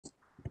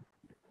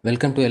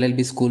Welcome to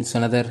LLB School's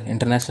another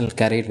international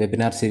career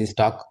webinar series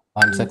talk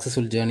on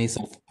successful journeys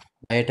of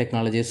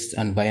biotechnologists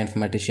and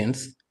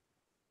bioinformaticians.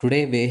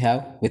 Today we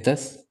have with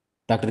us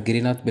Dr.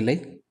 Girinath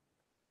Pillai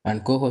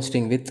and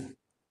co-hosting with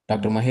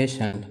Dr. Mahesh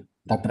and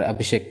Dr.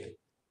 Abhishek.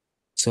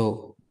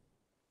 So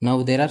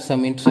now there are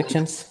some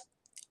instructions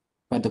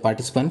for the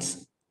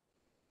participants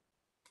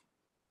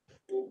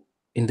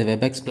in the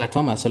WebEx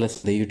platform as well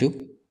as the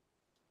YouTube.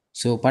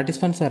 So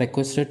participants are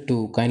requested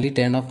to kindly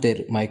turn off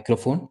their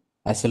microphone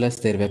as well as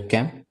their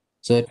webcam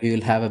so that we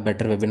will have a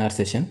better webinar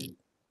session.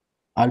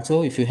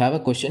 Also, if you have a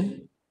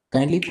question,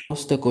 kindly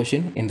post the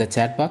question in the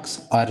chat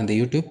box or in the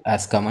YouTube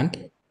as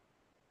comment.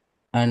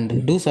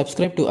 And do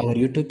subscribe to our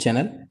YouTube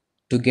channel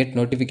to get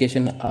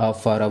notification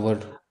for our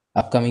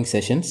upcoming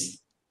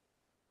sessions.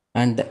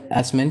 And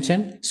as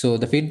mentioned, so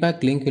the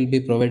feedback link will be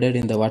provided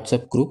in the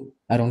WhatsApp group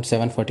around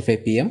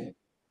 7:45 p.m.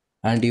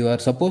 And you are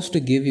supposed to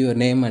give your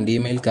name and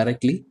email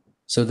correctly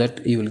so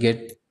that you will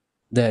get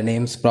the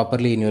names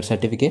properly in your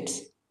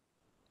certificates.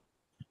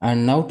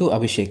 And now to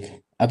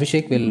Abhishek.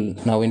 Abhishek will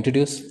now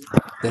introduce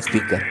the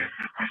speaker.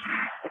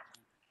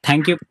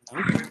 Thank you.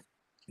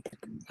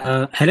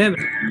 Hello,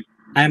 everyone.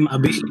 I'm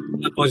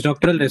Abhishek, a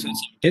postdoctoral research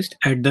scientist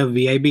at the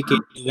VIB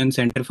Leuven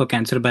Center for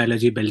Cancer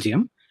Biology,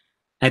 Belgium.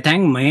 I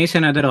thank Mahesh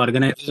and other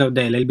organizers of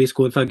the LLB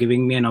School for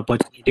giving me an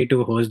opportunity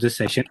to host this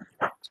session.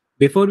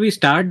 Before we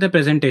start the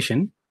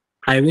presentation,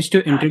 I wish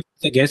to introduce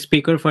the guest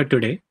speaker for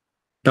today,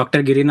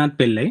 Dr. Girinath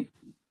Pillai.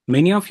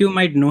 Many of you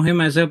might know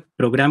him as a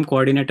program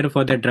coordinator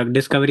for the Drug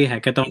Discovery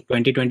Hackathon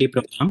 2020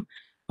 program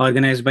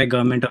organized by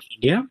Government of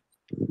India.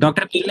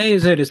 Dr. Pillai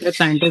is a research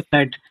scientist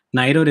at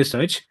Nairo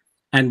Research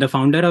and the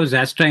founder of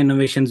Zastra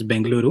Innovations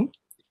Bengaluru.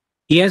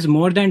 He has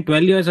more than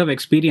 12 years of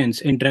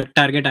experience in drug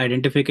target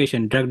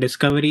identification, drug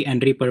discovery,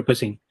 and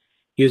repurposing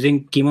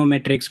using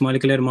chemometrics,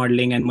 molecular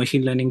modeling, and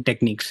machine learning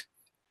techniques.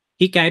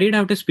 He carried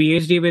out his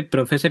PhD with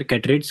Professor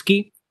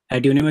Katritsky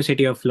at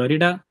University of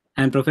Florida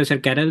and Professor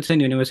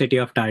Carlson, University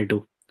of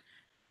Tartu.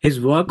 His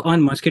work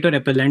on mosquito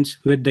repellents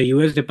with the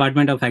US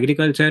Department of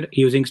Agriculture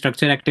using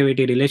structure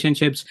activity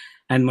relationships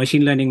and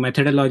machine learning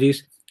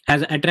methodologies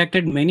has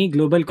attracted many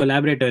global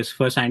collaborators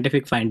for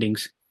scientific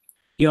findings.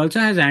 He also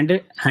has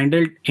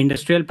handled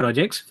industrial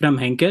projects from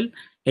Henkel,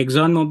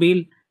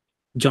 ExxonMobil,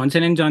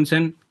 Johnson&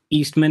 Johnson,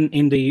 Eastman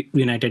in the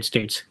United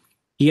States.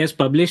 He has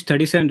published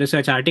 37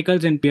 research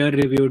articles in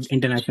peer-reviewed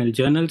international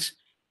journals,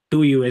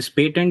 2 US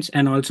patents,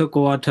 and also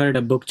co-authored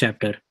a book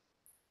chapter.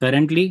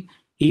 Currently,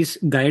 he is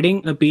guiding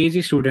a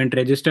PhD student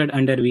registered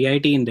under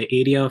VIT in the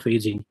area of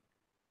aging.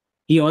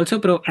 He also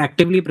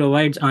actively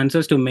provides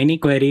answers to many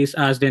queries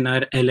asked in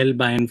our LL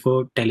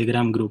Bioinfo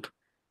Telegram group.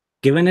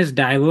 Given his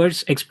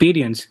diverse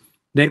experience,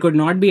 there could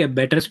not be a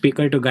better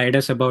speaker to guide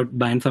us about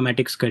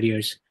bioinformatics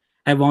careers.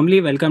 I warmly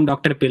welcome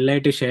Dr.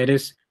 Pillai to share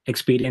his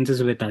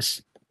experiences with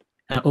us.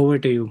 Over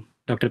to you,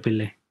 Dr.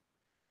 Pillai.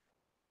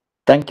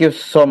 Thank you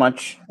so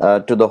much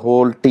to the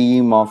whole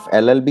team of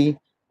LLB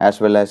as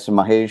well as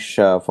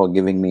Mahesh for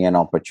giving me an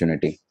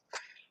opportunity.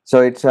 So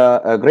it's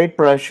a great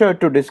pleasure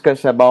to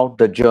discuss about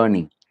the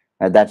journey.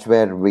 That's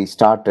where we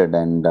started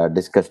and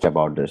discussed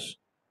about this.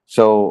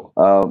 So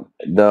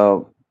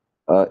the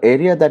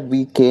area that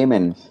we came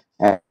in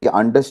and we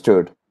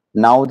understood,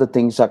 now the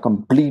things are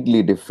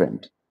completely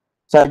different.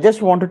 So I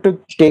just wanted to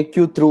take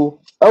you through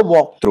a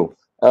walkthrough,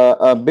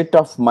 a bit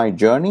of my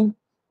journey,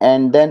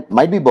 and then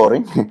might be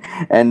boring,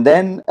 and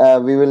then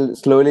we will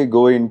slowly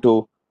go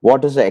into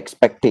what is the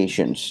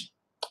expectations.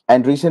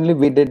 And recently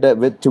we did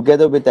with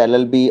together with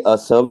LLB a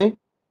survey,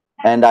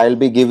 and I'll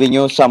be giving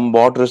you some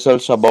board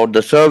results about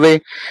the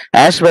survey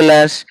as well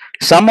as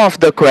some of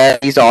the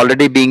queries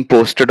already being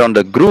posted on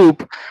the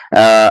group,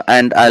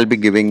 and I'll be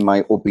giving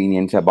my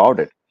opinions about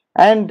it.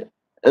 And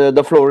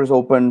the floor is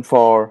open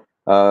for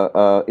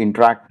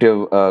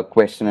interactive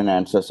question and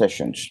answer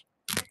sessions.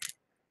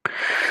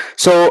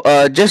 So,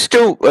 just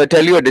to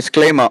tell you a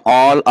disclaimer,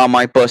 all are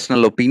my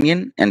personal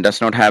opinion and does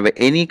not have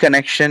any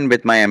connection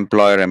with my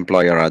employer,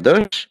 or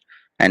others.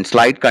 And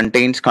slide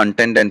contains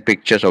content and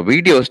pictures or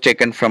videos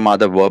taken from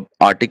other web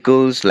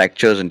articles,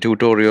 lectures, and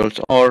tutorials,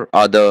 or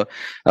other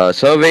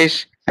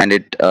surveys, and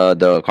it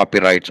the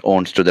copyrights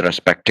owns to the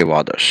respective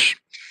authors.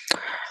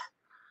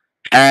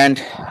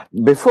 And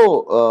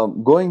before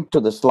going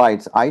to the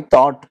slides, I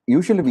thought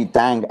usually we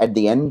thank at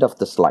the end of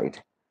the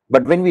slide.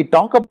 But when we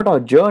talk about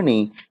our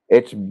journey,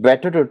 it's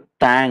better to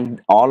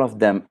thank all of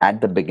them at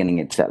the beginning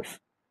itself.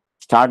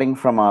 Starting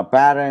from our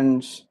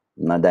parents,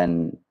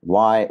 then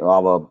why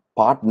our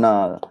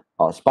partner,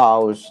 our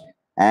spouse,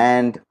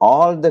 and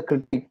all the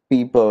critic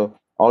people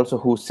also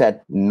who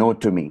said no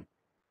to me.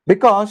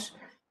 Because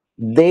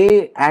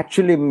they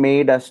actually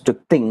made us to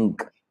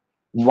think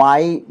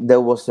why there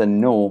was a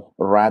no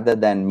rather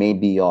than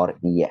maybe or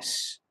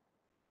yes.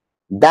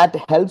 That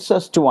helps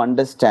us to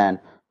understand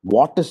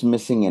what is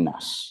missing in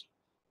us.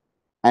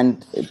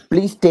 And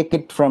please take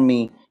it from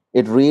me,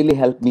 it really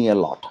helped me a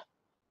lot.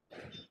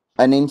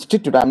 An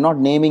institute, I'm not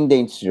naming the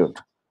institute,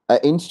 an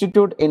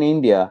institute in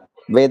India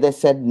where they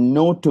said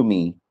no to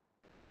me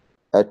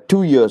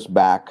 2 years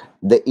back,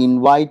 they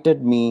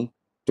invited me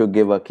to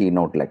give a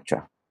keynote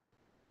lecture.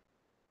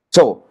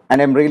 So,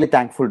 and I'm really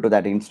thankful to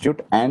that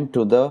institute and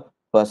to the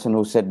person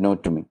who said no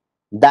to me.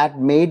 That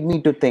made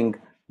me to think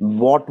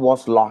what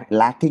was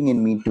lacking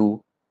in me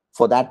to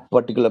for that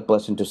particular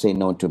person to say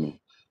no to me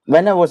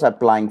when I was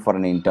applying for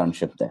an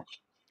internship there,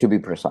 to be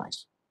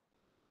precise.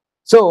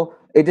 So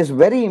it is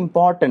very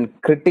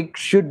important.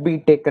 Critics should be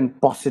taken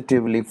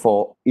positively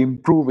for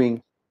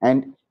improving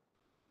and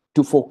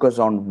to focus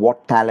on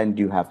what talent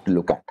you have to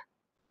look at.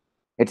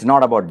 It's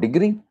not about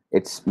degree,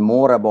 it's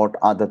more about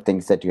other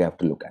things that you have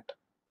to look at.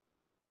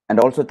 And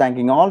also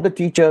thanking all the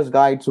teachers,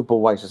 guides,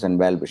 supervisors, and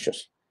well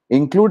wishers,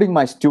 including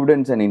my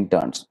students and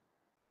interns.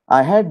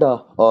 I had,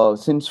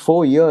 since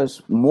 4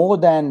 years, more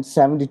than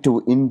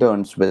 72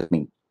 interns with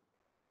me,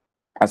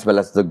 as well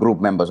as the group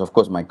members, of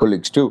course, my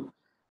colleagues too.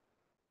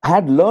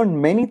 Had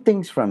learned many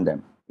things from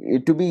them.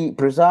 To be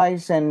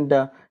precise and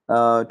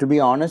to be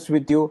honest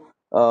with you,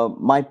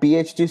 my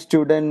PhD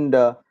student,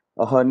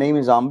 her name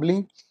is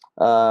Ambli.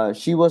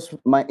 She was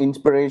my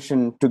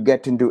inspiration to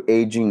get into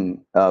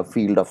aging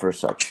field of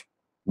research.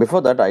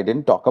 Before that, I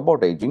didn't talk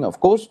about aging. Of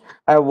course,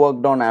 I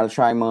worked on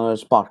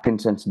Alzheimer's,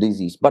 Parkinson's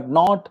disease, but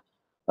not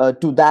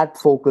to that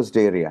focused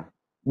area.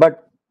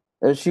 But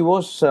she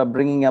was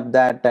bringing up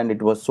that, and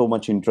it was so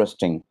much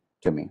interesting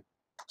to me.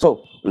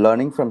 So,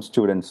 learning from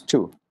students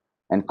too,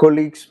 and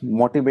colleagues,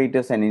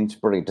 motivators, and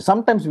inspirators.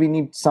 Sometimes we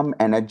need some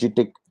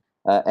energetic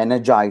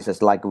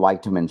energizers like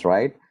vitamins,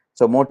 right?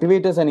 So,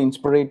 motivators and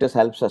inspirators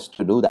helps us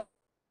to do that.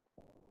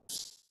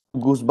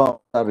 Goosebumps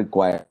are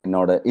required in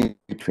order in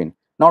between.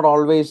 Not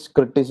always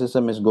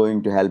criticism is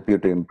going to help you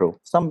to improve.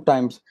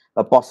 Sometimes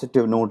a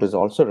positive note is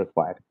also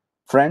required.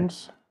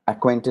 Friends,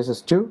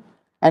 acquaintances too,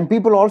 and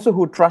people also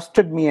who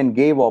trusted me and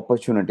gave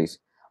opportunities.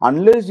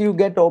 Unless you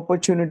get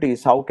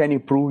opportunities, how can you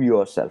prove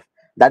yourself?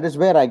 That is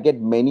where I get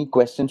many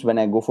questions when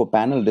I go for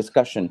panel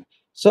discussion.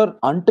 Sir,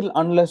 until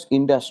unless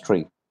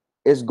industry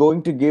is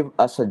going to give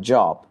us a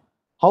job,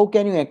 how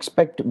can you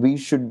expect we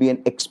should be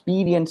an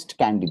experienced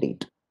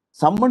candidate?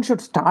 Someone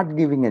should start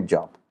giving a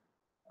job.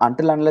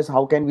 Until unless,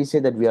 how can we say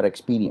that we are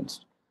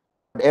experienced?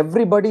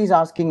 Everybody is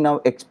asking now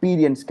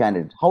experienced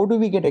candidates. How do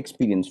we get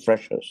experienced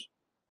freshers?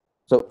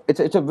 So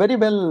it's a very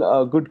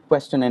well good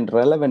question and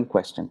relevant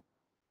question.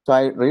 So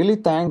I really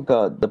thank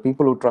the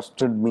people who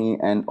trusted me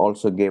and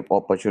also gave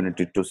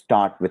opportunity to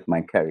start with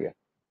my career.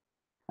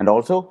 And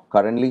also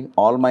currently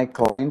all my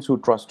clients who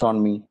trust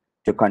on me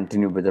to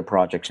continue with the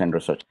projects and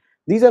research.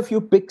 These are few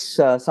picks,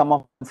 some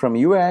of them from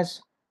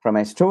US, from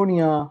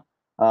Estonia,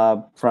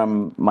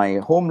 from my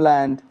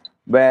homeland,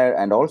 where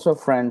and also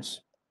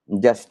friends,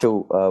 just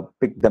to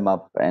pick them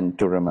up and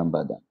to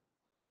remember them.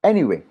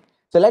 Anyway,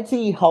 so let's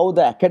see how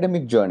the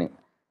academic journey,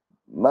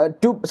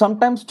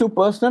 sometimes too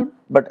personal,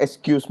 but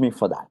excuse me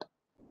for that.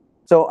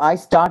 So I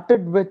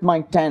started with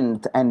my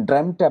 10th and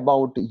dreamt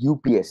about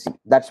UPSC.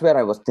 That's where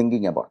I was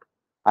thinking about.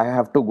 I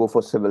have to go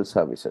for civil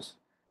services.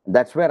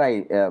 That's where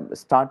I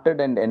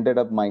started and ended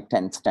up my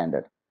 10th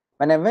standard.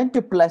 When I went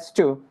to plus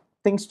two,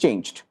 things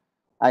changed.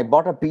 I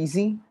bought a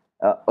PC,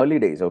 early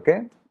days,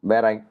 okay,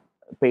 where I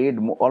paid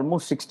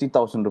almost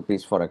 60,000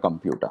 rupees for a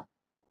computer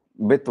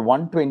with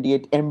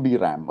 128 MB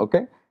RAM,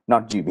 okay,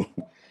 not GB.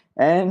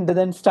 And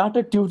then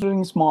started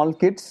tutoring small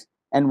kids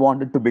and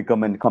wanted to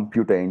become a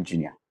computer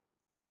engineer.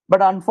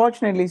 But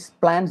unfortunately,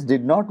 plans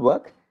did not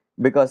work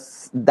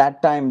because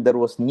that time there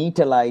was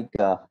NEET-like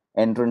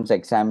entrance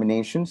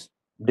examinations,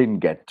 didn't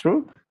get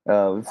through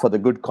for the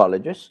good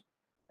colleges.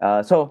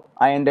 So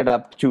I ended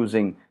up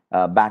choosing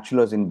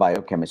bachelor's in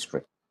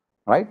biochemistry,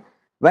 right?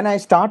 When I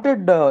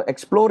started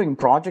exploring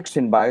projects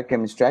in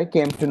biochemistry, I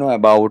came to know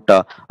about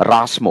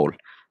RASMOL.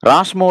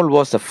 RASMOL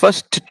was the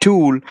first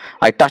tool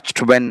I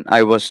touched when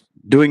I was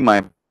doing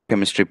my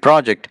chemistry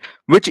project,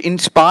 which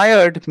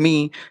inspired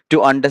me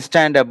to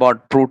understand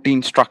about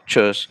protein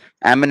structures,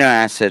 amino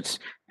acids,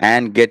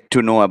 and get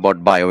to know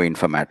about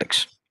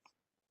bioinformatics.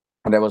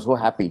 And I was so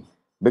happy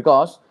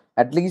because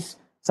at least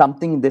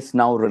something this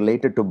now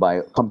related to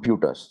bio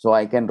computers. So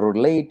I can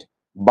relate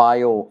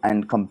bio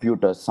and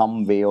computers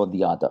some way or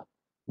the other.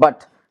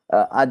 But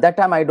at that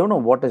time, I don't know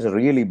what is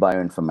really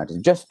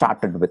bioinformatics. Just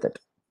started with it.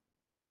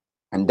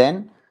 And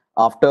then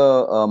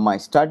after my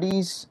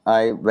studies,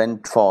 I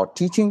went for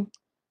teaching,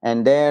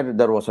 and there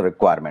was a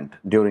requirement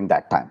during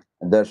that time.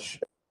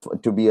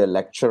 To be a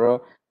lecturer,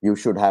 you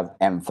should have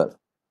MPhil.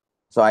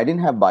 So I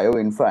didn't have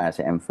bioinfo as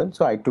MPhil,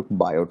 so I took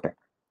biotech,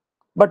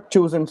 but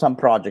choosing some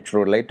projects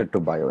related to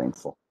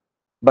bioinfo.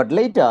 But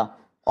later,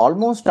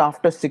 almost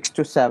after 6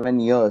 to 7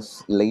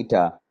 years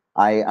later,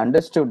 I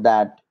understood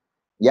that,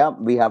 yeah,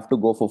 we have to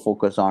go for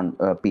focus on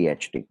a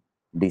PhD.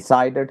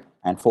 Decided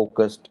and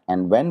focused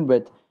and went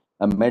with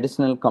a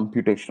medicinal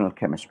computational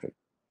chemistry.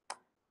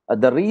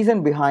 The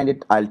reason behind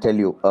it, I'll tell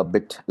you a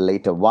bit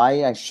later,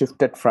 why I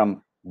shifted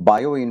from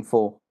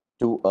bioinfo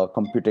to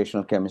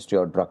computational chemistry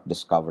or drug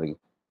discovery,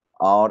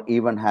 or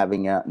even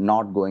having a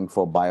not going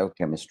for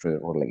biochemistry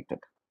related.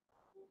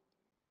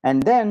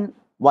 And then,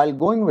 while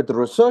going with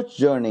research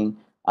journey,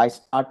 I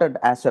started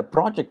as a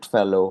project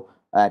fellow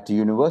at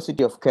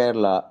University of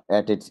Kerala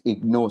at its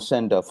IGNO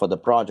Center for the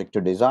Project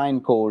to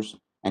Design course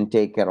and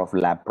take care of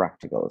lab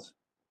practicals.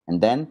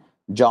 And then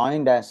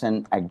joined as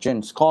an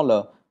adjunct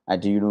scholar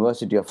at the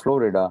University of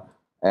Florida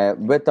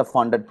with a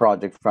funded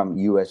project from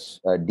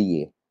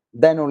USDA.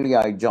 Then only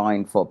I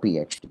joined for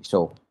PhD.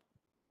 So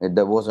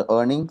there was a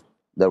earning,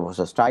 there was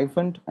a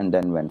stipend, and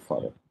then went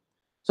for it.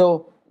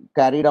 So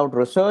carried out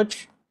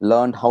research,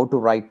 learned how to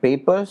write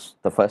papers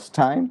the first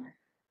time,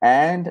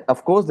 and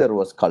of course there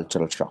was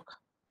cultural shock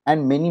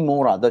and many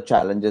more other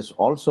challenges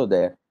also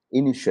there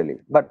initially.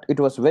 But it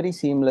was very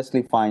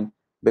seamlessly fine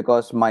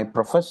because my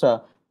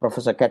professor,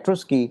 Professor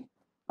Katruski,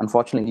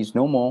 unfortunately he's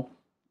no more,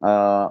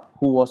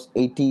 who was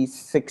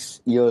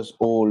 86 years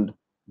old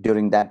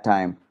during that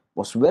time,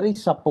 was very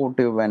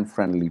supportive and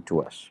friendly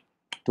to us,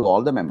 to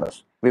all the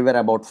members. We were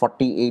about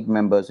 48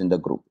 members in the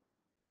group.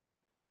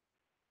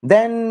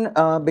 Then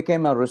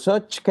became a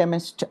research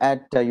chemist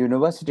at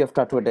University of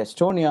Tartu,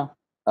 Estonia,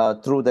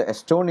 through the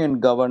Estonian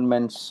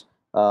government's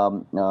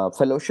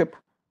fellowship,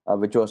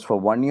 which was for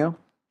 1 year,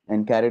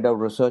 and carried out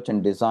research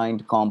and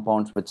designed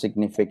compounds with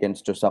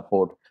significance to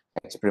support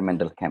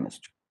experimental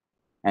chemistry.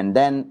 And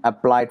then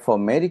applied for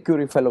Marie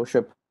Curie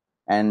fellowship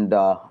and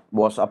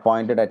was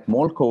appointed at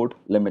Molcode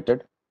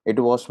Limited. It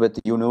was with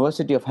the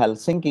University of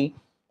Helsinki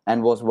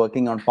and was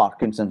working on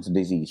Parkinson's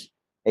disease,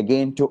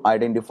 again to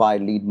identify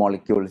lead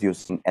molecules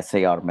using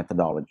SAR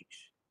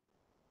methodologies.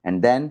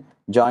 And then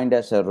joined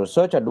as a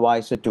research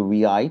advisor to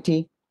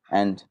VIT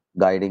and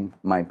guiding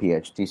my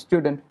PhD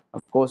student.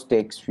 Of course,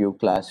 takes few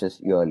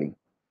classes yearly.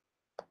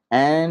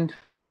 And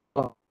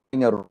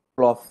playing a role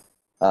of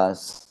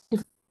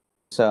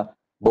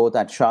both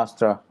at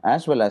Shastra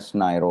as well as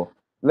Nairo,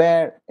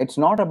 where it's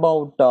not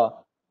about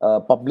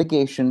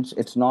publications,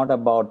 it's not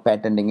about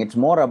patenting, it's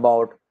more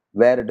about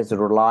where it is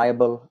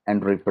reliable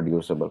and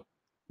reproducible.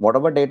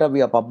 Whatever data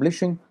we are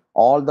publishing,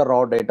 all the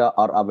raw data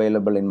are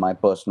available in my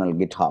personal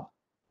GitHub,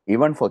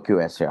 even for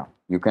QSR.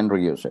 You can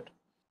reuse it.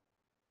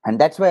 And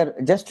that's where,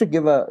 just to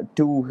give a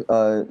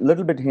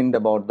little bit hint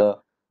about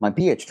my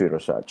PhD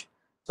research.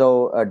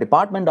 So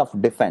Department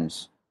of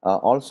Defense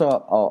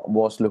also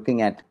was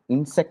looking at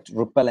insect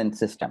repellent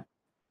system,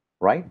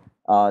 right?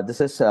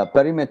 This is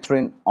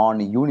perimetrin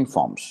on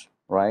uniforms,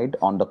 right,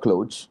 on the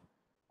clothes,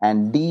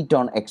 and DEET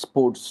on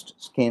exposed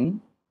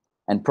skin,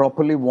 and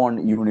properly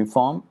worn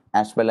uniform,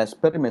 as well as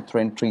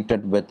perimetrin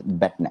treated with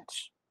bed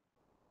nets.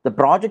 The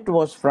project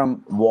was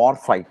from war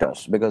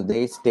fighters because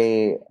they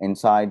stay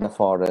inside the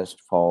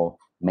forest for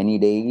many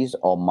days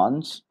or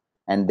months,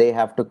 and they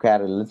have to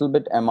carry a little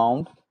bit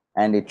amount,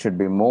 and it should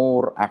be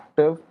more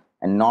active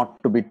and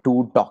not to be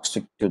too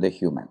toxic to the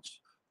humans.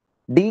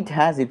 DEET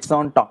has its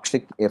own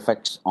toxic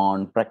effects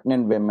on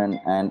pregnant women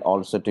and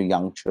also to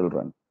young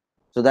children.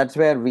 So that's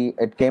where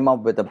it came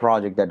up with a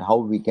project that how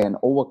we can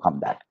overcome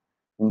that.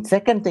 And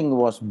second thing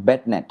was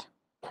bednet.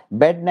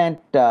 Bednet,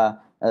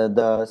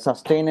 the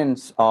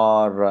sustenance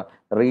or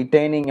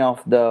retaining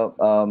of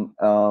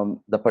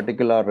the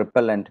particular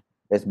repellent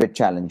is a bit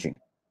challenging.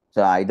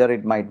 So either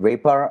it might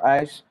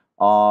vaporize,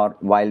 or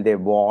while they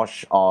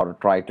wash or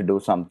try to do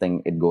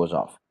something, it goes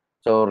off.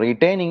 So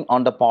retaining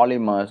on the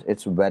polymers,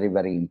 it's very,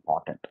 very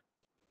important.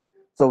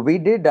 So we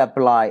did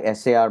apply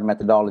SAR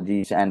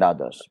methodologies and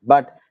others.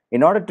 But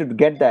in order to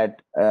get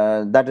that,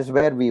 that is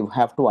where we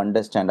have to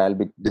understand, I'll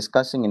be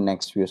discussing in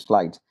next few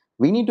slides.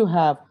 We need to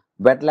have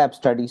wet lab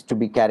studies to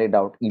be carried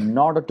out in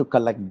order to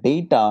collect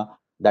data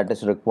that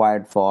is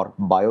required for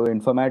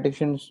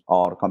bioinformaticians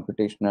or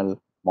computational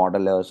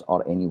modelers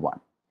or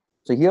anyone.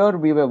 So here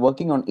we were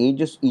working on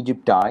Aedes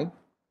aegypti,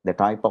 the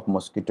type of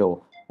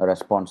mosquito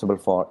responsible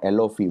for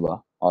yellow fever,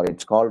 or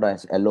it's called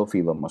as yellow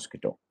fever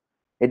mosquito.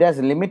 It has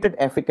limited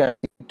efficacy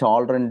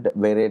tolerant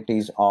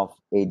varieties of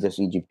Aedes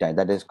aegypti,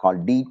 that is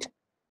called DEET.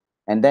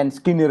 And then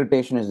skin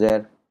irritation is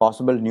there,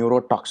 possible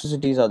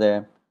neurotoxicities are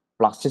there,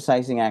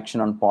 plasticizing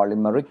action on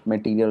polymeric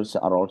materials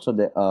are also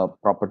the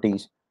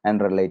properties, and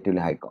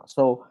relatively high cost.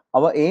 So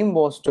our aim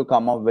was to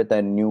come up with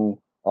a new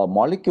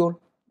molecule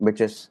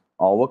which is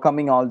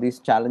overcoming all these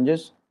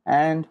challenges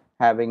and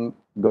having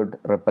good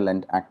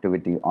repellent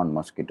activity on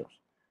mosquitoes.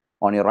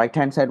 On your right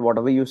hand side,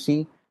 whatever you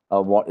see,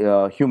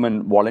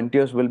 human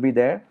volunteers will be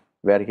there,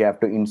 where you have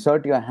to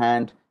insert your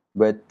hand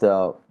with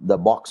the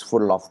box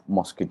full of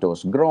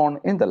mosquitoes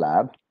grown in the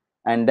lab.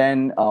 And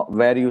then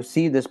where you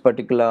see this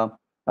particular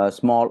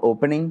small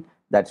opening,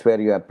 that's where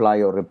you apply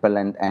your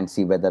repellent and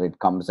see whether it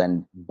comes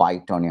and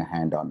bite on your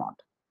hand or not.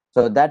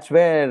 So that's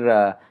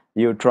where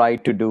you try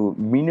to do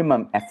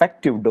minimum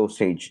effective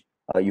dosage.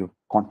 You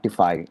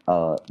quantify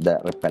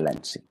the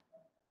repellency.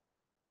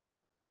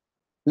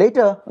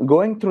 Later,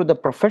 going through the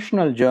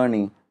professional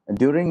journey,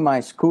 during my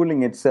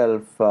schooling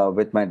itself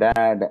with my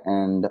dad,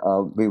 and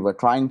we were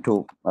trying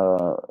to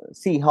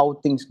see how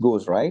things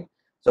goes, right?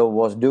 So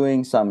was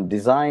doing some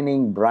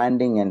designing,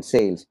 branding, and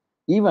sales.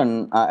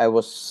 Even I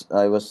was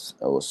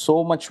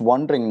so much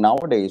wondering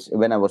nowadays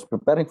when I was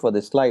preparing for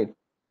this slide.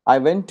 I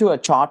went to a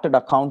chartered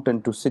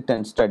accountant to sit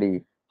and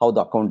study how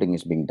the accounting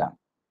is being done.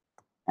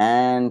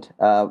 And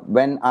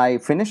when I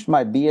finished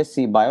my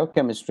BSc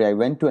biochemistry, I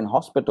went to an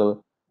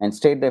hospital and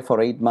stayed there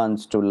for 8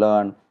 months to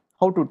learn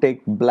how to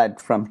take blood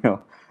from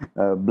your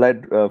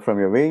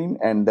vein,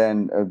 and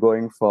then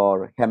going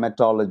for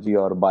hematology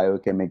or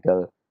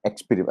biochemical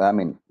experiment. I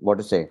mean, what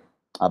to say,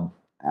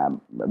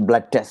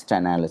 blood test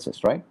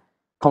analysis, right?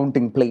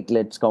 Counting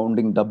platelets,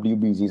 counting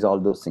WBCs, all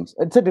those things.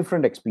 It's a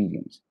different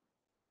experience.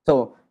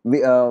 So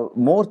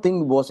more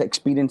thing was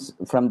experience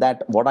from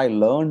that. What I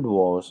learned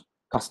was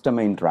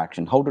customer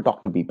interaction, how to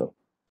talk to people,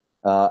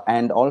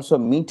 and also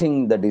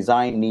meeting the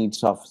design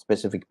needs of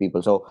specific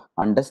people. So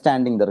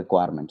understanding the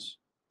requirements,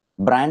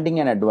 branding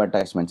and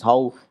advertisements,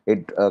 how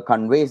it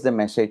conveys the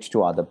message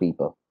to other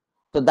people.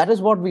 So that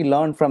is what we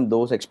learned from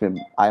those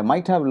experiments. I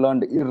might have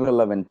learned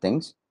irrelevant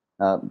things,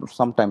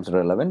 sometimes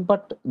relevant,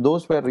 but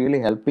those were really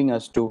helping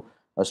us to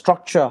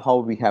structure how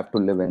we have to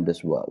live in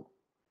this world.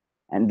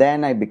 And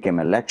then I became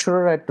a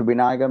lecturer at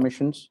Vinayaga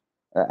Missions,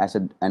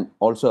 and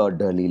also a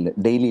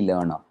daily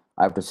learner.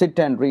 I have to sit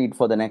and read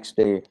for the next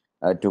day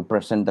to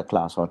present the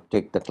class or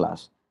take the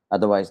class.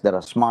 Otherwise, there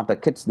are smarter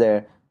kids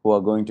there who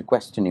are going to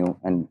question you,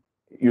 and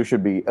you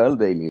should be a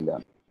daily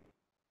learner.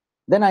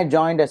 Then I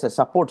joined as a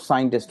support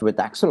scientist with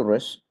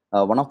Axelris,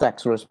 one of the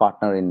Axelris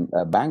partner in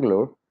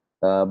Bangalore,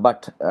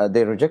 but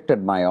they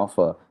rejected my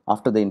offer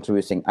after the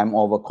interview saying, I'm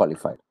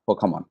overqualified. Oh,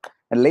 come on.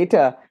 And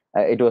later,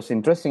 it was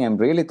interesting. I'm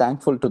really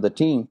thankful to the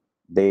team.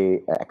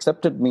 They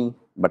accepted me,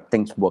 but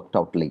things worked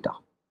out later.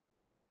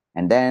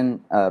 And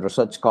then a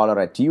research scholar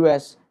at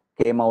US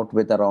came out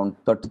with around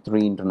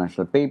 33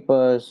 international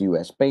papers,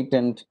 US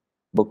patent,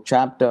 book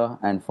chapter,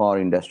 and for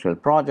industrial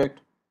project.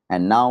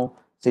 And now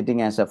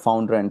sitting as a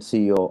founder and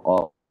CEO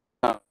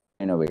of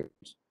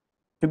Innovators.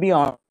 To be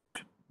honest,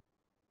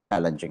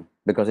 challenging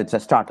because it's a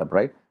startup,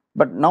 right?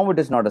 But now it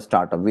is not a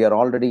startup. We are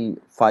already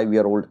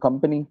 5-year-old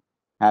company,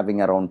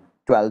 having around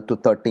 12 to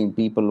 13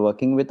 people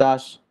working with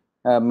us,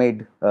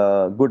 made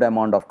a good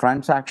amount of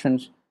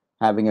transactions,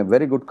 having a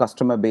very good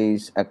customer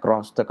base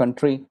across the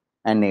country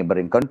and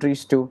neighboring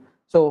countries too.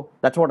 So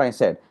that's what I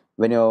said.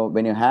 When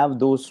you have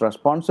those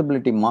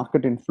responsibility,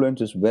 market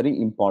influence is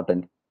very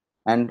important,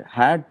 and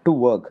had to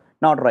work,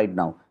 not right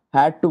now,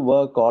 had to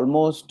work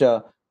almost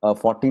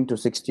 14 to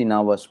 16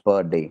 hours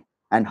per day,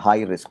 and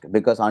high risk,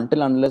 because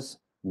until unless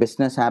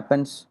business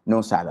happens,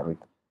 no salary.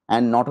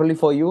 And not only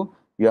for you,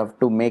 you have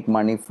to make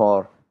money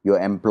for your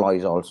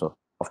employees also.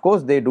 Of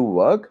course they do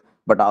work,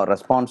 but our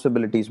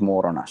responsibility is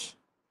more on us.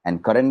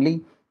 And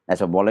currently,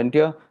 as a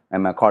volunteer,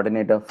 I'm a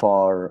coordinator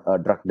for a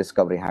drug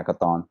discovery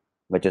hackathon,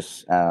 which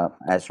is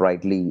as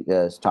rightly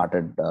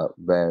started,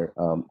 where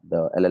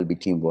the LLB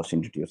team was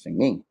introducing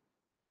me.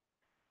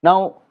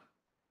 Now,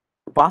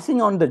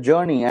 passing on the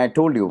journey, I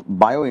told you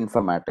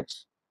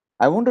bioinformatics.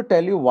 I want to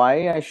tell you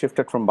why I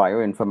shifted from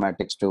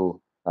bioinformatics to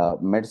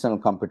medicinal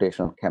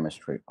computational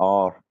chemistry,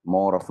 or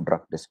more of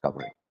drug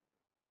discovery.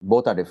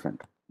 Both are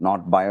different.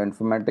 Not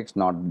bioinformatics,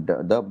 not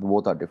the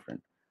both are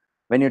different.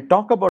 When you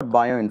talk about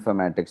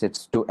bioinformatics,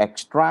 it's to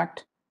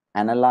extract,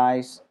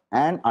 analyze,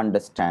 and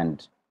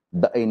understand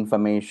the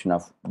information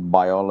of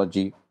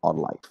biology or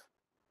life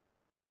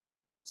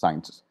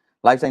sciences.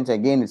 Life science,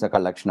 again, is a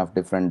collection of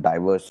different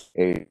diverse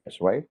areas,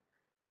 right?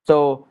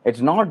 So it's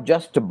not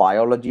just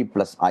biology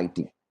plus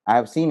IT. I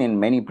have seen in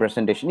many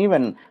presentations,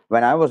 even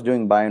when I was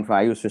doing bioinformatics,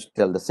 I used to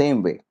tell the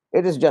same way.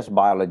 It is just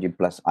biology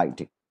plus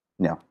IT.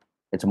 No,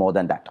 it's more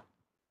than that.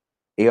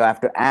 You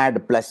have to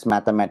add plus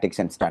mathematics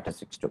and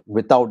statistics too.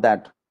 Without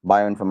that,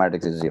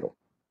 bioinformatics is zero.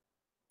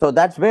 So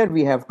that's where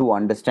we have to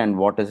understand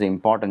what is the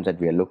importance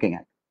that we are looking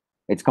at.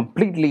 It's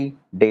completely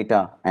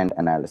data and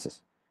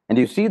analysis. And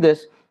you see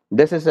this,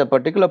 this is a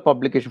particular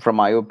publication from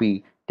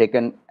IOP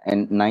taken in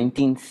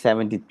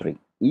 1973.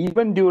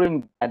 Even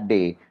during that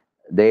day,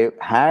 they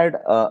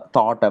had a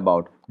thought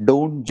about,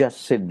 don't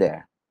just sit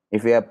there.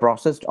 If we have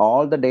processed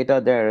all the data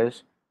there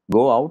is,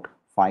 go out,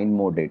 find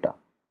more data.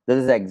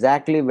 This is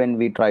exactly when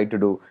we try to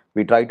do.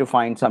 We try to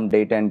find some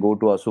data and go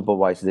to our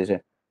supervisor. They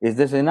say, is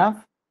this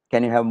enough?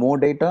 Can you have more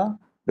data?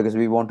 Because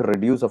we want to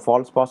reduce the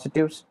false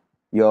positives.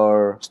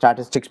 Your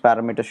statistics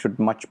parameters should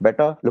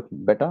look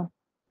better.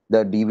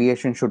 The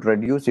deviation should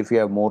reduce if you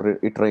have more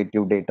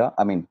iterative data.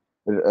 I mean,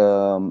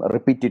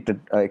 repeated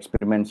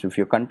experiments if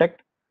you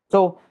conduct.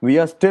 So we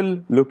are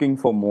still looking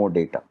for more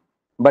data,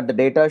 but the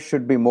data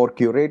should be more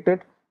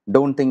curated.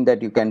 Don't think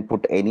that you can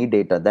put any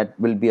data. That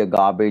will be a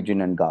garbage in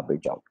and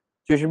garbage out.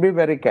 So you should be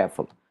very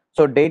careful.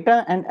 So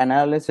data and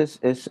analysis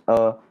is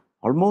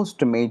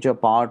almost a major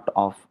part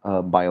of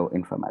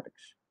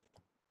bioinformatics.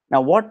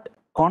 Now, what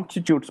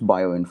constitutes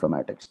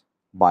bioinformatics?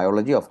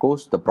 Biology, of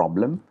course, the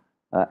problem,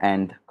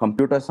 and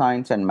computer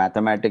science and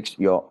mathematics,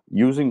 you're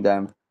using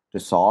them to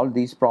solve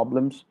these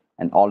problems,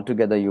 and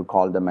altogether you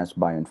call them as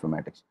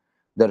bioinformatics.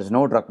 There is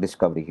no drug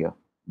discovery here.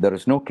 There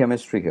is no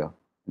chemistry here.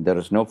 There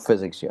is no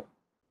physics here.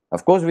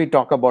 Of course, we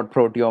talk about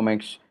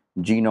proteomics,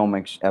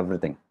 genomics,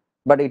 everything,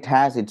 but it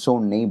has its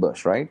own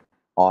neighbors, right?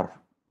 Or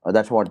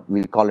that's what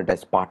we call it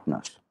as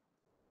partners.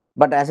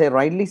 But as I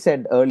rightly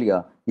said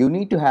earlier, you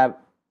need to have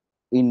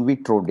in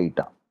vitro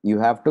data. You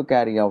have to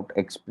carry out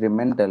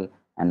experimental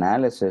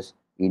analysis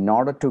in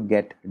order to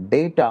get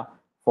data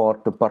for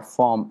to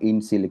perform in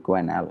silico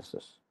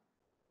analysis.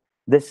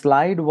 This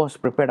slide was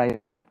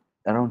prepared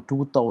around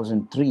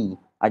 2003.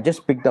 I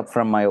just picked up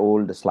from my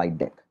old slide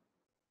deck.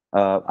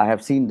 I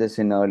have seen this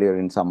in earlier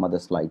in some other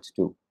slides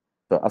too.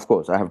 So of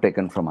course I have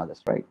taken from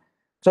others, right?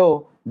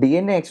 So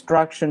DNA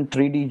extraction,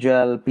 3D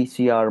gel,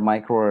 PCR,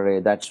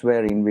 microarray, that's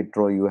where in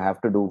vitro you have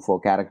to do for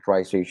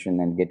characterization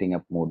and getting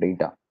up more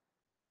data.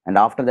 And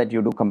after that,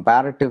 you do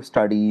comparative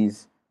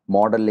studies,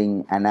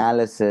 modeling,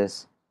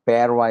 analysis,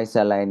 pairwise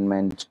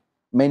alignment,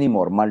 many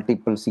more,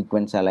 multiple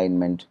sequence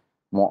alignment,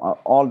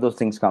 all those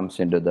things comes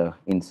into the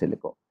in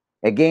silico.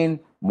 Again,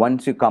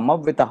 once you come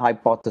up with a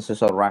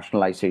hypothesis or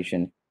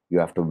rationalization, you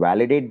have to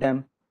validate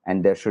them,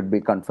 and there should be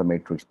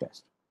confirmatory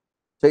tests.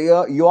 So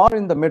you are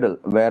in the middle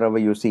wherever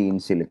you see in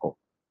silico.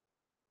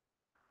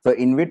 So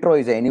in vitro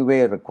is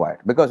anyway required,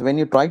 because when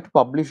you try to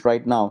publish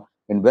right now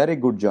in very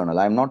good journal,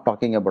 I'm not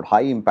talking about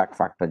high impact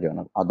factor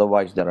journal.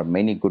 Otherwise, there are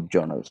many good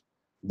journals.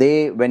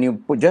 When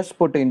you just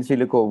put in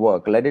silico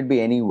work, let it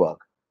be any work,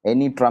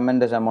 any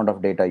tremendous amount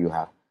of data you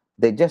have,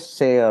 they just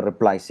say a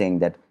reply saying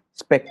that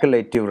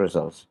speculative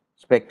results,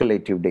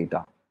 speculative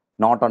data,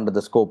 not under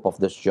the scope of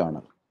this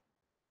journal.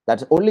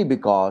 That's only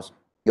because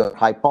your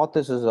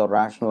hypothesis or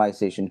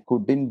rationalization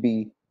couldn't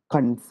be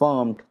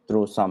confirmed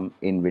through some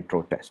in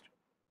vitro test.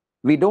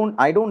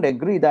 I don't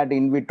agree that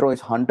in vitro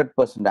is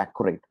 100%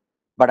 accurate,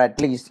 but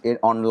at least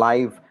on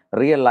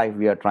real life,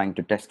 we are trying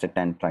to test it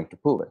and try to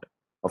prove it.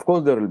 Of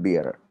course, there will be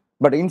error,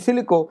 but in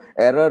silico,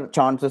 error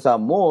chances are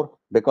more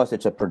because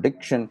it's a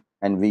prediction,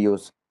 and we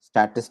use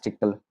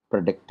statistical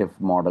predictive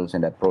models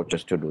and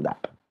approaches to do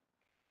that.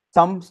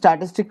 Some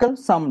statistical,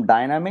 some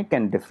dynamic,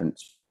 and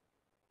different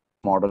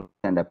models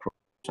and approaches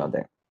are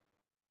there.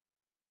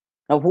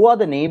 Now, who are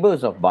the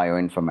neighbors of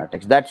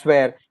bioinformatics? That's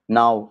where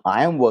now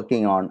I am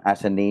working on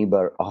as a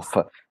neighbor of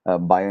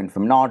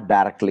bioinformatics, not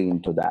directly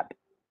into that.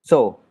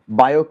 So,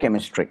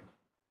 biochemistry.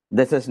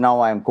 This is now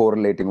I am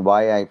correlating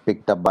why I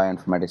picked up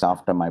bioinformatics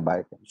after my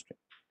biochemistry.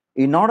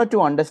 In order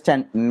to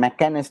understand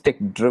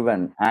mechanistic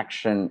driven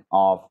action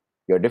of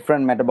your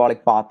different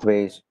metabolic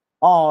pathways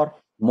or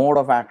mode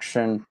of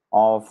action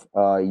of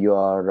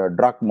your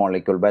drug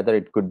molecule, whether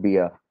it could be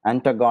a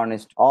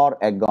antagonist or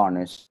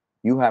agonist,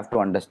 you have to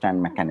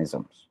understand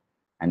mechanisms.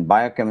 And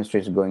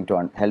biochemistry is going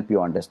to help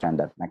you understand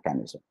that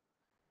mechanism.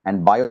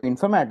 And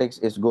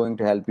bioinformatics is going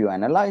to help you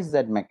analyze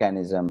that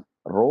mechanism,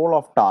 role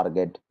of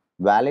target,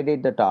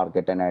 validate the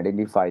target, and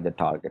identify the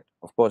target.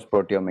 Of course,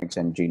 proteomics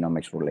and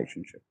genomics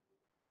relationship.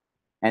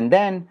 And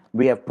then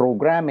we have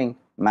programming,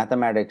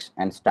 mathematics,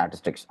 and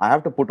statistics. I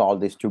have to put all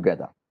this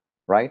together,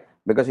 right?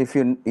 Because if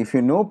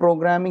you know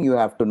programming, you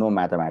have to know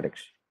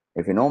mathematics.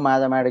 If you know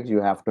mathematics,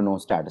 you have to know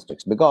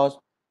statistics, because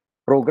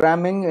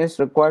programming is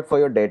required for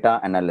your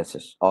data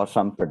analysis or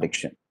some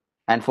prediction.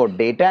 And for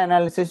data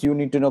analysis, you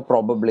need to know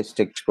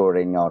probabilistic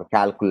scoring or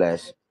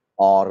calculus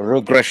or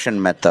regression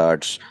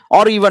methods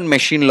or even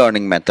machine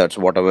learning methods,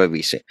 whatever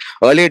we say.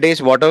 Earlier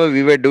days, whatever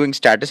we were doing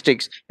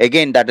statistics,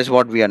 again, that is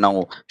what we are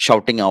now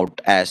shouting out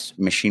as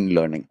machine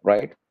learning,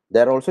 right?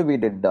 There also we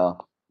did,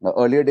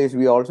 earlier days,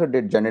 we also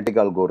did genetic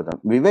algorithm.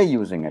 We were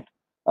using it.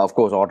 Of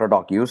course,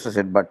 Autodoc uses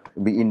it, but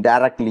we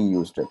indirectly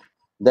used it.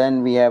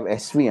 Then we have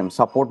SVM,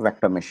 support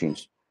vector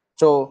machines.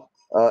 So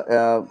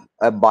a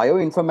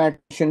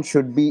bioinformatician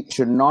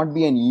should not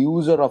be an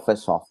user of a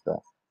software,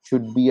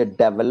 should be a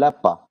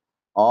developer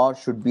or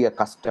should be a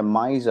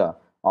customizer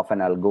of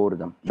an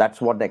algorithm. That's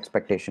what the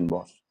expectation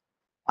was.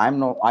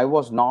 I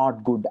was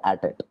not good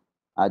at it.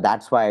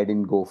 That's why I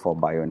didn't go for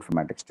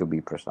bioinformatics, to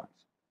be precise.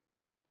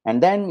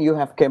 And then you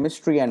have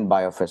chemistry and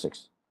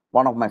biophysics.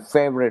 One of my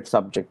favorite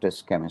subject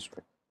is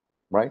chemistry,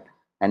 right?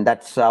 And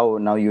that's how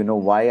now you know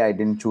why I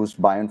didn't choose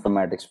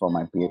bioinformatics for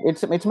my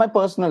PhD. It's my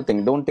personal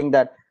thing. Don't think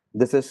that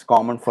this is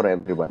common for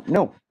everyone.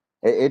 No,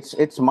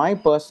 it's my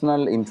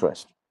personal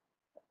interest.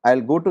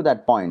 I'll go to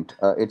that point.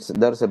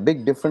 There's a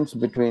big difference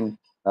between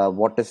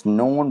what is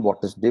known, what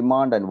is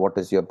demand, and what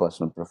is your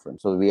personal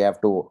preference. So we have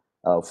to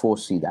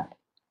foresee that.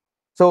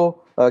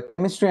 So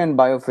chemistry and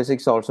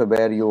biophysics also,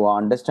 where you are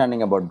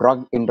understanding about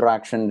drug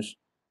interactions,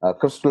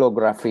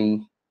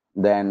 crystallography,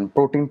 then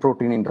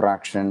protein-protein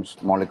interactions,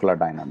 molecular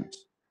dynamics.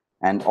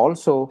 And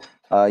also,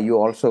 you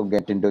also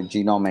get into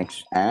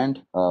genomics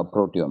and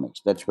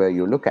proteomics. That's where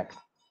you look at.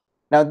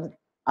 Now,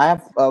 I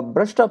have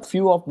brushed up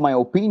few of my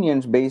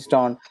opinions based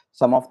on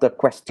some of the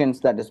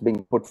questions that is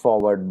being put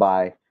forward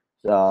by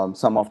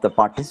some of the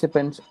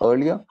participants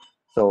earlier.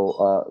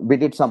 So we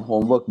did some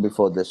homework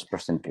before this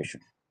presentation.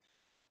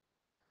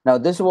 Now,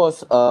 this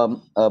was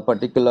a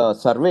particular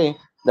survey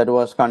that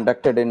was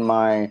conducted in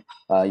my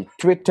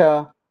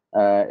Twitter,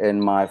 in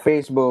my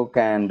Facebook,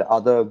 and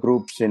other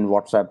groups in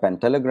WhatsApp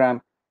and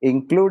Telegram,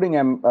 including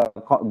a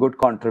good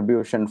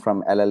contribution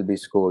from LLB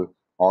School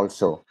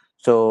also.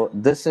 So,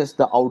 this is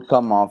the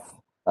outcome of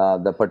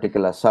the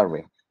particular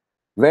survey.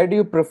 Where do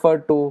you prefer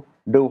to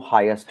do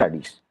higher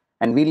studies?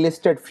 And we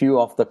listed few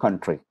of the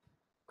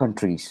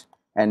countries,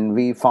 and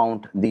we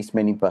found these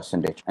many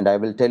percentage. And I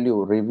will tell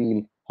you,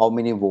 reveal how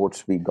many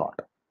votes we got.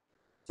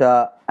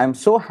 So I'm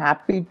so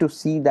happy to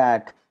see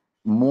that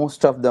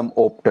most of them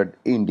opted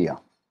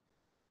India.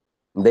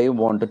 They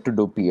wanted to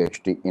do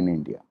PhD in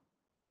India.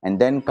 and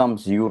then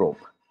comes Europe,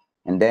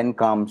 and then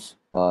comes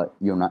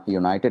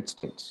United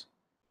States,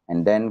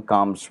 and then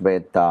comes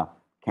with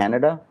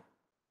Canada,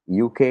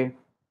 UK,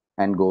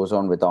 and goes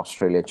on with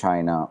Australia,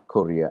 China,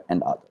 Korea,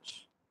 and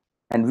others.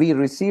 And we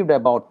received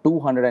about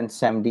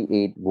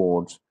 278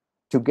 votes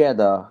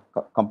together,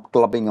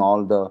 clubbing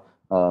all the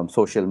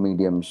social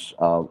mediums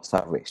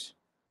surveys.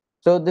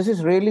 So this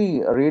is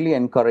really, really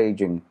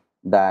encouraging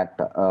that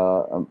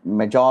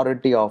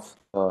majority of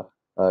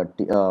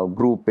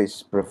group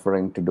is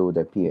preferring to do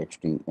the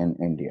PhD in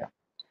India.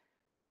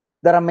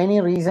 There are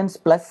many reasons,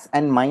 plus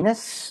and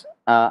minus.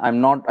 I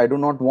do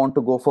not want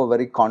to go for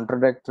very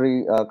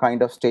contradictory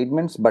kind of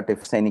statements, but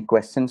if any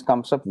questions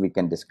comes up, we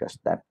can discuss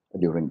that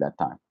during that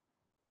time.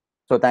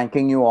 So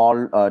thanking you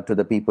all to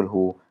the people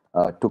who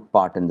took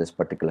part in this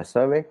particular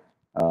survey.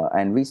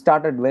 And we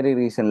started very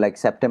recent, like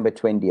September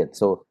 20th.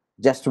 So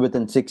just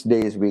within 6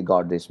 days, we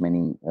got this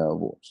many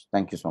votes.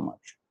 Thank you so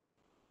much.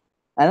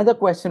 Another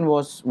question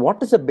was,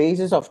 what is the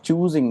basis of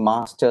choosing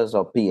master's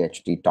or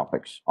PhD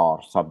topics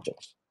or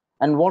subjects?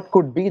 And what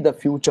could be the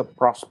future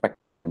prospect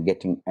of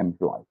getting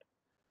employed?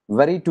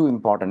 Very two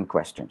important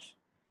questions.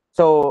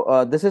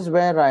 So this is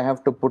where I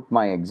have to put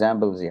my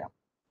examples here.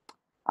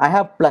 I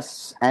have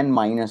plus and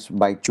minus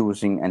by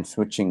choosing and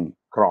switching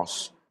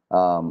cross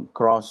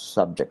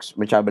subjects,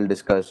 which I will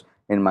discuss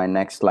in my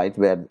next slide,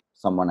 where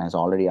someone has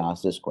already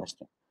asked this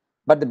question.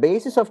 But the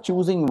basis of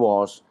choosing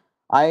was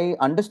I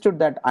understood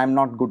that I'm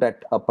not good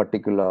at a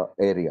particular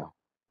area.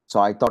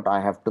 So I thought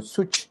I have to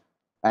switch,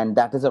 and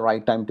that is the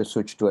right time to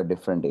switch to a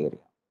different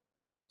area.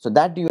 So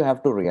that you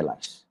have to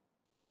realize.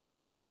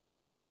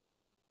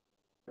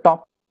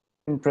 Top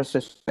interest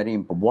is very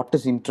important. What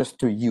is interest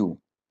to you?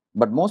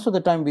 But most of the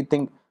time we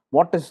think,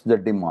 what is the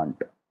demand?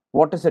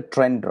 What is a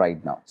trend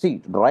right now?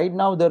 See, right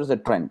now there is a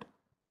trend.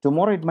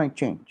 Tomorrow it might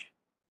change.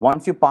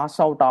 Once you pass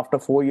out after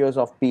 4 years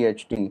of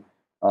PhD,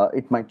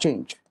 it might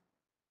change.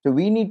 So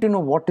we need to know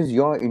what is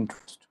your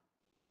interest.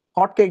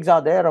 Hotcakes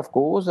are there, of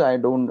course, I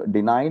don't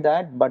deny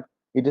that, but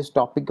it is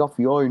topic of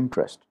your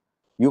interest.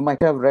 You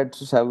might have read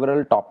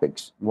several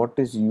topics. What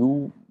is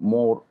you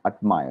more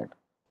admired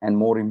and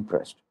more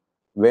impressed?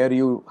 Where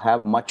you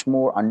have much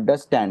more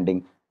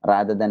understanding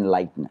rather than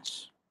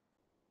likeness.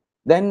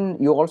 Then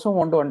you also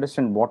want to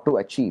understand what to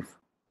achieve.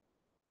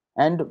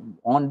 And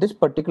on this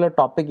particular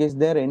topic, is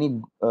there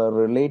any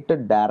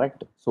related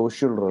direct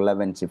social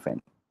relevance, if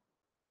any?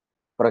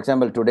 For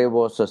example, today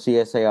was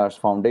CSIR's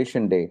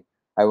Foundation Day.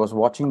 I was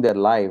watching their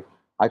live.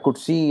 I could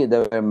see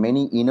there were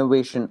many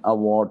innovation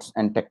awards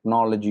and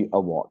technology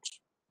awards.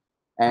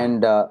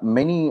 And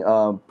many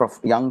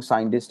young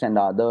scientists and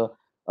other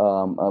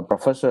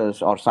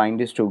professors or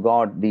scientists who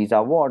got these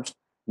awards,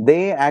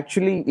 they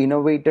actually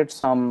innovated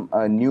some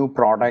new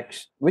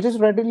products which is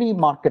readily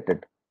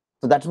marketed.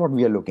 So that's what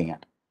we are looking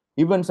at.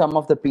 Even some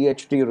of the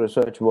PhD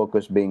research work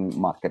is being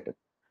marketed.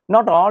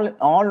 Not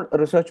all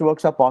research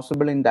works are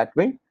possible in that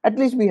way. At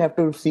least we have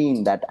to see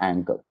in that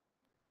angle.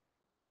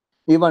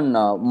 Even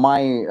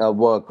my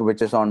work,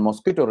 which is on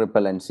mosquito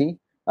repellency,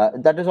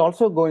 that is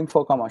also going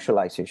for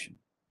commercialization,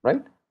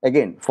 right?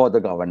 Again, for the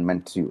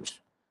government's use.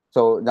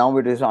 So now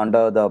it is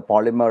under the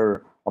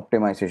polymer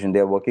optimization. They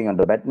are working on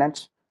the bed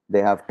nets.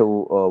 They have to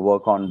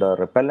work on the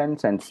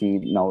repellents and see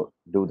now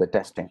do the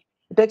testing.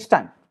 It takes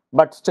time,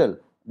 but still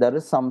there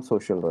is some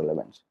social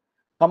relevance.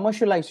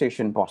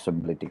 Commercialization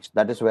possibilities.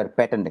 That is where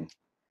patenting.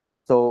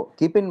 So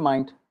keep in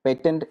mind,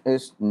 patent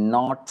is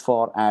not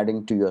for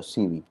adding to your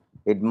CV.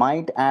 It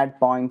might add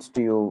points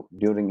to you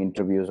during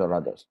interviews or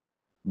others.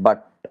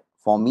 But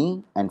for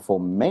me and for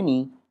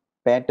many,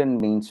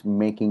 patent means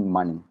making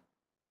money.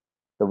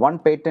 The one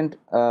patent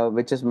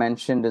which is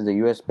mentioned in the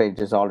US page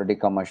is already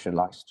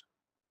commercialized.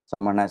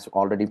 Someone has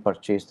already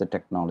purchased the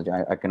technology.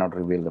 I cannot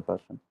reveal the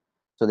person.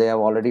 So they have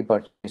already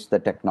purchased the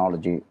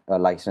technology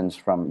license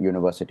from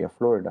University of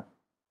Florida.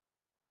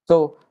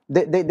 So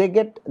they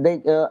get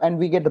and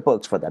we get the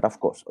perks for that. Of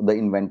course, the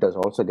inventors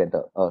also get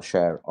a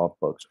share of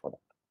perks for that.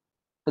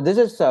 So this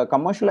is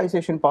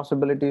commercialization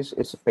possibilities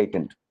is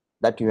patent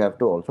that you have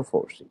to also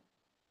foresee.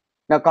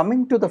 Now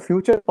coming to the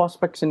future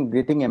prospects in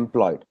getting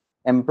employed,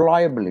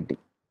 employability.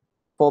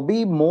 For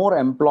be more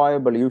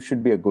employable, you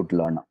should be a good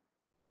learner.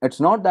 It's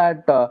not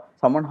that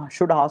someone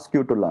should ask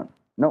you to learn.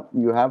 No,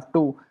 you have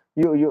to.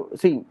 You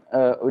see.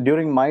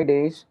 During my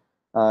days,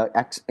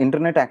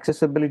 internet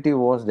accessibility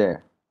was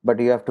there, but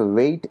you have to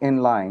wait in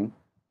line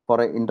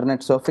for an internet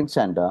surfing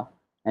center,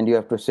 and you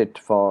have to sit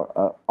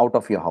for out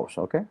of your house.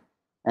 Okay,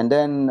 and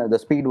then the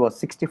speed was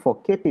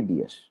 64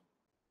 kbps.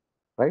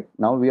 Right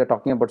now we are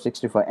talking about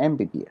 64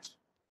 mbps.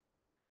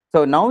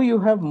 So now you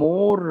have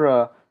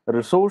more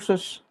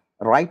resources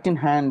right in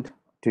hand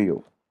to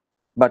you,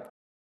 but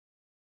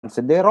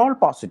they're all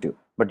positive,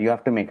 but you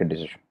have to make a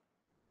decision.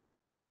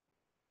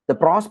 The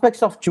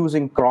prospects of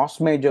choosing cross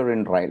major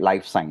in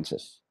life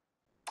sciences.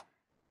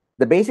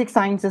 The basic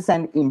sciences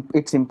and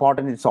it's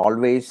important, it's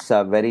always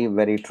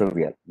very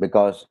trivial,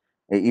 because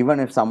even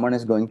if someone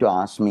is going to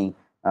ask me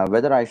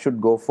whether I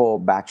should go for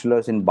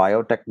bachelor's in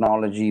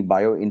biotechnology,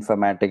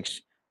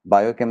 bioinformatics,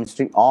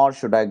 biochemistry, or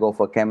should I go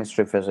for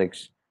chemistry,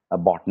 physics,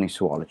 botany,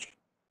 zoology.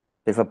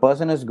 If a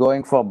person is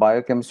going for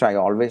biochemistry, I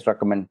always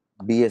recommend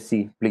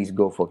BSc, please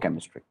go for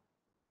chemistry.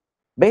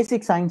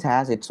 Basic science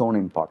has its own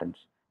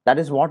importance. That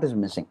is what is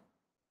missing.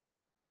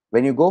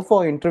 When you go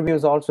for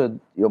interviews also,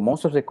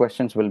 most of the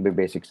questions will be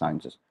basic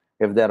sciences.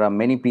 If there are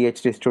many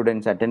PhD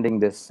students attending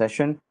this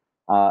session,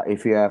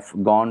 if you have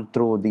gone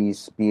through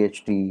these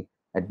PhD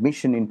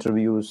admission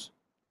interviews,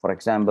 for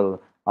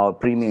example, our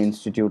premium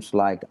institutes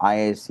like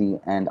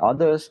IISc and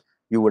others,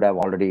 you would have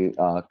already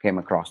came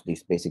across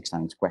these basic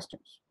science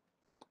questions.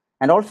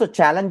 And also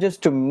challenges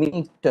to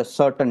meet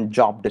certain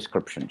job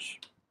descriptions.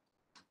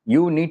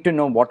 You need to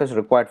know what is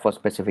required for a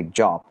specific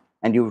job,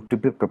 and you have to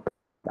be prepared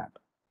for that.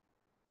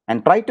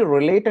 And try to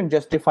relate and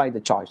justify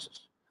the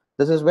choices.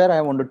 This is where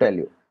I want to tell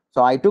you.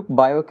 So I took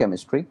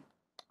biochemistry.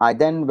 I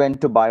then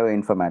went to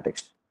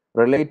bioinformatics.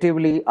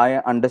 Relatively, I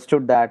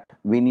understood that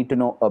we need to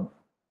know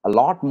a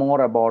lot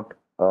more about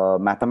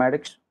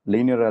mathematics,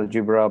 linear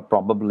algebra,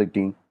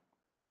 probability,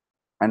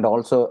 and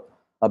also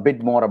a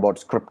bit more about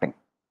scripting.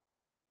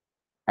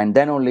 And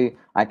then only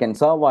I can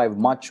survive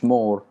much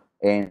more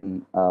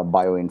in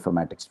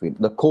bioinformatics field,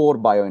 the core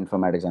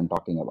bioinformatics I'm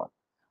talking about.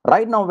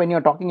 Right now, when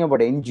you're talking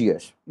about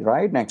NGS,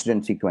 right, next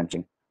gen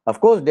sequencing,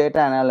 of course, data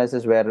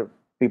analysis where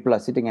people are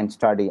sitting and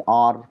study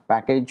R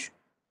package,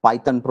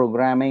 Python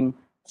programming,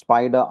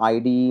 Spider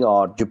IDE,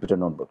 or Jupyter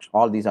notebooks.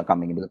 All these are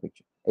coming into the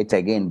picture. It's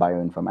again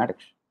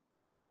bioinformatics.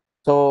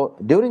 So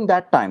during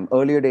that time,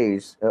 earlier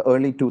days,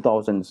 early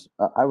 2000s,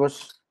 I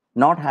was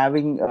not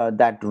having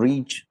that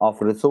reach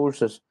of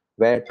resources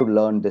where to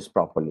learn this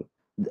properly.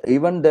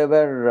 Even there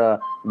were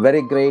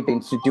very great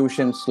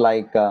institutions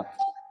like, oh,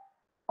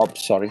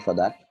 sorry for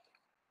that.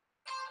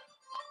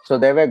 So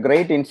there were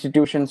great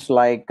institutions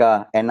like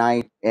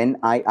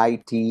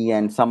NIIT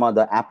and some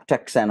other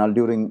aptex and all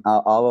during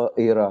our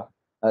era.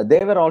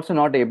 They were also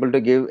not able to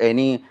give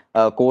any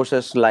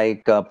courses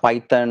like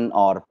Python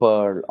or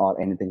Perl or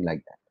anything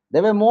like that. They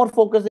were more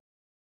focused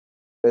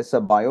as a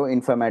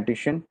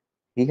bioinformatician.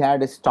 He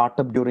had a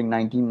startup during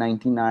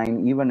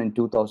 1999, even in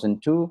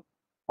 2002,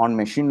 on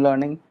machine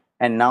learning,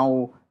 and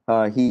now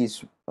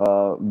he's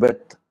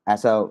with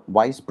as a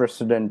vice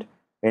president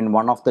in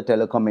one of the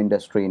telecom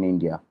industry in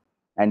India,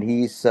 and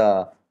he's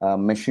a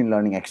machine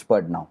learning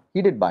expert now.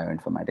 He did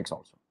bioinformatics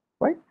also,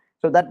 right?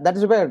 So that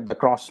is where the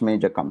cross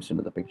major comes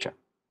into the picture.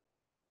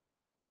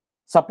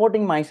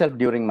 Supporting myself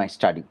during my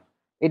study,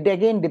 it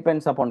again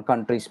depends upon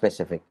country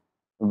specific.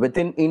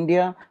 Within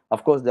India,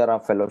 of course, there are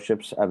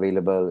fellowships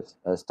available,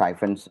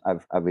 stipends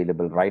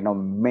available right now,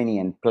 many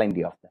and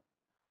plenty of them.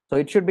 So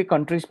it should be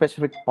country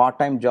specific.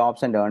 Part-time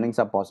jobs and earnings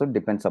are possible,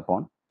 depends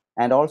upon.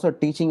 And also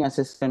teaching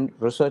assistant,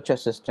 research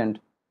assistant,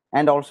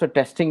 and also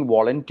testing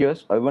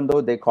volunteers. Even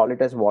though they call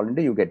it as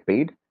volunteer, you get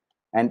paid.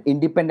 And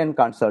independent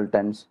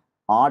consultants,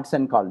 arts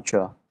and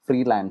culture,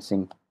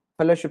 freelancing,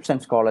 fellowships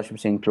and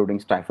scholarships,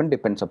 including stipend,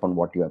 depends upon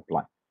what you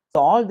apply.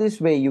 So all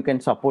this way you can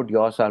support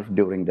yourself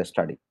during the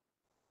study.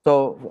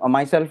 So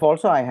myself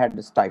also, I had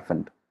the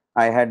stipend.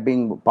 I had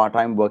been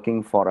part-time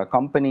working for a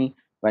company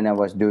when I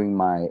was doing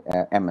my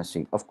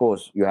MSc. Of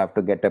course, you have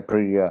to get a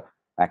prior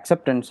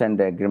acceptance and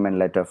agreement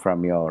letter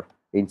from your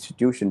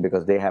institution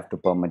because they have to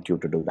permit you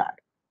to do that.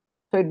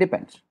 So it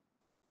depends.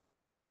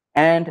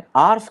 And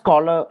are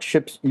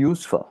scholarships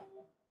useful?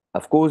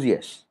 Of course,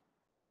 yes.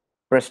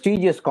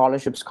 Prestigious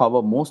scholarships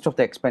cover most of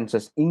the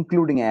expenses,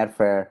 including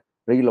airfare,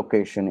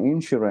 relocation,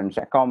 insurance,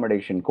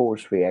 accommodation,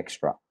 course fee,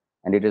 extra.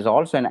 And it is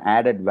also an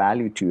added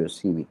value to your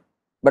CV.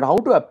 But how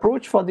to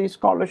approach for these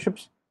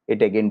scholarships?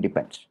 It again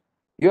depends.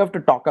 You have to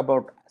talk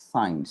about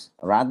science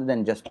rather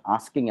than just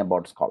asking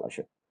about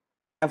scholarship.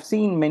 I've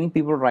seen many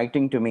people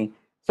writing to me,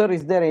 sir,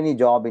 is there any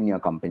job in your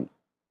company?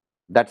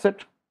 That's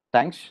it.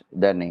 Thanks,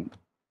 their name.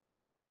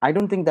 I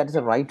don't think that is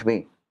the right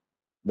way.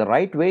 The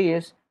right way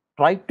is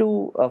try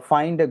to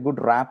find a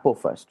good rapport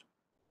first.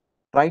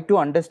 Try to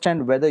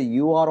understand whether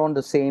you are on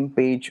the same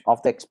page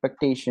of the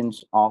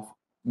expectations of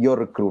your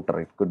recruiter.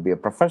 It could be a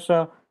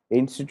professor,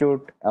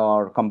 institute,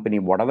 or company,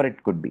 whatever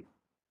it could be.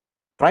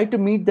 Try to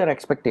meet their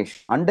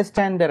expectations,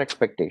 understand their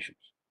expectations,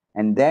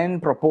 and then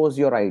propose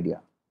your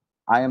idea.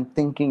 I am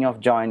thinking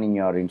of joining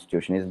your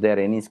institution. Is there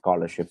any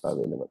scholarship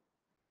available?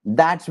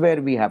 That's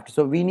where we have to.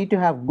 So we need to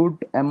have good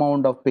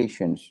amount of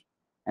patience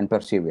and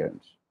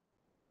perseverance.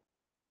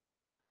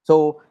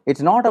 So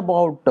it's not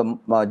about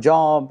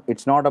job,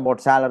 it's not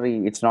about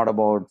salary, it's not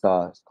about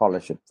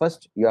scholarship.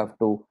 First, you have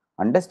to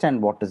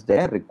understand what is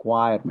their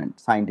requirement,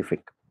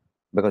 scientific,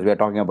 because we are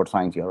talking about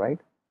science here, right?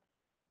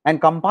 And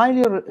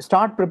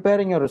start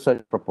preparing your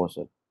research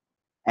proposal.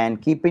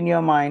 And keep in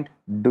your mind,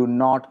 do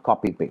not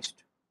copy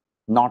paste,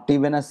 not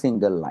even a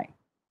single line.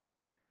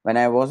 When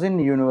I was in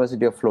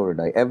University of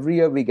Florida, every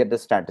year we get the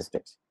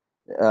statistics.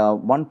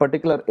 One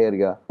particular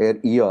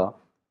year,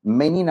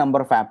 many number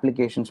of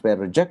applications were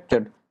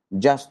rejected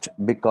just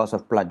because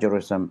of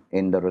plagiarism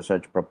in the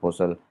research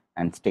proposal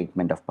and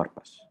statement of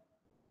purpose.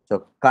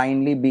 So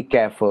kindly be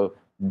careful.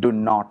 Do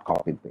not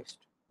copy paste.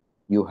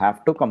 You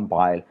have to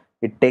compile.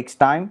 It takes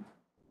time.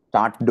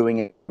 Start doing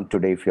it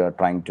today if you are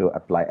trying to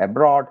apply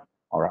abroad.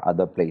 or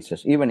other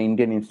places. Even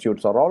Indian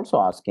institutes are also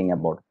asking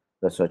about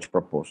research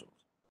proposals.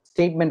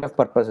 Statement of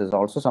purpose is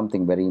also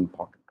something very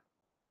important.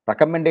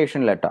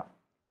 Recommendation letter.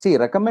 See,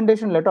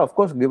 recommendation letter, of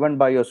course, given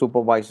by your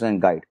supervisor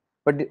and guide,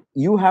 but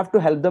you have to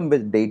help them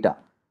with data,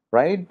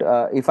 right?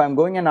 If I'm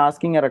going and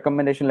asking a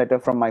recommendation letter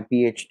from my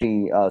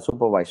PhD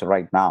supervisor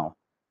right now,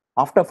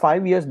 after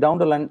 5 years down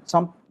the line,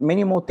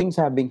 many more things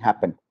have been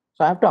happened.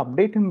 So I have to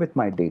update him with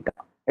my data.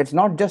 It's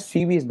not just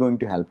CV is going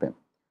to help him.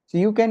 So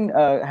you can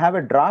have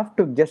a draft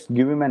to just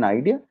give him an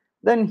idea,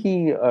 then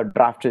he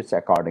drafts it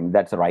according.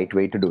 That's the right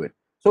way to do it.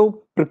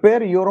 So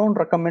prepare your own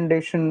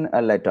recommendation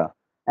letter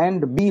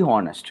and be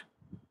honest.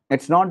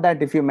 It's not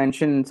that if you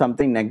mention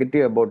something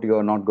negative about you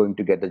are not going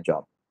to get a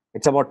job.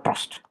 It's about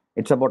trust.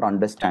 It's about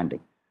understanding.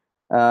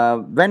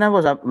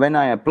 When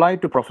I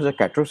applied to Professor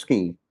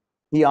Katrowski,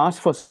 he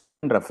asked for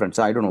reference.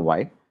 I don't know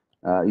why.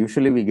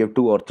 Usually we give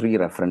 2 or 3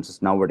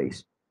 references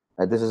nowadays.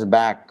 This is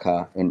back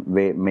in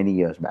many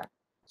years back.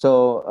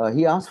 So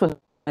he asked for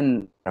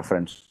 7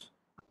 references.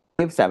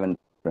 Give 7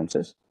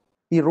 references.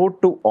 He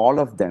wrote to all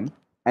of them,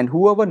 and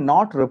whoever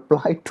not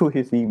replied to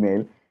his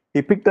email,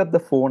 he picked up the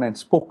phone and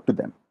spoke to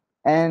them.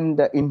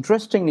 And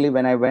interestingly,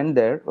 when I went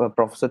there, a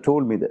professor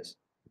told me this.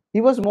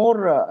 He was more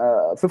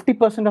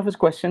 50% of his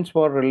questions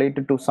were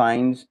related to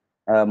science,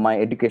 my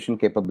education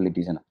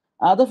capabilities, and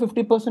other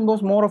 50%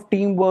 was more of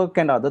teamwork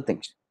and other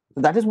things.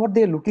 So that is what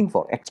they are looking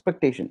for.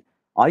 Expectation.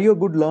 Are you a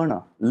good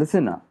learner,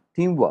 listener,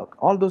 teamwork?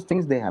 All those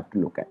things they have to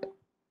look at.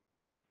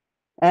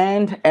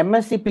 And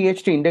MSc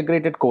PhD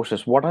integrated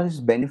courses, what are its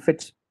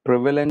benefits,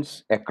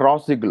 prevalence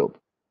across the globe?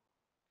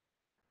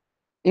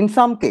 In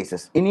some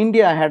cases, in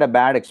India, I had a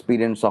bad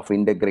experience of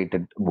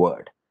integrated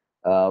word.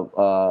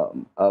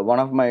 One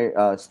of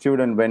my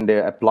students, when they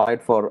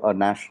applied for a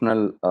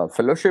national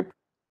fellowship,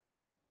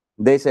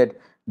 they said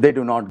they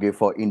do not give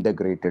for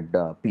integrated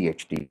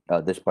PhD,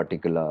 this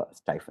particular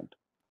stipend.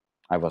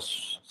 I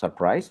was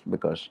surprised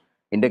because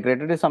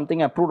integrated is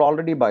something approved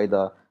already by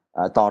the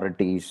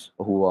authorities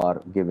who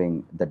are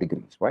giving the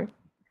degrees, right?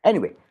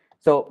 Anyway,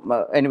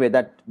 so anyway,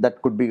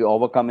 that could be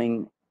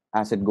overcoming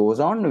as it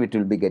goes on. It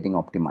will be getting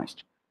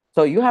optimized.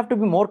 So you have to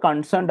be more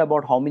concerned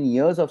about how many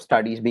years of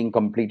studies being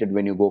completed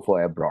when you go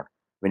for abroad.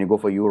 When you go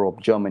for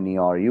Europe, Germany,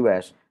 or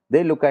US,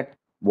 they look at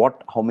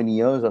how many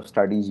years of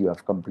studies you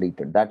have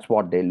completed. That's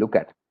what they look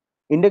at.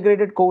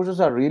 Integrated courses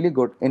are really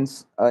good.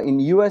 In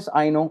US,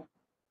 I know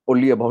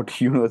only about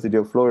University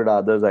of Florida.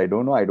 Others, I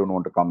don't know. I don't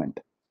want to comment.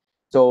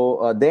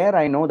 So there,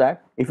 I know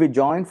that if you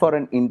join for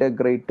an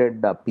integrated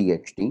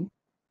PhD,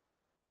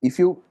 if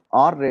you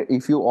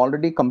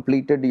already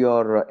completed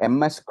your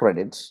MS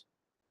credits,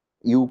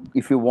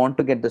 if you want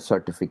to get the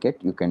certificate,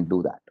 you can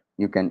do that.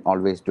 You can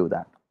always do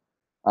that.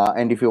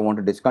 And if you want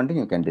to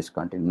discontinue, you can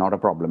discontinue. Not a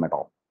problem at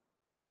all.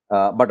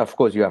 But of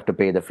course, you have to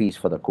pay the fees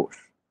for the course.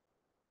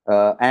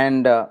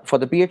 And for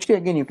the PhD,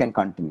 again, you can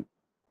continue.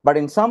 But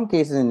in some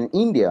cases in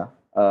India,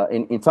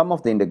 in some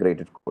of the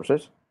integrated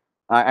courses,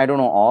 I don't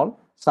know all,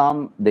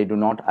 some they do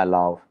not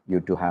allow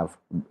you to have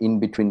in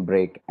between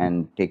break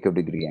and take your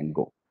degree and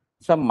go.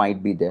 Some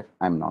might be there,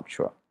 I'm not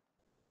sure.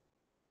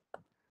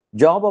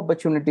 Job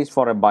opportunities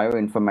for a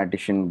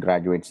bioinformatician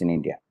graduates in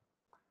India.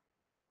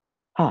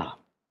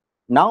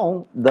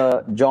 Now,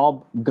 the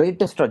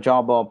greatest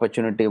job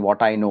opportunity,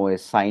 what I know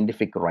is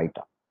scientific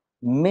writer.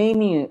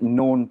 Many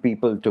known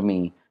people to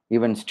me,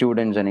 even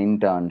students and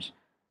interns,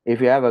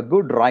 if you have a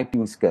good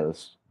writing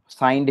skills,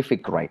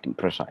 scientific writing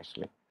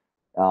precisely,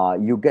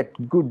 you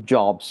get good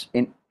jobs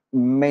in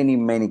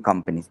many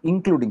companies,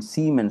 including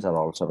Siemens are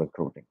also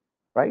recruiting,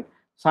 right?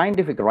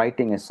 Scientific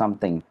writing is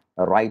something,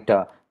 a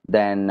writer,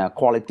 then a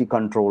quality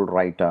control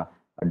writer,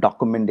 a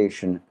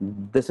documentation.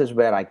 This is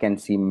where I can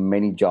see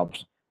many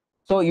jobs.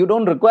 So you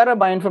don't require a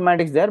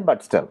bioinformatics there,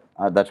 but still,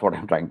 that's what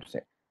I'm trying to say.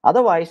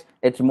 Otherwise,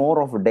 it's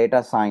more of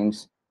data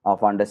science,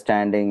 of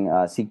understanding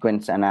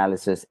sequence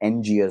analysis,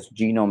 NGS,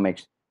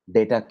 genomics,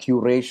 data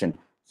curation.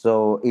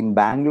 So in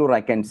Bangalore,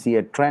 I can see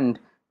a trend.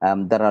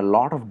 There are a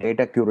lot of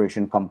data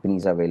curation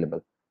companies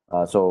available.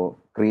 So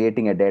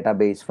creating a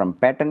database from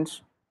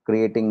patents,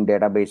 creating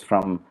database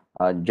from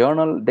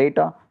journal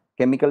data,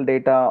 chemical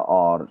data,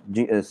 or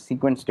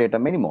sequence data,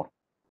 many more.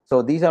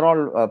 So these are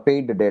all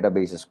paid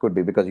databases, could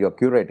be because you're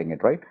curating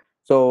it, right?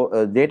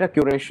 So data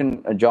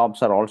curation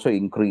jobs are also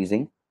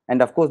increasing.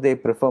 And of course, they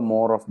prefer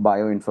more of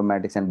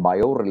bioinformatics and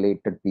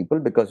bio-related people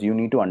because you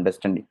need to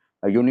understand,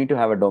 you need to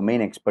have a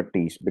domain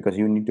expertise because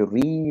you need to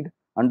read,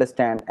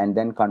 understand, and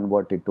then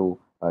convert it to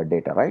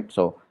data, right?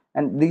 So,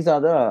 and these are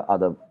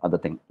the other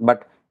thing.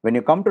 But when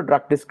you come to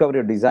drug discovery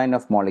or design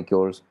of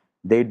molecules,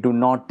 they do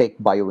not take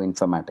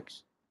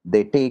bioinformatics.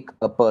 They take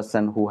a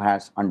person who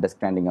has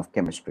understanding of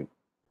chemistry.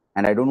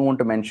 And I don't want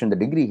to mention the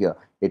degree here.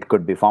 It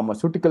could be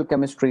pharmaceutical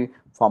chemistry,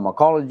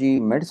 pharmacology,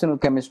 medicinal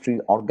chemistry,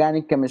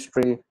 organic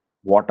chemistry,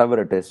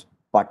 whatever it is,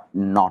 but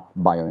not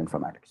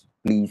bioinformatics.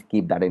 Please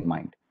keep that in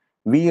mind.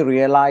 We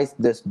realized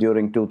this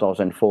during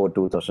 2004,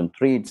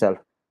 2003 itself,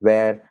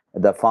 where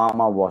the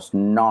pharma was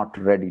not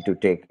ready to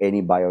take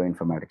any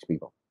bioinformatics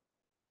people.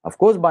 Of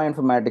course,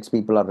 bioinformatics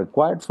people are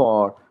required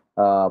for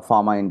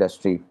pharma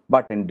industry,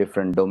 but in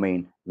different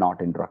domain,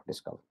 not in drug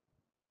discovery.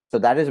 So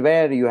that is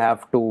where you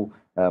have to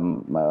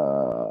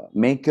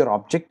make your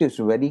objectives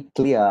very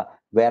clear,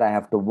 where I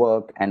have to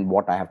work and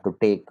what I have to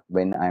take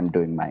when I'm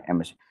doing my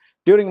MSc.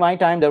 During my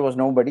time, there was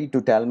nobody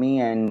to tell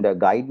me and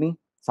guide me.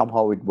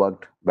 Somehow it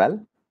worked well.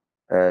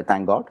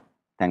 Thank God.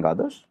 Thank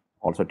others,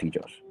 also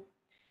teachers.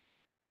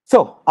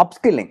 So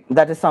upskilling,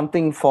 that is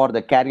something for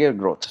the career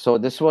growth. So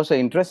this was an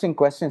interesting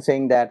question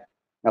saying that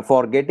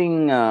for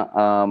getting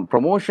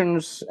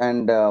promotions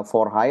and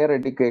for higher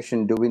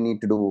education, do we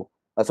need to do,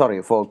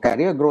 sorry, for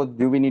career growth,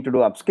 do we need to do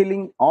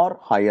upskilling or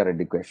higher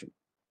education?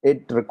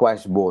 It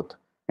requires both.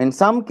 In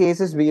some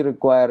cases, we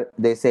require,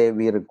 they say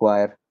we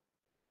require,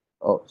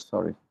 oh,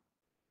 sorry.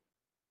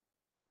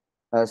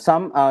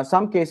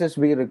 Some cases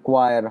we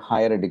require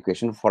higher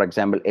education. For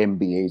example,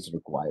 MBA is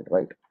required,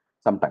 right?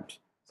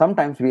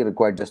 Sometimes we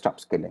require just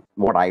upskilling.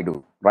 What I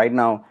do right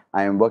now,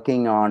 I am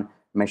working on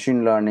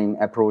machine learning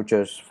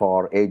approaches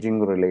for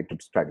aging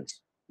related studies.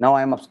 Now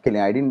I am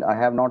upskilling. I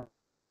have not.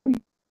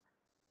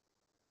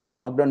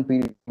 Lockdown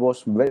period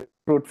was very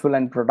fruitful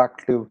and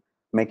productive,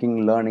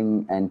 making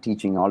learning and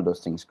teaching, all those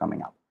things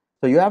coming up.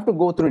 So you have to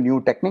go through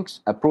new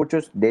techniques,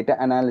 approaches, data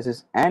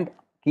analysis, and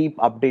keep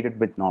updated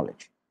with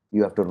knowledge.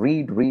 You have to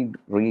read.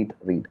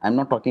 I'm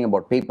not talking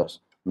about papers.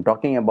 I'm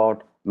talking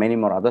about many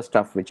more other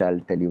stuff, which I'll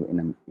tell you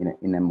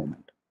in a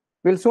moment.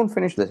 We'll soon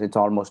finish this. It's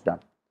almost done.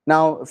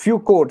 Now, a few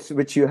quotes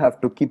which you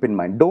have to keep in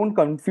mind. Don't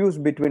confuse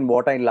between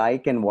what I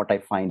like and what I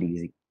find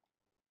easy.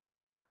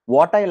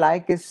 What I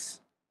like is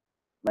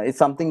it's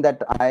something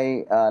that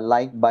I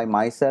like by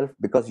myself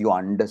because you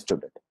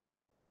understood it.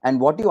 And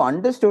what you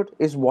understood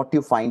is what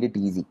you find it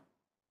easy,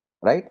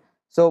 right?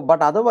 So,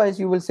 but otherwise,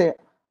 you will say,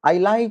 I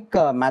like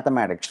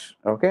mathematics.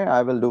 Okay,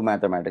 I will do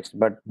mathematics,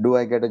 but do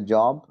I get a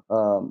job?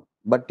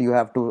 But you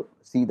have to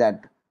see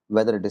that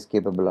whether it is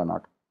capable or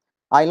not.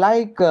 I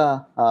like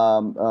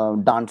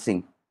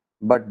dancing,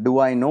 but do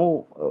I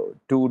know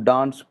to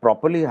dance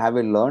properly? Have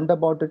I learned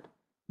about it?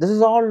 This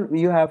is all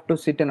you have to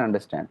sit and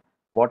understand.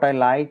 What I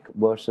like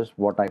versus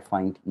what I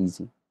find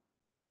easy.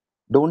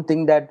 Don't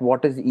think that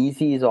what is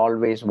easy is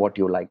always what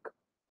you like.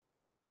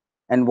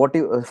 And what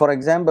you, for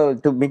example,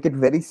 to make it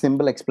very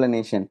simple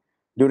explanation,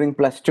 during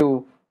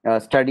 +2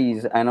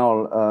 studies and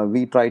all,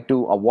 we try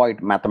to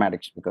avoid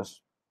mathematics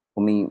because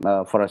for me,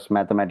 for us,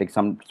 mathematics,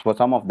 for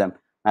some of them,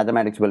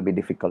 mathematics will be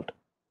difficult.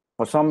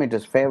 For some, it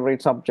is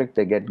favorite subject.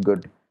 They get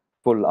good,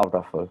 full out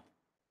of it.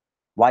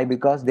 Why?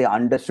 Because they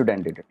understood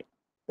and did it.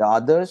 The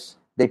others,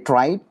 they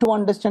tried to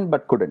understand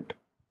but couldn't.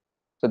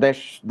 So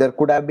there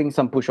could have been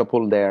some push or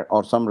pull there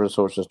or some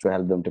resources to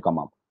help them to come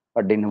up,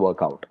 but didn't work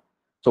out.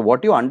 So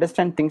what you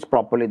understand things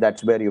properly,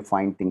 that's where you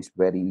find things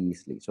very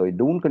easily. So you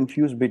don't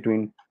confuse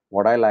between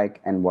what I like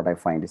and what I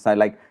find. It's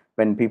like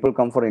when people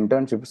come for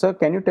internship, sir,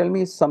 can you tell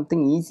me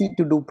something easy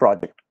to do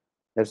project?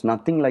 There's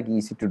nothing like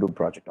easy to do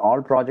project.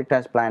 All project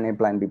has plan A,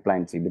 plan B,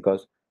 plan C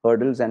because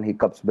hurdles and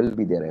hiccups will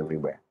be there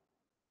everywhere.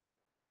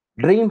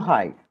 Dream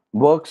high,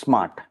 work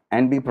smart,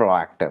 and be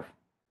proactive.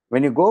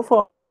 When you go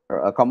for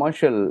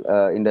commercial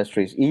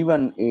industries,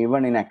 even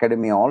in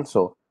academia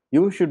also,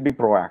 you should be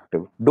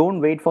proactive. Don't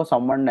wait for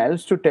someone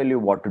else to tell you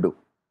what to do.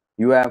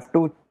 You have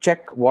to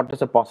check what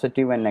is a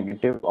positive and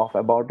negative of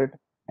about it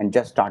and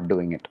just start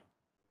doing it.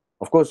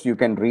 Of course, you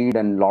can read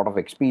and a lot of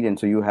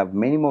experience. So you have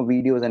many more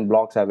videos and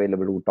blogs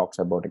available who talks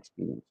about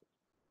experience.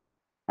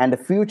 And the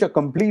future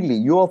completely,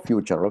 your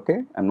future,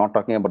 okay? I'm not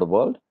talking about the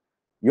world.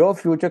 Your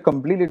future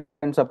completely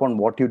depends upon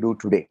what you do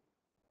today,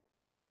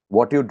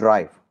 what you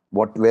drive,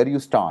 where you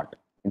start.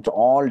 It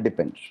all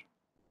depends,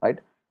 right?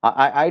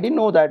 I didn't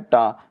know that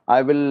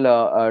I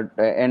will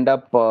end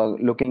up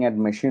looking at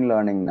machine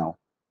learning now,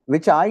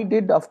 which I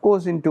did, of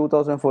course, in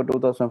 2004,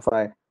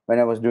 2005, when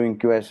I was doing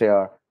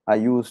QSAR. I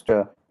used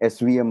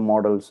SVM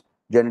models,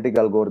 genetic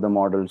algorithm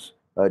models,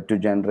 to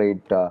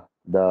generate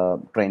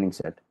the training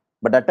set.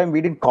 But that time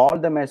we didn't call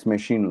them as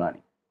machine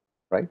learning,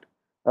 right?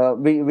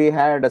 We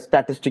had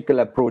statistical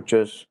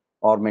approaches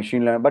or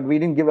machine learning, but we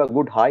didn't give a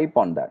good hype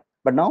on that.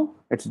 But now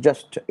it's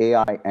just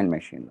AI and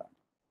machine learning.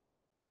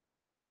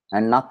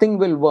 And nothing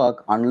will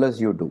work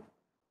unless you do.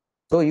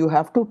 So you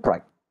have to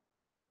try.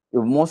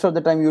 Most of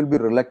the time you'll be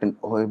reluctant.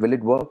 Oh, will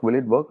it work? Will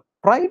it work?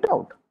 Try it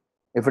out.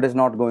 If it is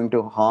not going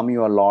to harm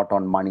you a lot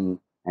on money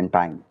and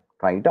time,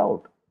 try it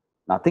out.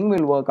 Nothing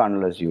will work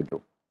unless you do.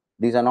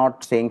 These are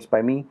not sayings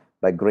by me,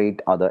 by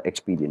great other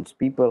experienced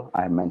people.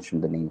 I have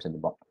mentioned the names at the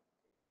bottom.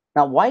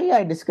 Now, why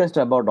I discussed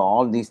about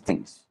all these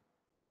things?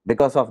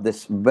 Because of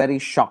this very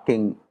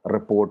shocking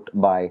report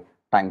by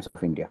Times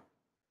of India.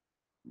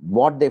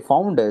 What they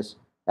found is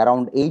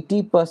around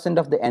 80%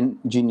 of the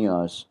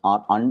engineers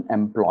are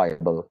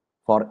unemployable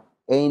for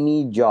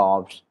any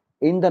jobs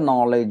in the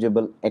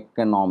knowledgeable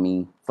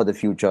economy for the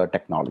future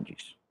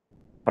technologies.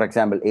 For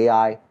example,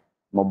 AI,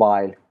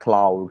 mobile,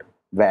 cloud,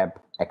 web,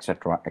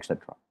 etc.,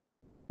 etc.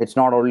 It's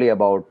not only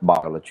about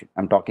biology.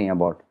 I'm talking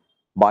about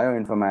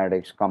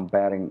bioinformatics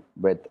comparing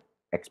with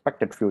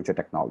expected future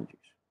technologies.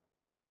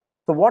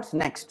 So what's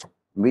next?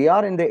 We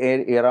are in the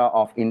era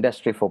of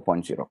Industry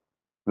 4.0.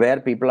 where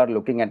people are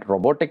looking at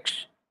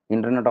robotics,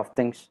 Internet of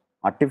Things,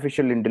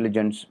 artificial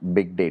intelligence,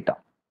 big data,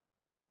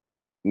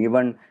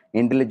 even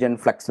intelligent,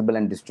 flexible,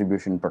 and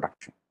distribution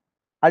production.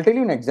 I'll tell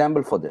you an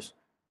example for this.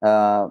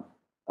 A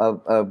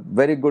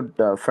very good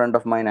friend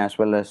of mine, as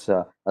well as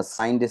a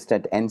scientist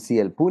at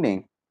NCL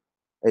Pune,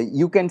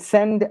 you can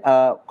send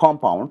a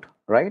compound,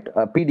 right?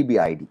 A PDB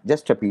ID,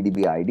 just a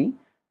PDB ID,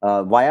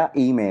 via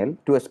email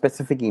to a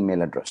specific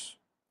email address.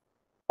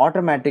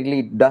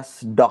 Automatically does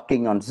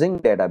docking on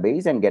Zinc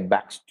database and get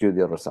back to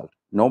the result.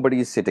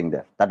 Nobody is sitting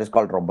there. That is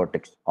called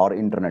robotics or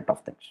Internet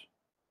of Things.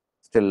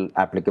 Still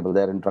applicable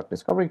there in drug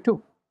discovery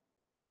too.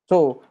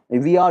 So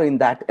we are in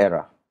that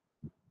era.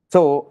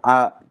 So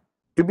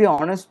to be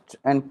honest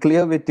and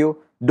clear with you,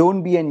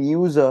 don't be an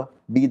user,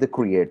 be the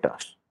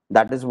creators.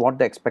 That is what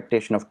the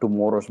expectation of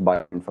tomorrow's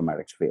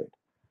bioinformatics field.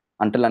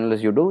 Until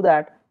unless you do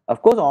that,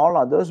 of course, all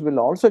others will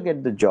also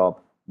get the job,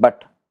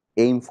 but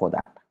aim for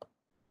that.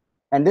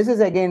 And this is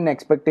again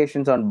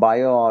expectations on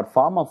bio or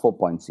pharma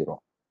 4.0.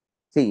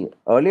 See,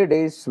 earlier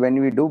days when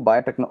we do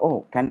biotechnology,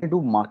 oh, can I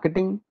do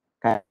marketing?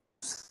 Can I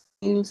do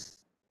sales?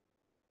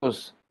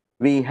 Because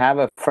we have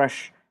a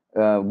fresh,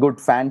 good,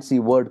 fancy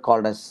word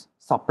called as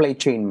supply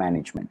chain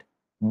management,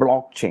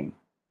 blockchain.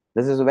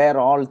 This is where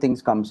all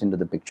things comes into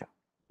the picture.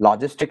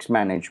 Logistics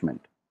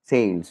management,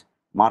 sales,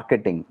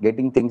 marketing,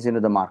 getting things into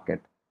the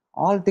market,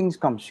 all things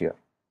comes here.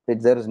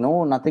 There is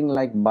nothing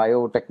like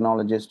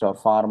biotechnologist or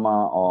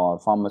pharma or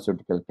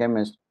pharmaceutical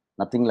chemist,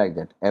 nothing like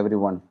that.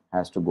 Everyone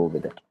has to go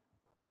with it.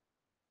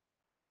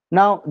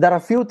 Now, there are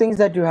a few things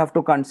that you have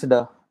to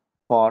consider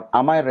for,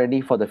 am I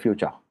ready for the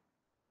future?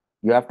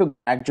 You have to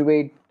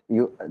graduate.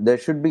 There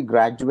should be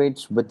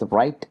graduates with the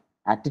right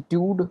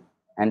attitude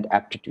and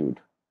aptitude.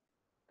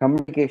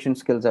 Communication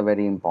skills are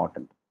very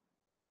important.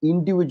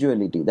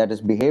 Individuality, that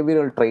is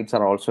behavioral traits,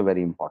 are also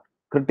very important.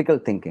 Critical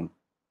thinking,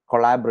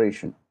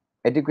 collaboration,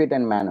 etiquette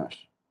and manners,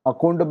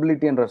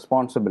 accountability and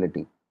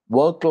responsibility,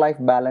 work life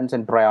balance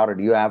and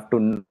priority. You have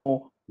to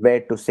know where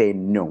to say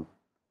no.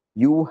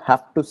 You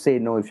have to say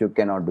no if you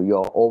cannot do.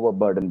 You're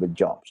overburdened with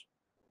jobs.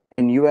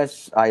 In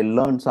US, I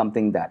learned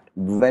something that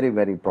very,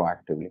 very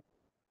proactively.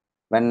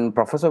 When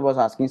professor was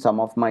asking some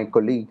of my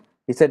colleague,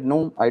 he said,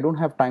 no, I don't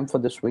have time for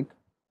this week.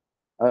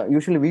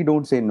 Usually we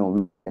don't say no.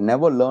 We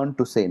never learn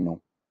to say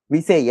no. We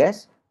say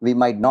yes. We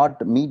might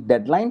not meet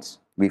deadlines.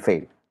 We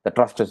fail. The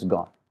trust is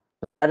gone.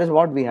 That is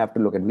what we have to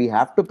look at. We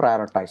have to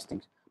prioritize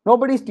things.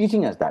 Nobody is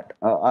teaching us that.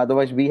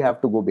 Otherwise, we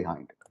have to go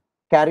behind.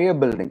 Career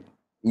building.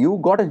 You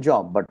got a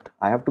job, but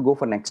I have to go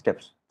for next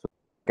steps. So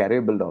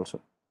career build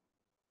also.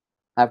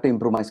 I have to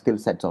improve my skill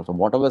sets also.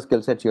 Whatever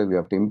skill sets you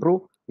have to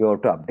improve, you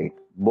have to update.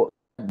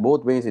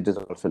 Both ways it is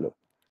also look.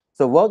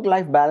 So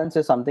work-life balance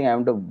is something I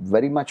want to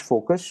very much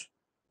focus,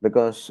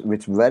 because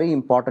it's very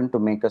important to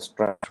make us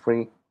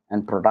stress-free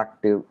and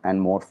productive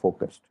and more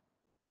focused.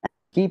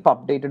 Keep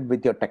updated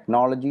with your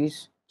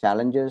technologies,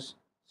 challenges,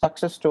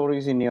 success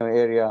stories in your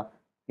area,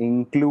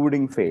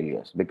 including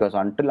failures, because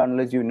until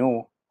unless you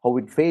know how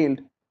it failed,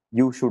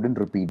 you shouldn't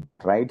repeat,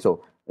 right?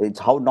 So it's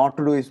how not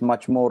to do is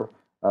much more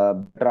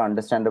better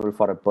understandable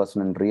for a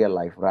person in real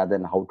life rather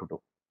than how to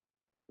do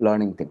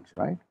learning things,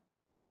 right?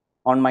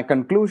 On my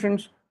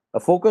conclusions, a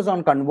focus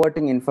on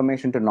converting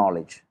information to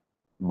knowledge.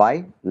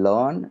 By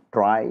learn,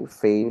 try,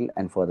 fail,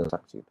 and further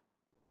succeed.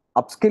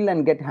 Upskill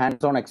and get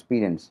hands-on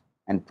experience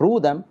and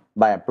prove them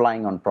by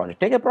applying on project.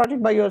 Take a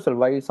project by yourself.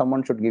 Why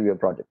someone should give you a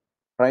project?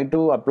 Try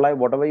to apply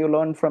whatever you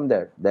learn from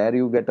there. There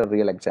you get a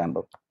real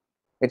example.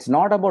 It's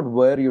not about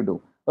where you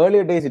do.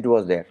 Earlier days it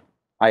was there.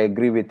 I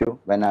agree with you.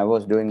 When I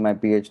was doing my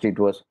PhD, it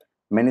was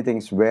many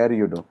things where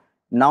you do.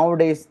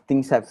 Nowadays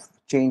things have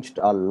changed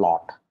a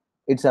lot.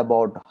 It's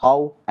about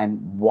how and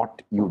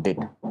what you did.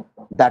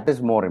 That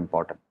is more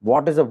important.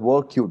 What is the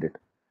work you did?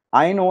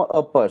 I know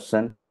a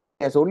person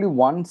has only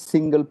one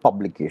single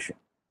publication.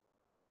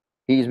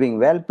 He is being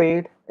well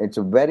paid. It's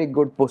a very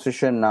good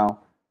position now.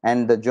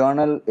 And the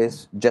journal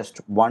is just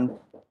one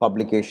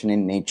publication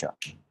in Nature.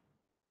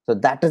 So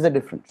that is the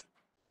difference.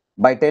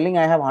 By telling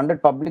I have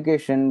 100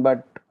 publication,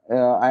 but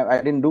I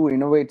didn't do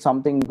innovate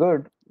something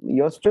good,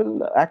 you're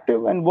still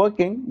active and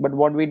working, but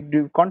what we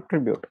do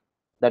contribute,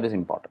 that is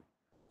important.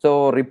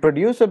 So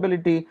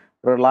reproducibility,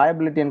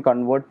 reliability, and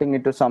converting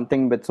it to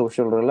something with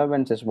social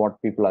relevance is what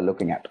people are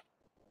looking at.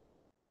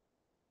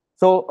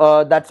 So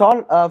that's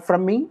all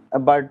from me.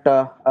 But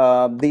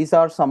these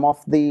are some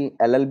of the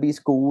LLB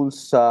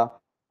schools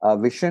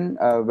vision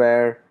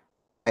where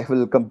I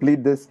will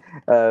complete this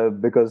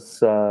because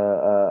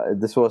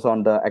this was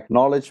on the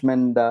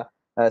acknowledgement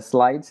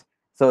slides.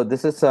 So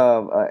this is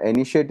an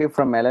initiative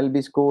from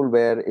LLB school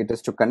where it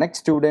is to connect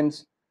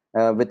students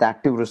with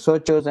active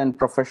researchers and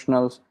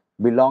professionals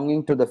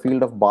belonging to the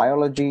field of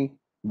biology,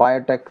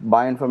 biotech,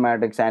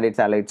 bioinformatics, and its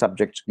allied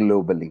subjects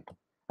globally.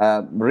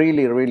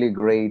 Really, really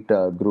great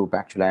group.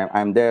 Actually,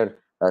 I'm there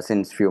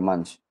since few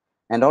months.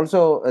 And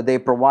also, they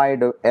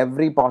provide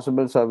every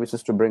possible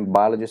services to bring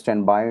biologists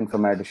and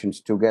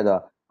bioinformaticians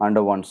together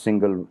under one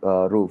single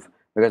roof.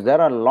 Because there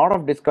are a lot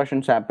of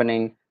discussions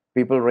happening,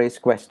 people raise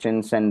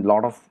questions, and a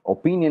lot of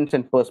opinions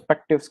and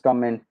perspectives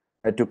come in.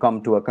 to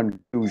come to a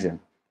conclusion.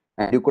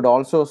 And you could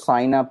also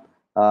sign up,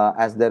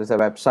 as there is a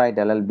website,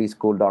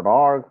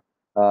 llbschool.org,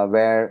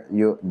 where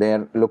you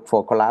there look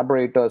for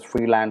collaborators,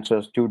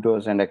 freelancers,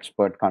 tutors, and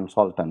expert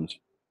consultants.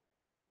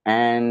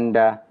 And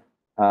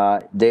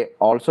they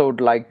also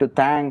would like to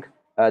thank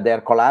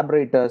their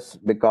collaborators,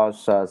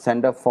 because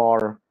Center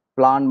for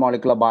Plant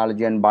Molecular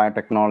Biology and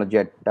Biotechnology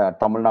at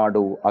Tamil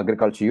Nadu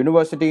Agriculture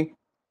University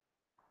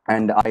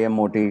and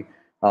IMOT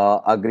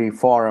Agri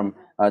Forum.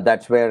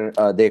 That's where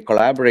they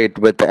collaborate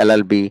with the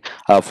LLB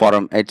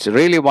Forum. It's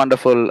really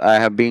wonderful. I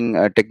have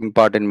been taking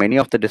part in many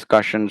of the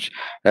discussions,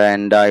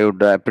 and I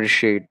would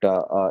appreciate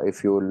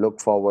if you look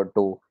forward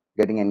to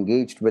getting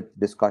engaged with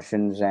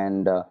discussions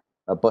and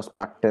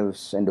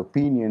perspectives and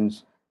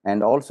opinions,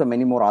 and also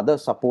many more other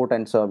support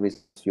and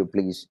service. You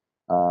please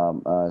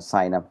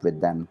sign up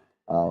with them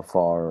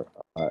for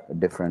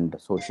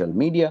different social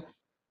media.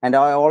 And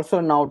I also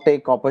now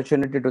take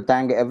opportunity to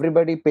thank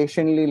everybody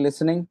patiently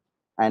listening.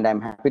 And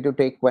I'm happy to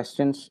take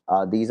questions.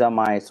 These are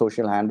my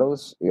social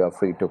handles. You are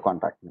free to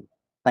contact me.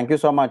 Thank you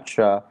so much.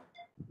 I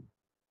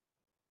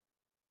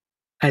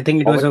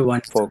think it Over was to a you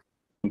one. for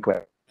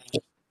inquiry.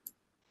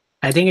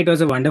 I think it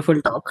was a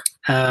wonderful talk,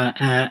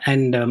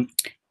 and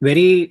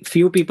very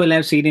few people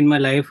I've seen in my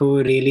life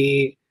who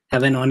really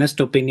have an honest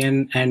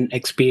opinion and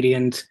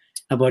experience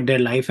about their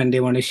life, and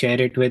they want to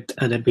share it with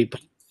other people.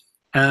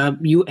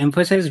 You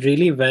emphasized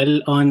really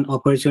well on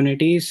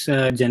opportunities,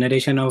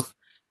 generation of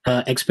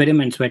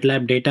experiments, wet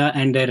lab data,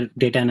 and their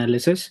data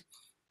analysis.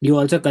 You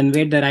also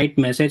conveyed the right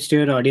message to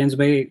your audience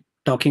by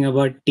talking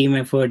about team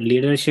effort,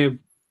 leadership,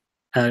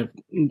 uh,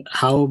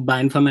 how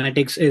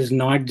bioinformatics is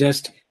not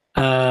just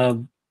uh,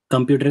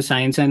 computer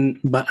science and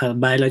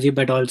biology,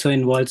 but also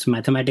involves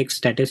mathematics,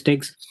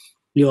 statistics.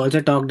 You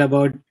also talked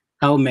about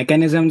how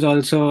mechanisms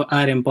also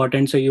are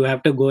important. So you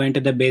have to go into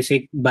the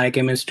basic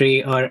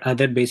biochemistry or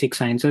other basic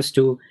sciences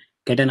to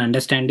get an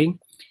understanding.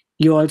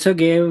 You also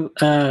gave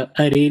a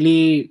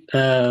really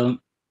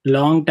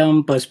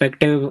long-term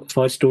perspective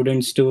for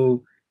students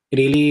to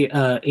really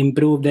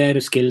improve their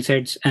skill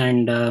sets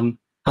and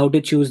how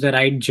to choose the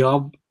right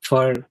job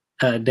for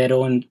their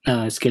own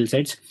skill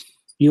sets.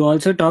 You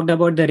also talked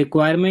about the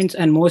requirements,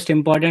 and most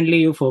importantly,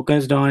 you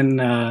focused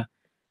on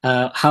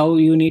how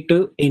you need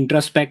to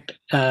introspect.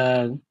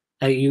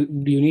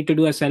 You need to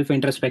do a self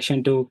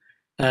introspection to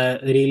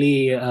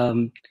really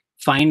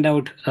find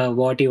out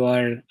what you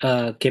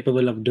are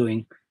capable of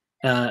doing.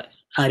 Uh,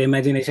 our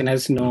imagination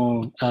has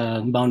no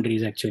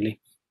boundaries, actually.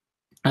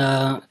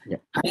 Yeah.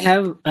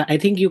 I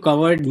think you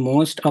covered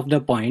most of the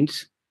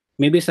points.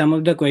 Maybe some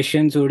of the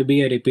questions would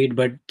be a repeat,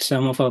 but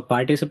some of our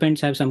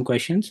participants have some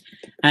questions.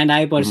 And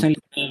I Mhm. personally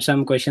have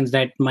some questions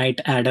that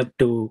might add up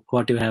to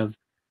what you have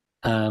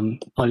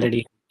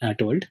already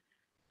told.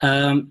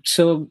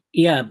 So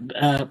yeah,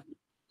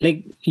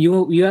 like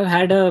you have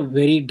had a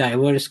very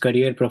diverse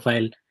career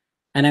profile,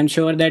 and I'm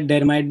sure that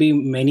there might be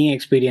many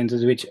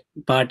experiences which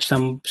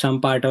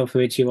some part of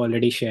which you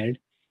already shared.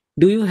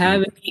 Do you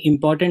have Mhm. any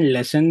important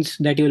lessons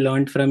that you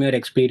learned from your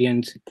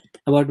experience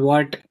about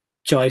what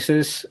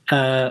choices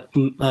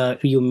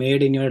you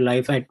made in your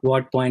life at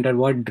what point, or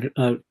what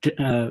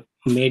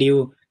made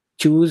you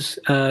choose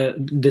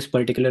this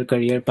particular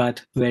career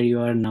path where you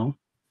are now?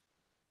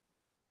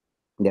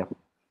 Yeah.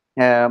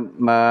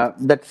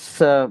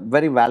 That's a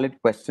very valid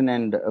question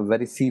and a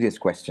very serious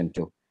question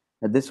too.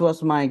 This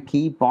was my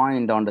key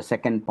point on the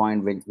second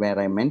point, where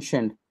I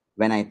mentioned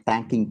when I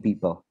thanking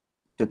people,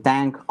 to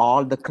thank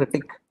all the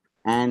critic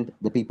and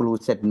the people who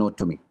said no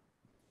to me.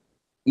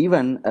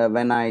 Even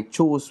when I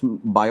chose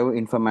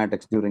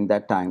bioinformatics during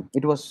that time,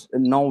 it was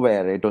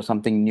nowhere. It was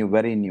something new,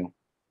 very new.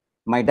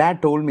 My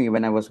dad told me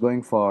when I was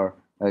going for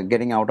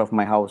getting out of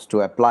my house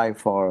to apply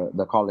for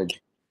the college,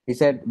 he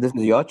said, "This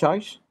is your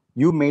choice.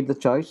 You made the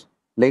choice.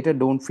 Later,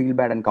 don't feel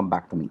bad and come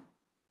back to me."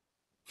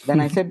 Then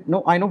I said,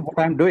 "No, I know what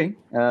I'm doing.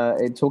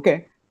 It's okay.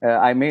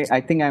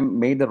 I think I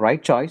made the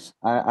right choice.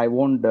 I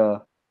won't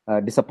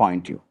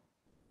disappoint you."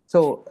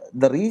 So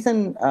the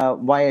reason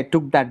why I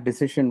took that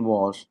decision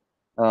was,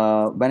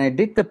 when I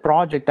did the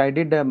project, I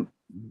did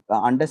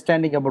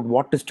understanding about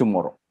what is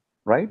tomorrow,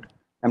 right?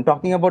 I'm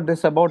talking about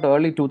this about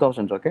early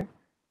 2000s, okay?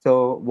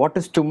 So what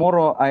is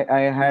tomorrow?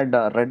 I had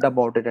read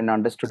about it and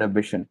understood a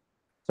vision.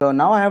 So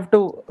now I have to,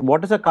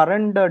 what is the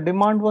current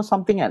demand was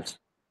something else.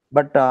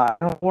 But I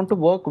want to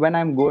work when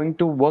I'm going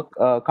to work,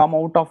 come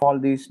out of all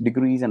these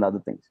degrees and other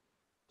things.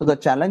 So the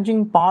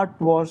challenging part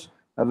was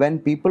when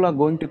people are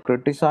going to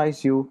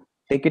criticize you,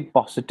 take it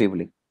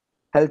positively.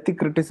 Healthy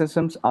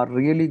criticisms are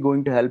really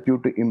going to help you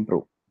to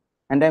improve.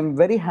 And I'm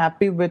very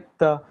happy with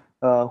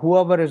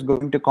whoever is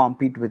going to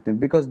compete with me,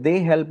 because they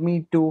help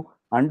me to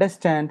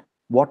understand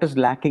what is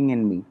lacking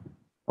in me,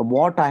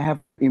 what I have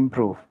to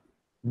improve.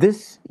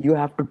 This you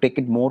have to take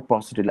it more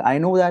positively. I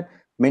know that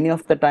many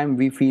of the time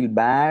we feel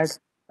bad,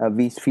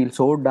 we feel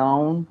so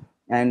down,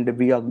 and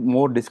we are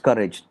more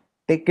discouraged.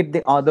 Take it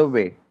the other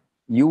way.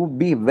 You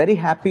be very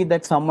happy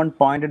that someone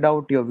pointed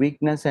out your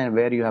weakness and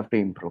where you have to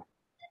improve.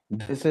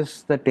 This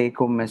is the take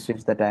home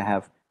message that I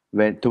have,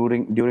 where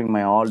during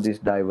my all these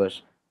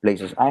diverse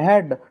places. I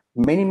had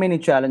many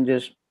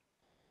challenges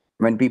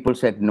when people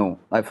said no.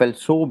 I felt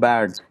so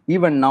bad.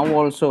 Even now,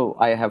 also,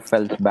 I have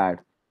felt bad.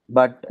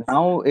 But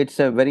now it's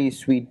a very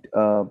sweet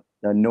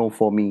no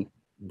for me.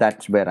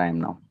 That's where I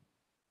am now.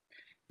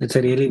 That's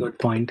a really good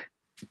point.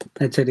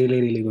 That's a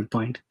really good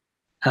point.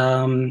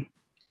 Um,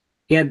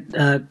 yeah,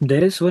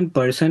 there is one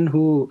person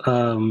who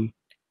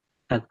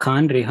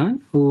Khan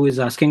Rehan, who is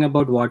asking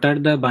about what are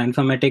the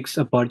bioinformatics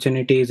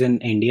opportunities in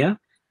India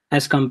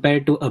as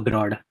compared to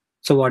abroad.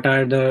 So, what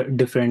are the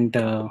different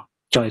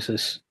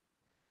choices?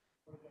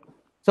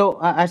 So,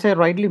 as I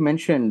rightly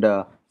mentioned,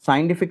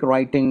 scientific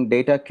writing,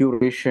 data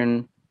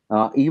curation,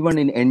 even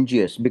in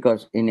NGS,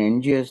 because in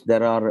NGS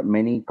there are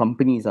many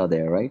companies are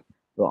there, right?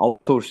 So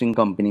outsourcing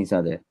companies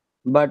are there.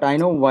 But I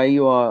know why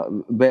you are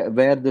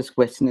where this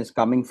question is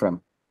coming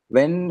from.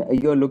 When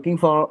you're looking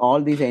for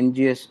all these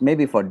NGS,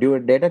 maybe for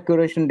data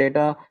curation,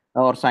 data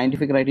or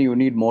scientific writing, you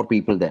need more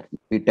people there,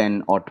 maybe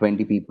 10 or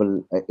 20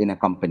 people in a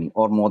company,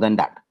 or more than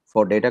that.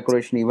 For data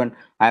curation, even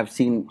I've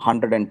seen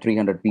 100 and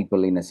 300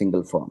 people in a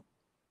single firm.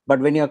 But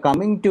when you're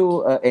coming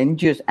to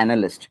NGS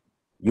analyst,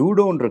 you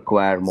don't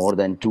require more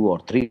than two or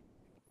three,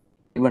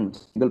 even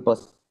single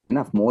person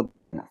enough, more than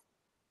enough.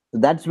 So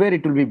that's where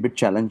it will be a bit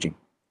challenging.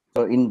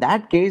 So in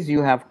that case,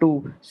 you have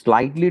to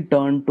slightly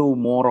turn to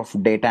more of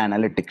data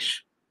analytics,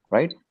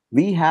 right?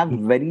 We have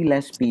very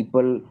less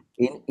people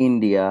in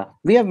India.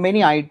 We have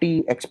many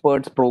IT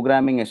experts.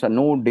 Programming is a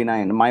no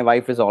denying. My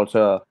wife is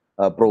also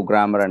a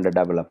programmer and a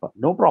developer.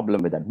 No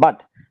problem with that.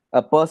 But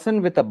a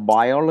person with a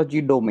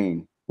biology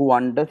domain who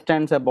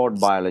understands about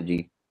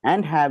biology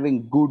and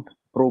having good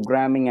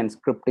programming and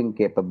scripting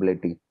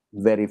capability,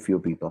 very few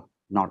people,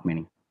 not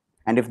many.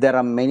 And if there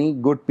are many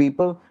good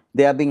people,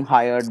 they are being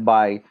hired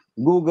by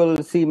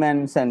Google,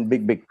 Siemens, and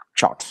big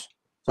shots.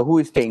 So who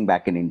is staying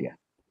back in India?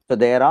 So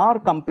there are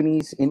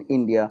companies in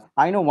India.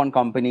 I know one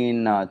company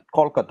in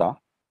Kolkata,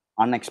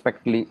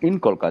 unexpectedly in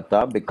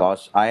Kolkata,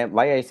 because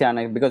why I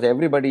say because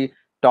everybody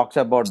talks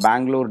about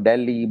Bangalore,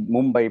 Delhi,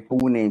 Mumbai,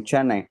 Pune,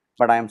 Chennai,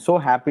 but I am so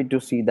happy to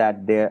see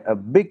that there a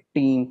big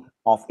team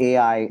of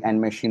AI and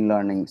machine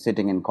learning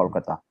sitting in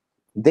Kolkata.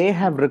 They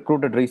have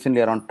recruited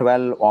recently around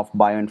 12 of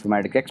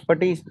bioinformatics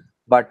expertise,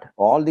 but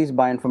all these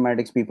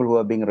bioinformatics people who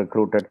are being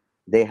recruited,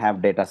 they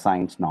have data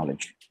science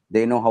knowledge.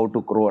 They know how to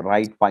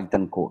write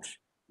Python codes.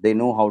 They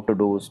know how to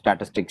do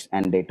statistics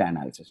and data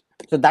analysis.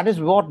 So that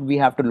is what we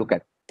have to look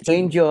at.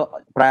 Change your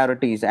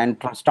priorities and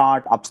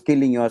start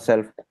upskilling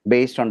yourself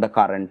based on the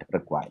current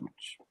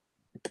requirements.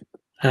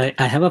 I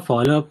have a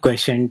follow up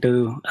question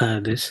to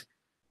this.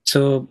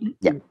 So,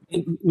 Yeah.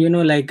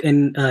 like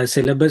in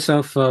syllabus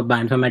of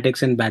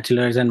bioinformatics and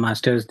bachelors and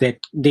masters, that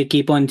they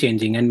keep on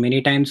changing, and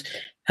many times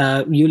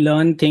you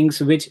learn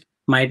things which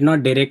might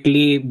not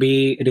directly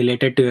be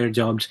related to your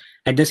jobs.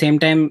 At the same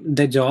time,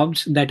 the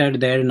jobs that are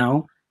there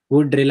now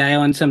would rely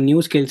on some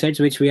new skill sets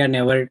which we are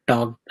never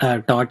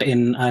taught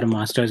in our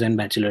masters and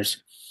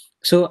bachelors.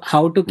 So,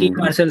 how to keep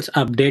Mhm. ourselves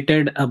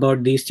updated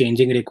about these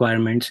changing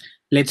requirements,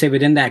 let's say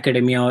within the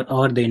academia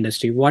or the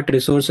industry? What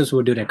resources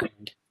would you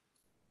recommend?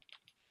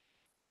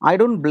 I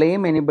don't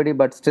blame anybody,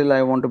 but still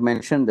I want to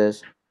mention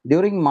this.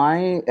 During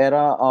my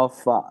era of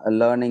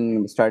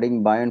learning,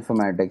 studying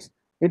bioinformatics,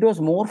 it was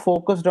more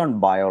focused on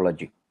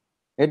biology.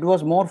 It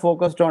was more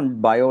focused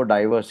on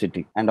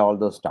biodiversity and all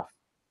those stuff.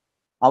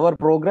 Our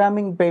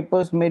programming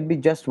papers may be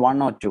just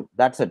one or two.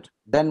 That's it.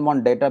 Then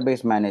one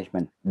database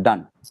management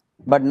done.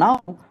 But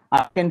now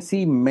I can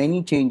see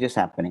many changes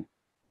happening.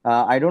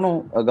 I don't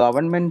know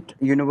government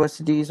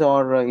universities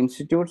or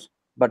institutes,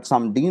 but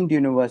some deemed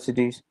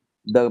universities,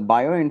 the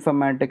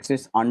bioinformatics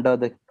is under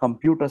the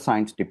computer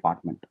science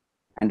department,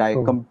 and I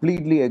Oh,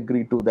 completely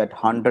agree to that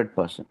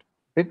 100%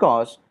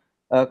 because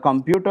a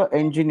computer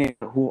engineer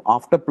who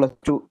after plus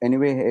two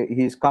anyway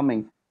he is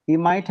coming, he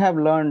might have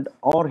learned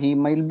or he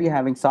might be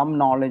having some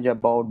knowledge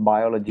about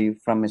biology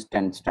from his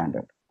 10th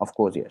standard. Of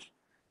course, yes.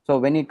 So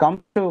when he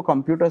comes to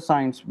computer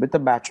science with a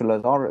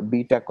bachelor's or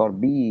BTech or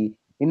BE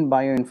in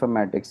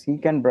bioinformatics, he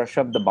can brush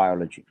up the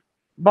biology.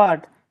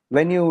 But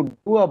when you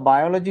do a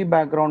biology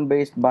background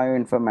based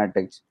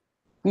bioinformatics,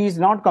 he is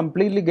not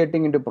completely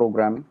getting into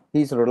programming.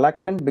 He's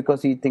reluctant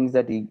because he thinks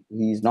that he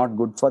is not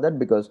good for that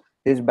because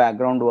his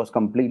background was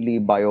completely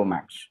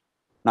biomax,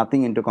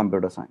 nothing into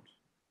computer science.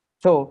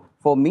 So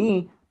for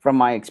me, from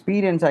my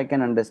experience, I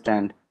can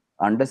understand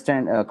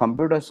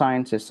computer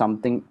science is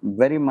something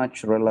very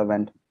much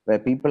relevant where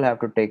people have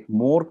to take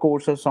more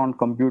courses on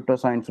computer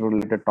science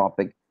related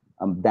topic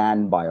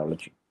than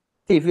biology.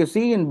 See, if you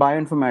see in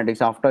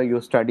bioinformatics, after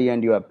you study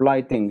and you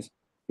apply things,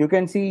 you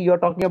can see you're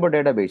talking about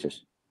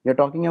databases, you're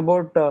talking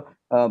about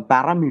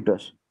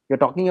parameters, you're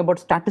talking about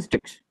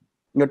statistics,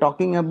 you're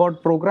talking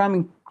about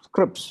programming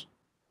scripts.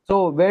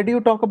 So where do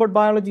you talk about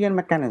biology and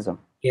mechanism?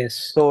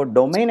 yes. So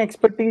domain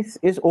expertise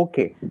is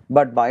okay,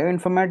 but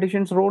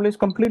bioinformatician's role is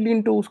completely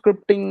into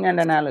scripting and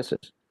analysis.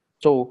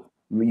 So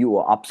you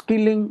are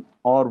upskilling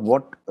or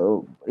what?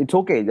 It's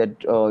okay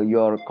that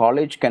your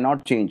college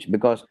cannot change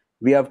because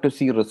we have to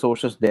see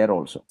resources there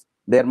also.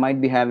 There might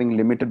be having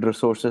limited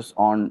resources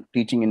on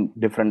teaching in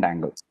different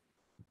angles.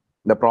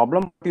 The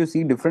problem you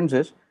see difference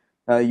is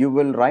you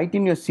will write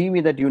in your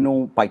CV that you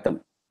know Python.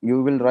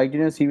 You will write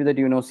in your CV that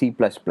you know C++,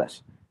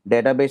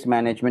 database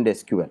management,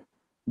 SQL.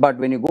 But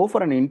when you go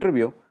for an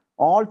interview,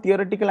 all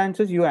theoretical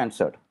answers you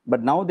answered.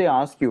 But now they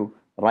ask you,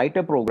 write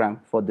a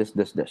program for this,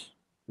 this, this.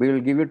 We will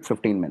give you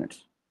 15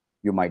 minutes.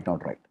 You might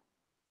not write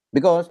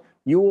because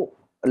you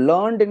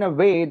learned in a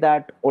way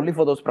that only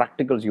for those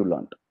practicals you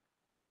learned,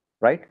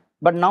 right?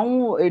 But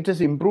now it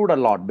is improved a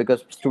lot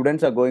because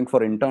students are going for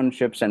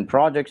internships and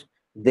projects.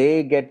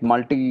 They get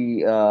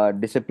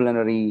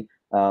multi-disciplinary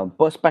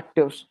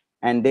perspectives,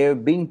 and they're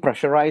being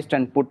pressurized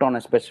and put on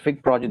a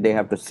specific project. They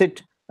have to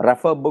sit,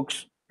 refer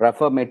books,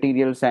 refer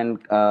materials, and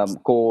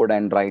code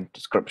and write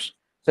scripts.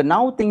 So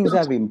now things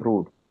have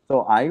improved.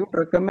 So I would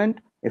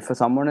recommend, if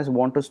someone is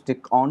want to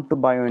stick on to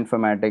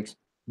bioinformatics,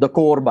 the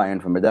core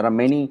bioinformatics. There are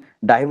many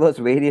diverse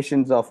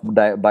variations of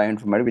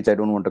bioinformatics, which I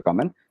don't want to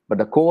comment. But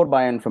the core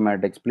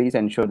bioinformatics, please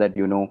ensure that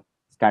you know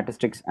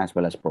statistics as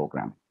well as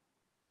program.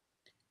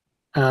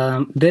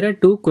 There are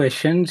two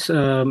questions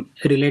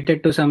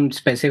related to some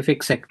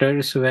specific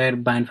sectors where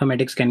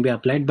bioinformatics can be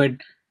applied, but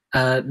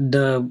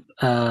the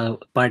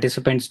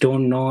participants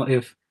don't know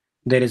if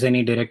there is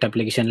any direct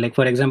application. Like,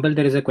 for example,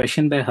 there is a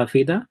question by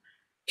Hafida.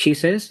 She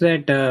says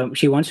that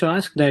she wants to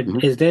ask that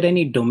is there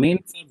any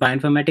domain for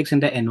bioinformatics in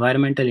the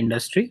environmental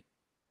industry?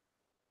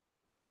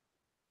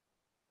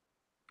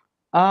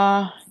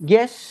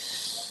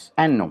 Yes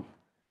and no.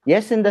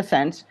 Yes, in the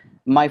sense,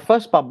 my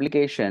first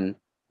publication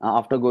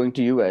after going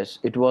to US,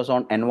 it was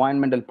on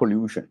environmental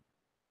pollution.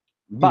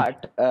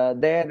 But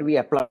there we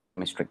apply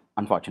chemistry,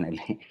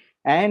 unfortunately.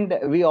 And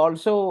we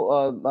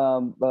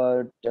also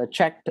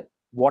checked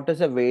what is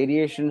the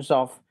variations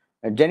of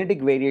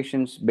genetic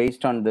variations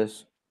based on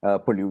this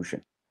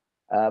pollution.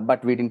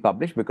 But we didn't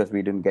publish because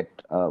we didn't get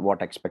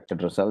what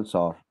expected results,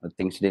 or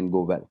things didn't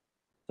go well.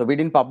 So we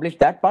didn't publish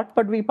that part,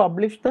 but we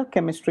published the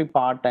chemistry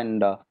part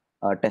and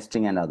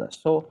testing and others.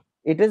 So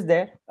it is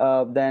there.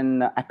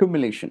 Then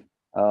accumulation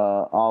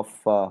of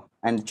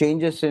and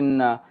changes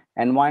in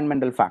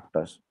environmental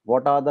factors.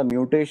 What are the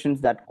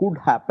mutations that could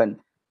happen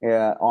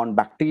on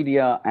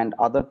bacteria and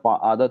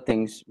other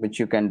things which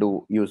you can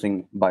do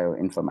using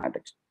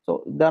bioinformatics?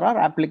 So there are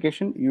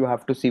applications. You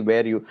have to see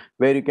where you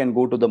can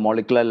go to the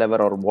molecular level,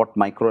 or what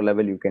micro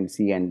level you can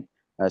see, and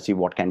see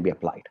what can be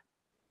applied.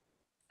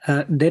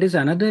 There is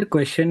another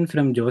question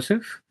from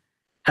Joseph.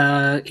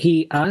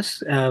 He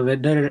asks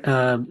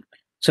whether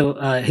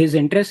his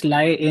interests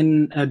lie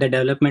in the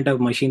development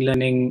of machine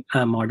learning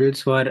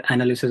models for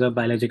analysis of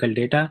biological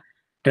data,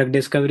 drug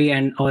discovery,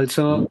 and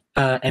also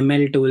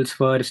ML tools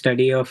for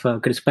study of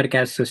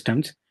CRISPR-Cas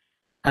systems.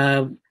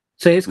 So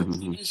his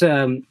question is,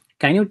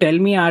 can you tell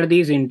me, are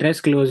these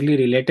interests closely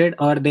related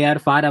or they are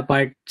far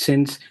apart,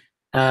 since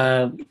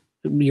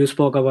you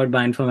spoke about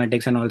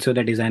bioinformatics and also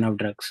the design of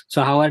drugs?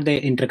 So how are they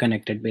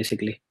interconnected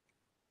basically?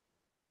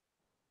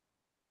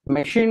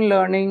 Machine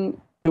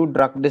learning to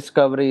drug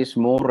discovery is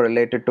more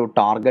related to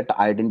target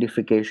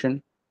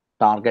identification,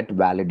 target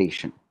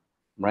validation,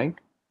 right?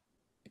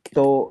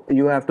 So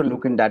you have to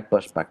look in that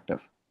perspective.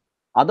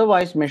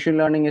 Otherwise, machine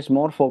learning is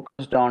more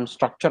focused on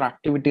structure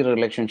activity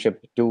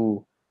relationship,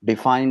 to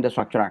define the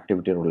structure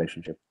activity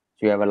relationship.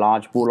 So you have a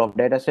large pool of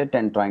data set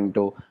and trying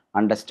to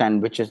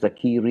understand which is the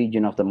key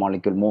region of the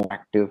molecule more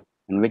active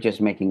and which is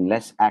making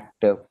less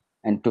active,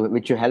 and to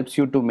which helps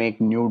you to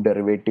make new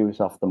derivatives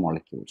of the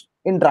molecules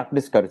in drug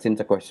discovery, since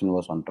the question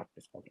was on drug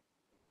discovery.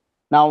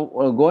 Now,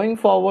 going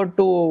forward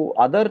to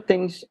other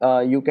things,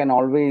 you can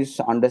always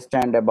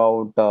understand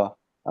about,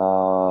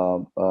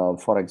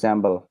 for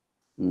example,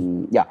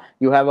 yeah,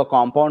 you have a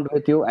compound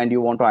with you and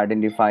you want to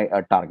identify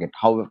a target.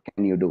 How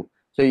can you do?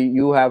 So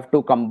you have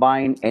to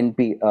combine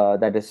NP,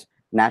 that is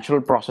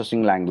natural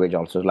processing language,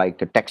 also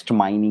like text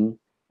mining,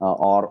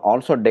 or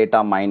also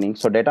data mining.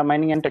 So data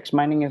mining and text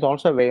mining is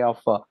also a way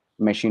of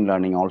machine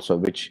learning, also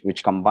which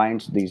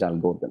combines these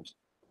algorithms.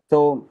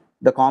 So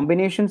the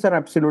combinations are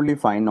absolutely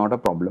fine, not a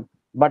problem.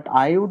 But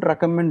I would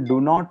recommend,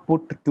 do not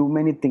put too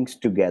many things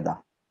together.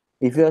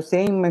 If you're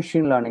saying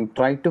machine learning,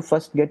 try to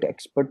first get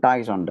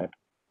expertise on that.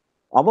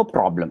 Our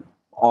problem,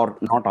 or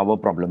not our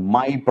problem,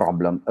 my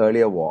problem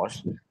earlier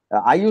was,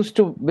 I used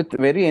to, with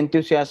very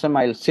enthusiasm,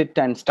 I'll sit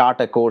and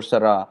start a course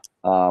or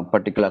a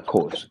particular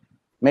course,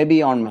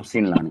 maybe on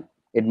machine learning.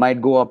 It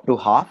might go up to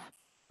half.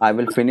 I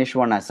will finish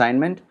one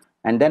assignment,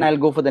 and then I'll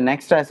go for the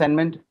next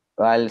assignment.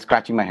 I'll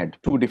scratching my head,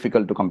 too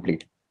difficult to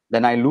complete.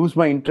 Then I lose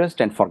my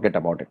interest and forget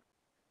about it.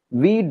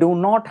 We do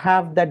not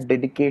have that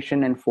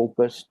dedication and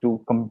focus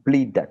to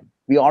complete that.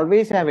 We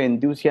always have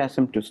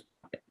enthusiasm to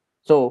start.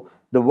 So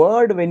the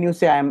word, when you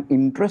say I'm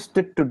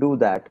interested to do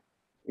that,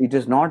 it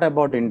is not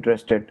about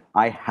interested.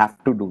 I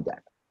have to do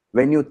that.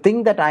 When you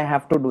think that I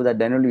have to do that,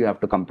 then only you have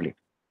to complete.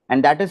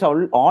 And that is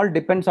all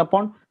depends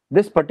upon,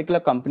 this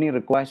particular company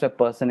requires a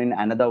person in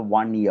another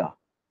 1 year.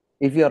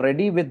 If you're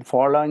ready with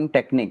following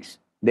techniques,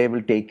 they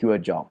will take you a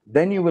job.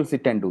 Then you will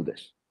sit and do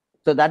this.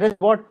 So that is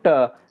what,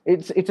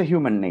 it's a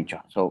human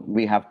nature. So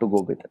we have to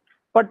go with it.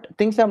 But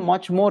things are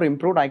much more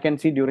improved. I can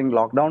see during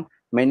lockdown,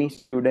 many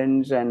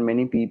students and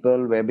many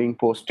people were being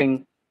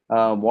posting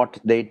what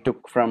they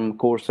took from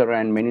Coursera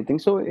and many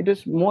things. So it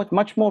is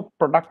much more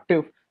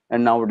productive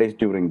and nowadays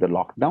during the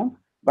lockdown.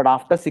 But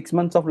after 6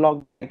 months of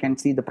lockdown, I can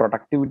see the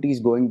productivity is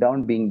going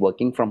down, being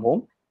working from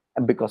home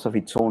because of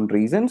its own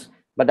reasons.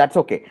 But that's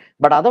okay.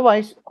 But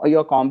otherwise,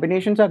 your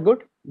combinations are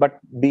good, but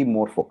be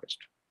more focused.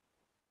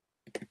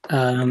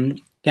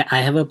 Yeah,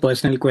 I have a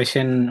personal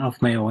question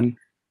of my own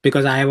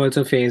because I have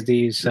also faced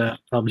these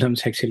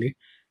problems actually.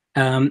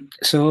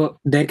 So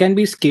there can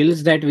be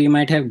skills that we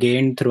might have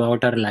gained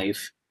throughout our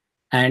life,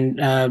 and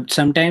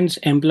sometimes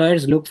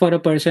employers look for a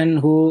person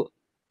who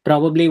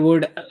probably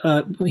would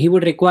he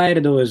would require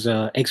those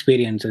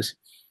experiences.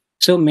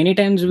 So many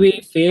times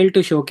we fail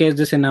to showcase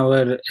this in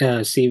our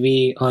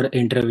CV or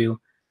interview.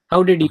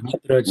 How did you Mhm.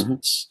 approach Mhm.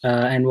 this,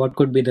 and what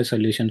could be the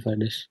solution for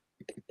this?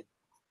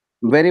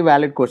 Very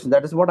valid question.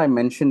 That is what I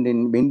mentioned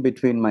in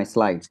between my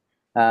slides.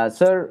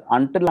 Sir,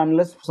 until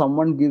unless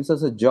someone gives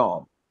us a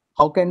job,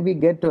 how can we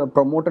get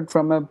promoted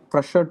from a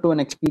fresher to an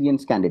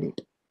experienced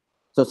candidate?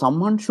 So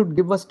someone should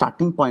give a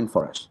starting point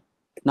for us.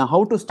 Now,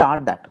 how to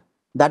start that?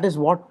 That is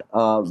what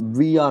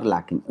we are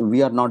lacking.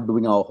 We are not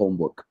doing our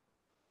homework.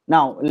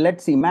 Now,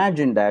 let's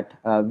imagine that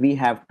we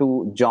have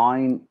to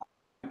join.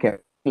 Okay,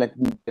 let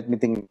me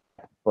think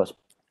first.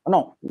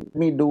 No, let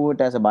me do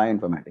it as a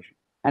bioinformatician.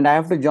 And I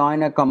have to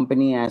join a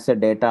company as a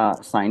data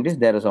scientist.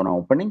 There is an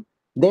opening.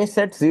 They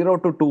said 0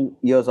 to 2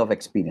 years of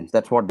experience.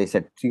 That's what they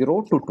said,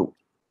 0 to 2.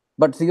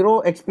 But zero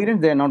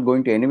experience, they are not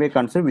going to anyway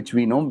consider, which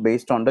we know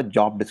based on the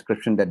job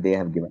description that they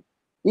have given.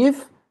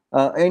 If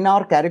in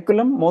our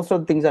curriculum, most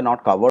of the things are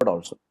not covered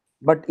also.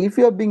 But if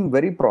you are being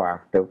very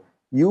proactive,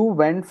 you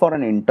went for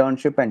an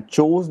internship and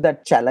chose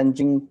that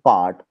challenging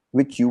part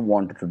which you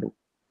wanted to do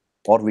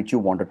or which you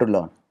wanted to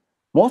learn.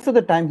 Most of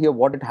the time here,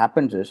 what it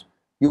happens is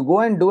you go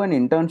and do an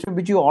internship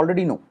which you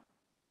already know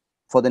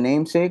for the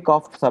namesake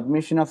of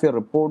submission of your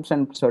reports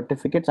and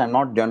certificates. I'm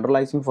not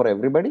generalizing for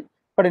everybody,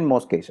 but in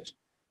most cases.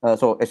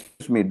 So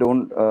excuse me,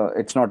 don't.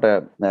 It's not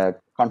a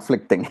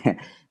conflict thing.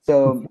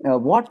 So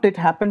what it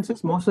happens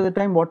is most of the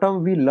time, whatever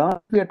we learn,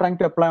 we are trying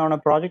to apply on a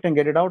project and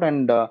get it out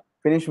and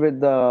finish with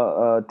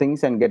the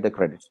things and get the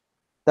credits.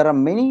 There are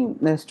many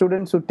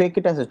students who take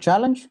it as a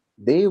challenge.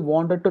 They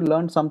wanted to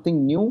learn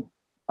something new,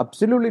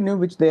 absolutely new,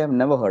 which they have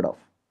never heard of,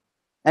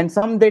 and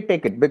some they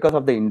take it because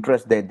of the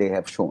interest that they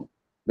have shown,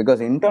 because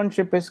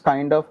internship is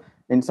kind of,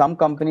 in some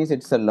companies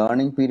it's a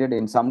learning period,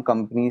 in some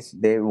companies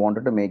they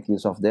wanted to make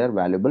use of their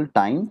valuable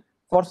time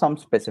for some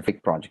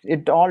specific project.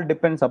 It all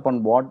depends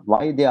upon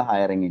why they are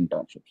hiring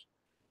internships.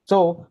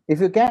 So if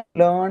you can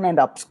learn and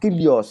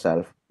upskill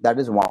yourself, that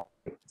is one.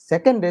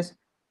 Second is,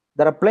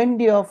 there are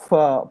plenty of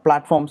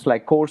platforms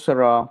like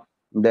Coursera,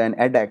 then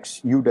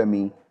edX,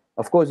 Udemy.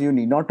 Of course, you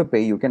need not to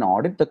pay. You can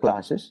audit the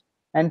classes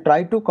and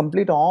try to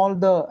complete all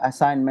the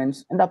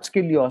assignments and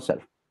upskill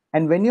yourself.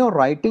 And when you're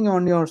writing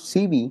on your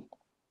CV,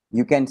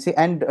 you can say,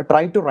 and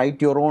try to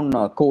write your own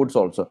codes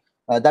also.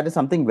 That is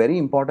something very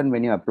important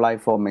when you apply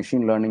for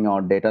machine learning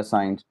or data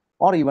science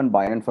or even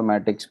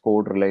bioinformatics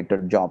code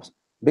related jobs,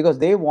 because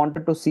they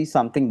wanted to see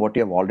something what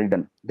you have already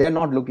done. They're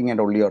not looking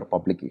at only your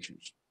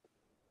publications.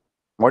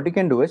 What you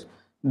can do is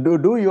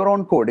do your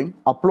own coding,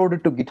 upload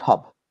it to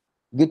GitHub.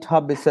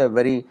 GitHub is a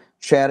very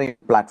sharing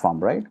platform,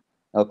 right?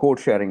 A code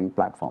sharing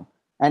platform.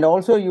 And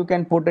also you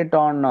can put it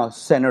on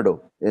Zenodo,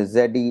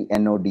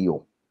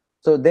 Zenodo.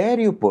 So there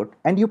you put,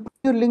 and you put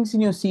your links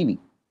in your CV,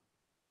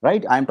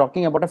 right? I'm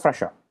talking about a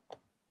fresher.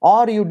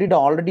 Or you did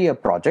already a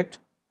project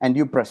and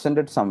you present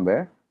it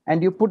somewhere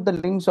and you put the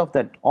links of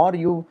that, or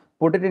you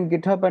put it in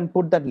GitHub and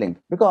put that link.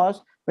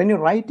 Because when you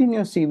write in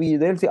your CV,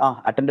 they'll say,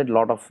 attended a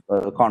lot of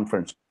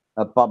conference,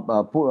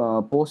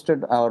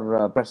 posted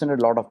or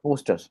presented a lot of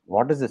posters.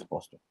 What is this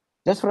poster?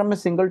 Just from a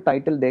single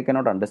title, they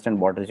cannot understand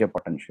what is your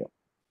potential.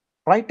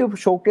 Try to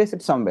showcase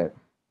it somewhere.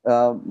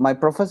 My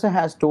professor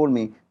has told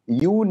me,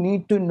 you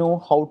need to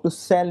know how to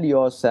sell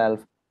yourself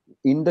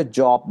in the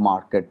job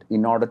market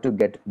in order to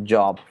get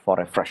job for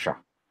a fresher.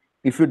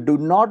 If you do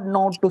not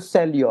know to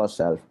sell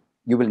yourself,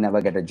 you will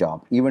never get a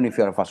job, even if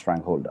you're a first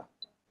rank holder.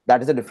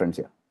 That is the difference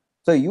here.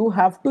 So you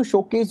have to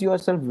showcase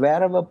yourself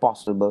wherever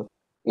possible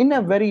in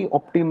a very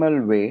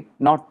optimal way,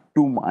 not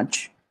too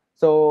much.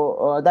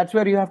 So that's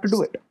where you have to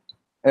do it.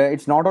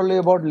 It's not only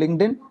about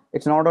LinkedIn,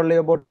 it's not only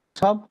about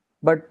GitHub,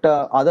 but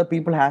other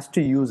people has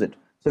to use it.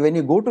 So when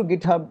you go to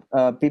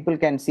GitHub, people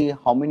can see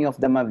how many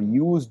of them have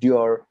used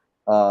your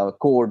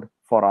code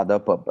for other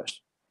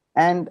purpose.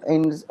 And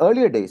in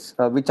earlier days,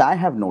 which I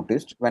have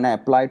noticed when I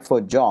applied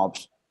for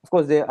jobs, of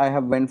course, I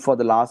have went for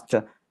the last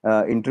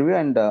interview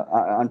and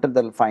until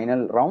the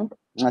final round.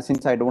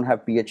 Since I don't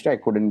have PhD, I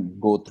couldn't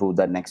go through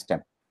the next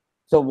step.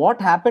 So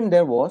what happened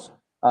there was,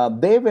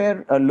 they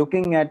were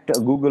looking at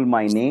Google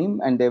my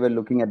name and they were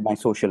looking at my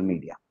social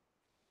media.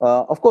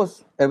 Of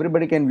course,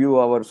 everybody can view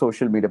our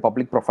social media.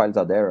 Public profiles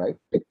are there,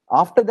 right?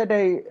 After that,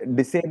 I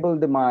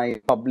disabled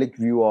my public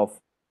view of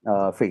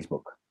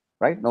Facebook,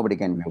 right? Nobody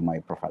can view my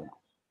profile now.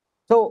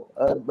 So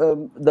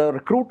the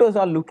recruiters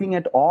are looking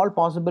at all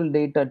possible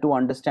data to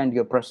understand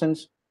your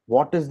presence.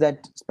 What is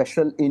that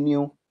special in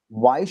you?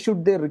 Why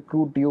should they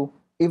recruit you?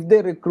 If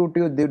they recruit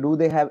you, do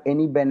they have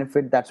any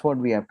benefit? That's what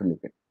we have to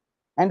look at.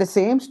 And the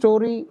same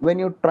story when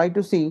you try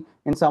to see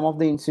in some of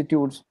the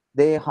institutes,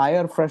 they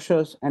hire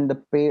freshers and the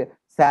pay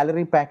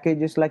salary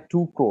package is like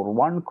 2 crore,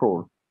 1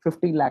 crore,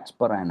 50 lakhs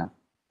per annum.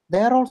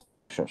 They are also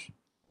freshers,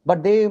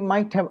 but they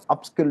might have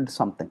upskilled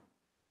something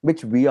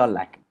which we are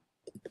lacking.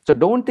 So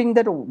don't think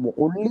that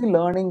only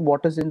learning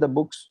what is in the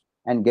books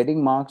and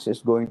getting marks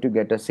is going to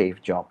get a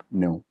safe job.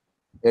 No,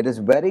 it is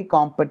very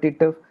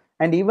competitive,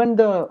 and even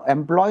the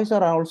employees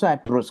are also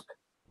at risk.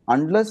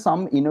 Unless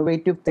some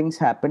innovative things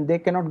happen, they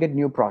cannot get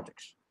new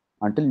projects.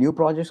 Until new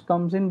projects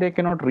comes in, they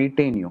cannot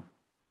retain you.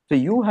 So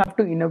you have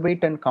to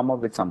innovate and come up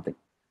with something.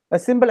 A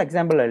simple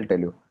example I'll tell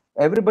you.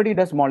 Everybody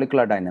does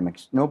molecular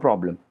dynamics, no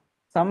problem.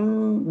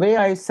 Some way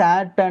I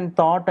sat and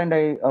thought and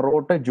I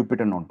wrote a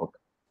Jupyter notebook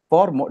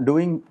for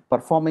doing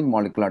performing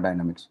molecular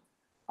dynamics.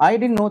 I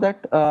didn't know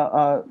that.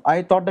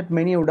 I thought that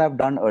many would have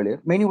done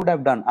earlier. Many would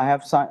have done. I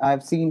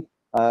have seen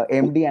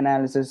MD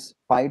analysis,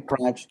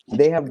 PyTrash.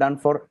 They have done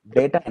for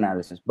data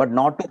analysis, but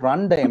not to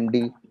run the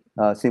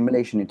MD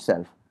simulation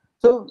itself.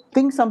 So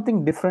think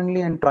something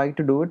differently and try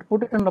to do it.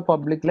 Put it in the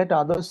public. Let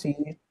others see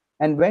it.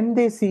 And when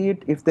they see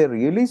it, if they're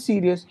really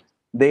serious,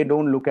 they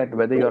don't look at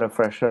whether you're a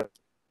fresher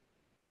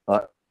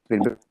or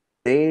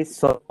they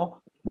saw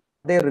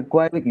they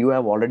require you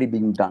have already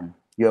been done.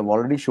 You have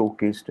already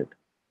showcased it.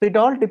 So it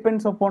all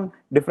depends upon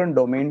different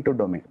domain to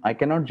domain. I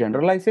cannot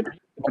generalize it,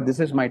 but this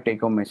is my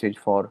take home message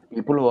for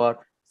people who are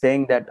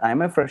saying that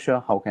I'm a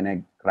fresher. How can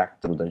I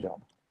crack through the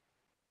job?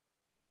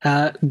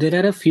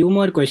 There are a few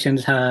more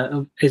questions.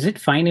 Is it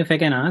fine if I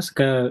can ask?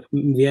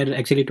 We are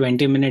actually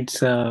 20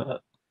 minutes, uh,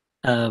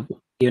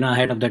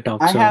 ahead of the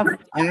talk. I So, have,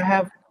 I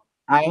have,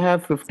 I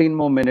have 15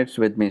 more minutes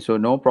with me, so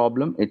no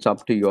problem. It's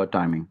up to your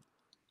timing.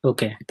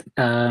 okay.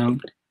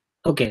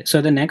 Okay. So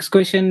the next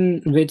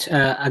question, which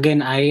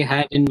again I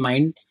had in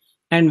mind,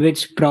 and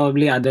which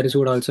probably others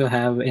would also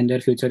have in their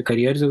future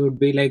careers, would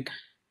be like,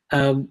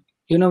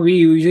 we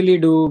usually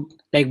do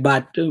like,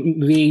 but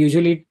we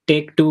usually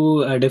take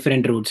two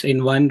different routes.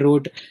 In one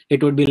route,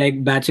 it would be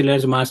like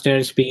bachelor's,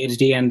 master's,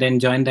 PhD, and then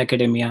join the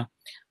academia.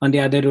 On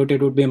the other route,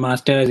 it would be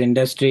master's,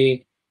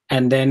 industry,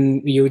 and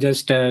then you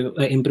just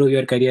improve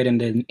your career in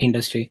the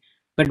industry.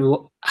 But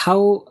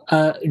how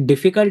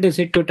difficult is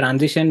it to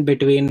transition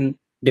between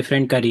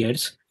different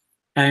careers,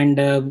 and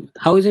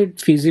how is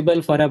it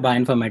feasible for a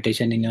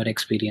bioinformatician in your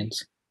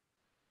experience?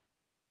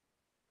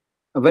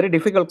 A very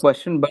difficult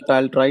question, but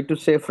I'll try to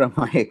say from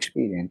my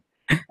experience.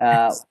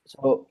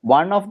 So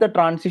one of the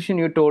transition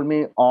you told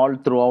me all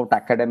throughout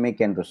academic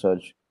and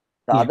research.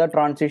 The Yeah. other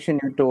transition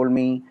you told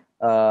me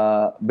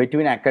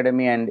between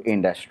academy and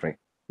industry.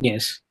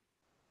 Yes.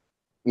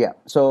 Yeah.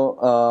 So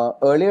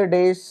earlier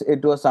days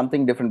it was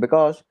something different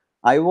because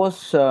I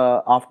was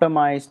after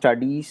my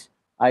studies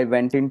I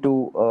went into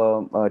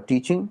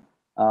teaching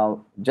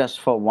just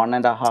for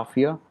 1.5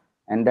 year,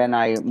 and then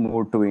I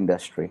moved to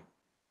industry.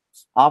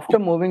 After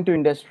moving to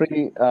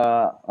industry,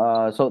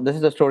 so this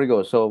is the story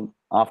goes. So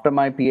after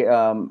my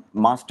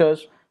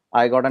masters,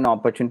 I got an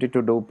opportunity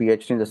to do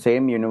PhD in the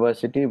same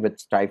university with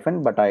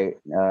stipend, but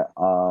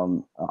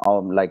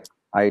like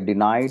I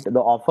denied the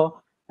offer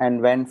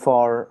and went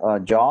for a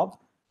job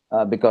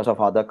because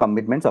of other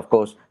commitments. Of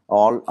course,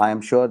 all I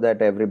am sure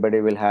that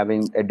everybody will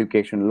having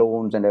education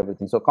loans and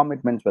everything, so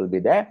commitments will be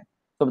there.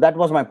 So that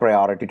was my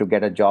priority to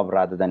get a job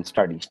rather than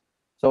study.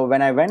 So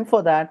when I went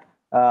for that,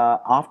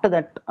 after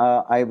that,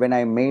 when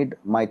I made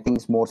my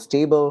things more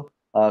stable,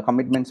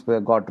 commitments were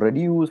got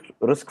reduced,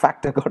 risk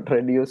factor got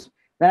reduced.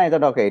 Then I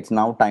thought, okay, it's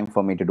now time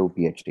for me to do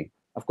PhD.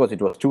 Of course,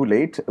 it was too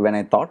late when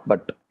I thought,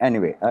 but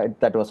anyway,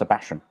 that was a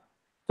passion.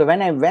 So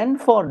when I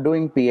went for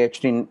doing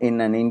PhD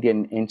in an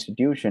Indian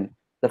institution,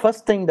 the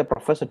first thing the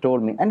professor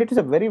told me, and it is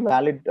a very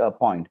valid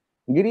point,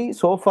 Giri,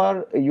 so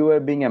far you were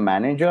being a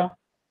manager,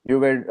 you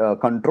were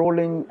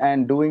controlling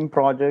and doing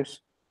projects,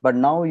 but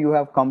now you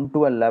have come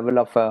to a level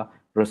of a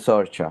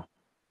researcher.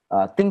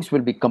 Things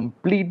will be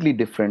completely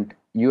different.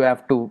 You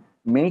have to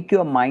make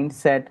your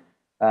mindset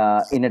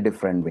in a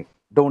different way.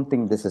 Don't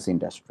think this is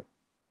industry.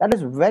 That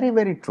is very,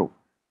 very true.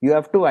 You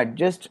have to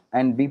adjust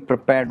and be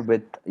prepared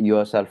with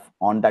yourself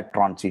on that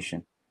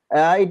transition.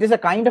 It is a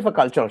kind of a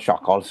cultural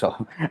shock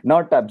also,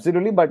 not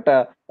absolutely, but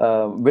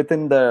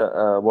within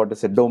the what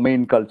is it,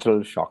 domain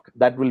cultural shock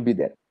that will be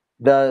there.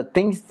 The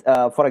things,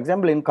 for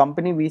example, in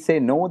company we say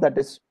no, that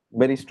is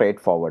very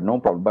straightforward, no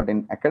problem. But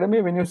in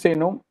academy, when you say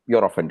no,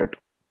 you're offended.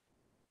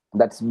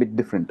 That's a bit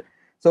different.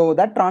 So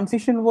that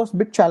transition was a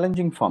bit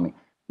challenging for me,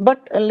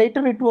 but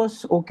later it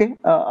was okay.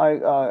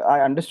 I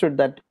understood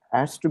that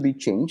has to be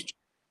changed.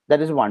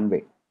 That is one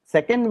way.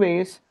 Second way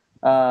is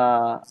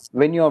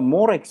when you're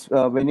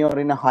when you're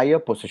in a higher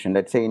position,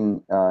 let's say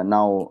in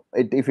now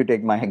if you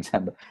take my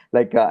example,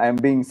 like I'm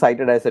being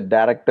cited as a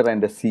director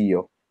and a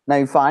CEO. Now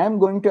if I am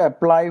going to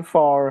apply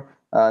for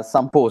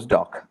some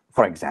postdoc,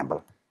 for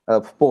example,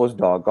 a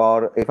postdoc,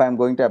 or if I'm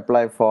going to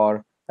apply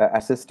for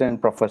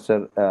assistant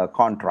professor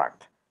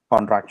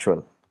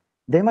contractual,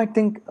 they might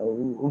think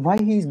why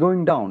he's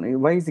going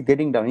down, why is he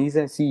getting down, he's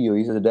a CEO,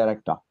 he's a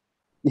director.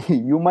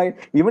 you might,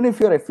 even if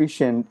you're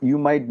efficient, you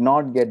might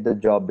not get the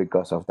job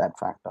because of that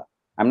factor.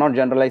 I'm not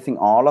generalizing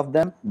all of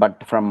them,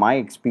 but from my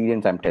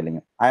experience, I'm telling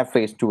you, I have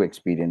faced two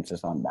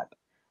experiences on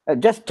that.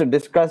 Just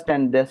discussed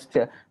and just,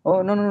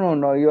 oh, no, no, no,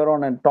 no, you're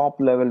on a top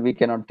level. We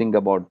cannot think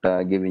about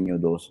giving you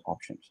those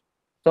options.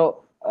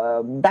 So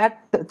that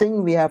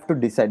thing we have to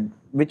decide,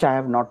 which I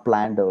have not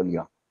planned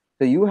earlier.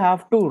 So you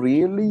have to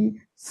really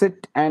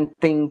sit and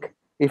think,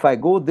 if I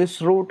go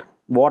this route,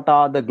 what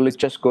are the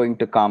glitches going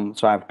to come?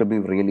 So I have to be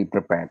really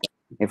prepared.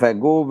 If I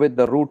go with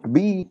the route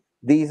B,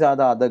 these are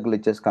the other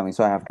glitches coming.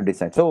 So I have to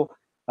decide. So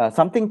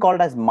something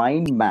called as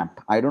mind map.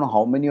 I don't know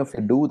how many of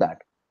you do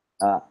that.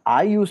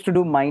 I used to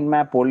do mind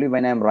map only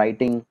when I'm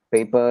writing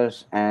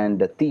papers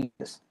and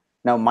thesis.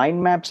 Now,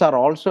 mind maps are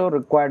also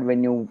required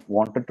when you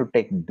wanted to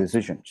take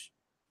decisions.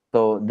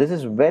 So this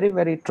is very,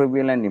 very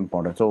trivial and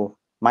important. So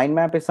mind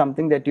map is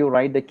something that you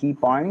write the key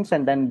points,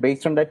 and then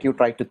based on that, you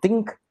try to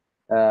think.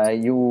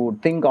 You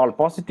think all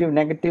positive,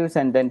 negatives,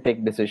 and then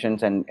take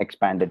decisions and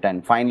expand it.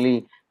 And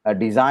finally,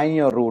 design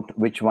your route,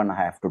 which one I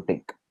have to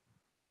take.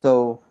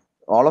 So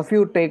all of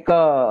you take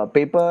a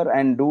paper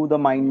and do the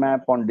mind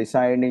map on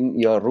deciding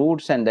your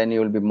routes, and then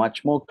you will be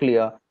much more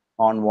clear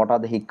on what are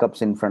the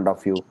hiccups in front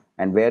of you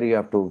and where you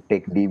have to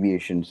take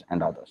deviations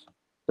and others.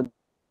 So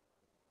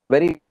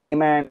very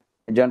layman,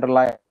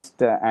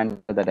 generalized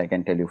answer that I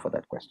can tell you for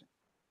that question.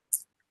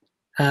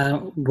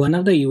 One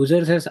of the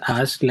users has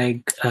asked,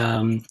 like,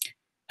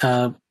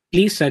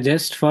 please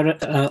suggest for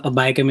a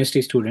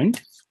biochemistry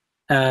student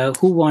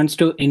who wants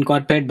to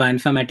incorporate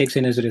bioinformatics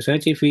in his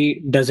research. If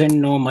he doesn't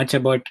know much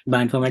about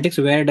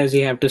bioinformatics, where does he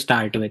have to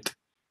start with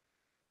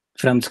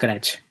from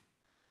scratch?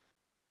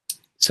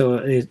 So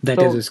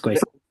that is So his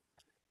question.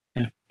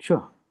 Yeah.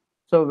 sure.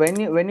 So when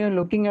you're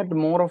looking at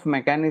more of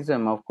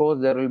mechanism, of course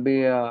there will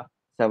be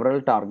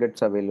several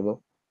targets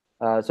available.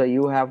 So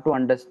you have to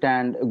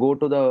understand, go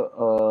to the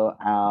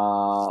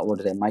what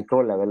is it,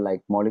 micro level,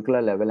 like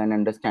molecular level, and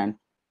understand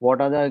what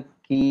are the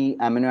key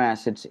amino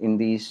acids in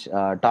these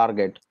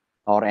target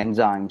or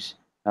enzymes,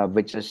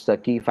 which is the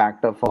key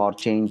factor for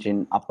change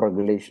in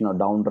upregulation or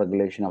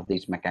downregulation of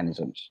these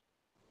mechanisms.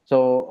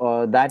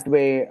 So that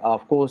way,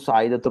 of course,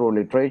 either through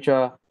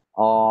literature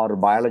or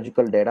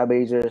biological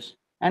databases,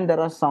 and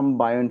there are some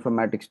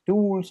bioinformatics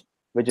tools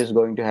which is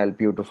going to help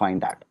you to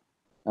find that.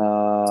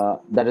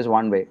 That is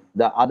one way.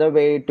 The other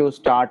way to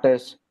start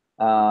is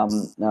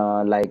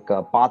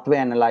pathway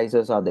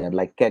analyzers are there,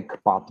 like KEC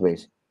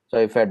pathways. So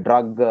if a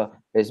drug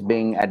is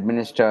being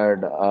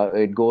administered,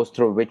 it goes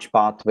through which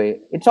pathway.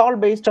 It's all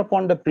based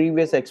upon the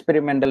previous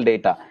experimental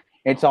data.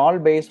 It's all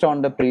based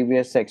on the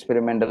previous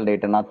experimental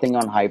data, nothing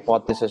on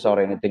hypothesis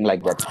or anything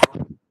like that.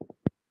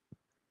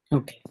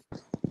 Okay.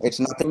 It's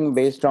nothing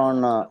based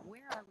on.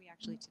 Where are we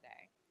actually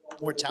today?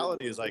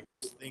 Mortality is like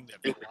this thing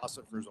that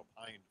philosophers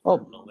opine Oh,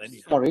 for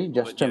millennia. sorry,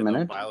 just But a yeah, the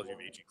minute. biology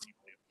of aging seems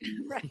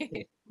new.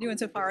 Right. New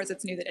insofar as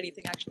it's new that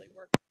anything actually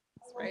works,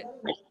 right?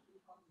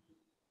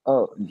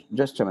 Oh,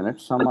 just a minute.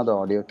 Some other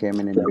audio came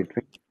in between.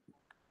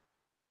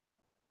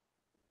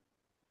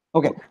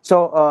 Okay,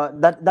 so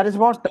that is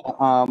what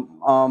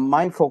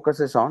my focus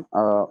is on.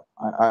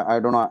 I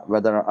don't know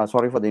whether.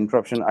 Sorry for the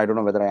interruption. I don't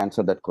know whether I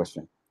answered that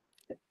question.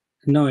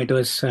 No, it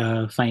was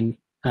fine.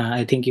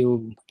 I think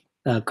you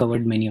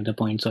covered many of the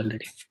points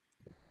already.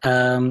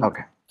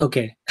 Okay.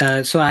 Okay.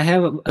 So I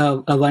have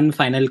a one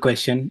final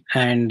question,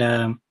 and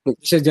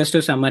this is just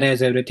to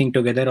summarize everything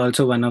together.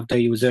 Also, one of the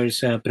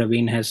users,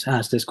 Praveen, has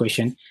asked this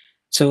question.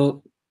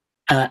 So,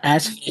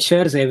 as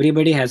freshers,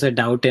 everybody has a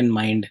doubt in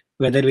mind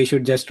whether we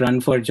should just run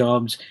for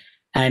jobs,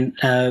 and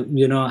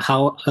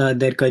how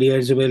their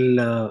careers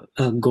will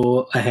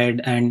go ahead,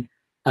 and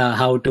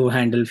how to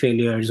handle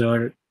failures,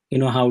 or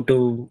how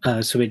to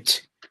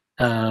switch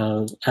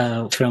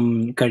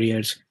from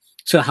careers.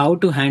 So, how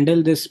to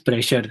handle this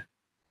pressure?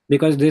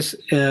 Because this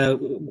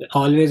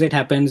always it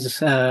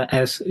happens,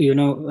 as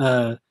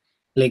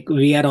like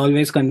we are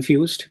always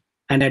confused,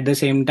 and at the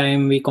same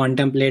time we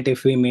contemplate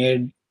if we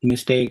made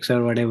mistakes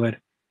or whatever,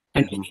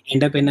 and we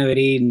end up in a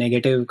very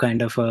negative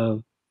kind of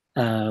a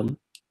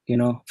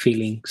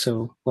feeling.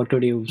 So what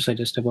would you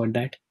suggest about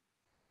that?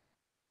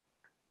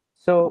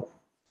 So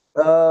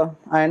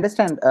I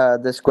understand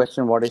this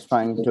question. What is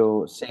trying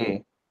to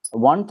say?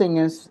 One thing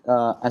is,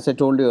 as I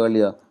told you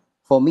earlier,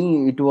 for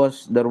me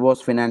there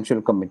was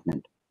financial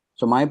commitment.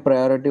 So my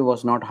priority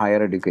was not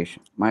higher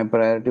education. My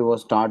priority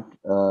was start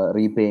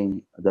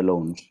repaying the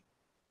loans.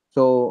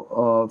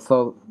 So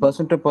for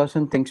person to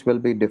person, things will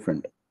be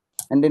different.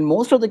 And in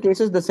most of the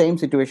cases, the same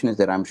situation is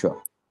there, I'm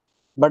sure.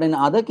 But in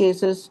other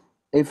cases,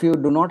 if you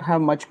do not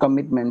have much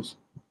commitments,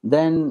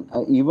 then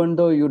even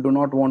though you do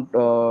not want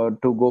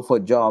to go for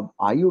a job,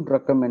 I would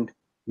recommend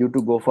you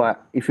to go for,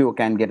 if you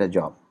can get a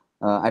job,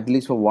 at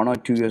least for 1 or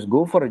 2 years,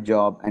 go for a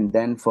job and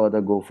then further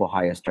go for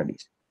higher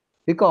studies.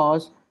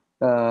 Because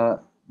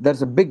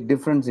there's a big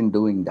difference in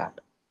doing that.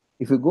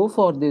 If you go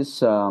for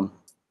this uh,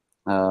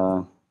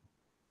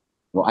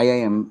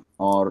 IIM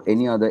or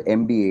any other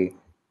MBA,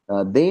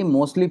 they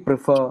mostly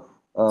prefer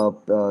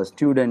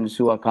students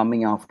who are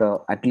coming after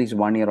at least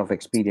 1 year of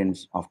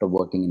experience after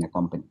working in a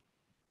company.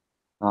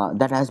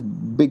 that has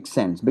big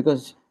sense,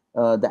 because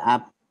the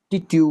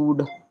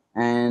aptitude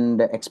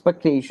and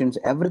expectations,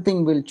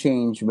 everything will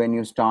change when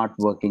you start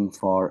working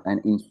for an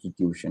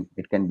institution.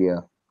 It can be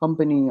a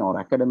company or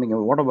academic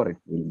or whatever it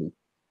will be,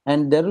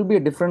 and there will be a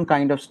different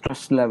kind of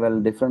stress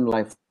level, different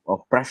life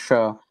of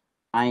pressure,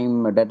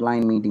 time,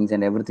 deadline meetings,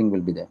 and everything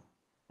will be there.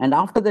 And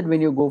after that,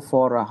 when you go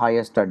for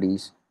higher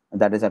studies,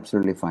 that is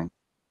absolutely fine.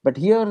 But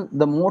here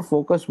the more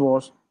focus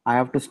was, I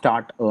have to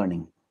start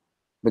earning,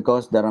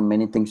 because there are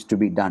many things to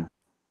be done.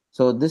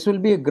 So this will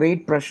be a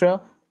great pressure,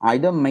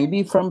 either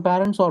maybe from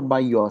parents or by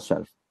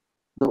yourself.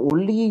 The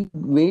only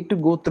way to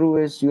go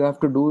through is, you have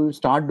to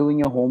start doing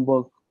your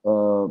homework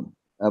uh,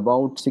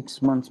 about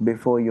 6 months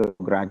before your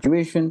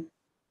graduation,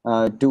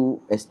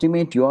 to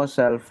estimate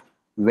yourself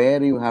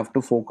where you have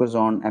to focus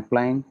on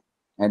applying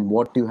and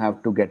what you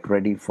have to get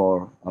ready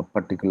for a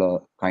particular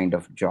kind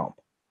of job.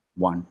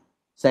 One.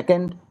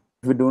 Second,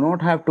 if you do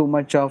not have too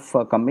much of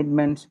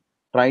commitments,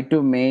 try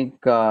to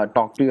make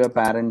talk to your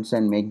parents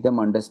and make them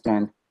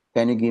understand,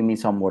 can you give me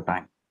some more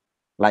time,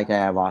 like I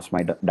have asked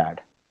my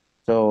dad.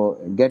 So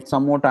get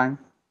some more time,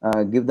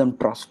 give them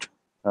trust,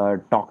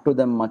 talk to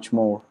them much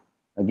more,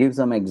 give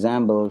some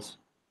examples,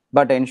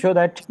 but ensure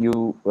that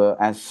you,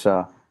 as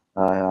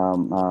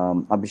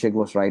Abhishek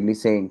was rightly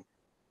saying,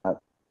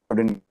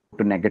 wouldn't go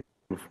to negative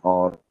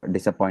or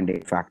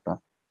disappointing factor.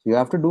 So you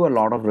have to do a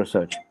lot of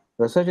research.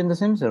 Research in the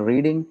sense of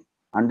reading,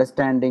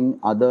 understanding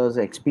others'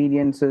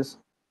 experiences,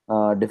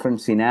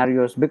 different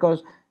scenarios.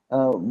 Because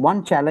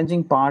one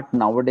challenging part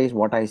nowadays,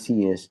 what I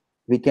see is,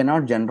 we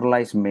cannot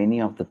generalize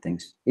many of the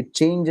things. It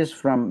changes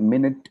from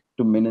minute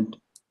to minute,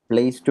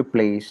 place to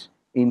place,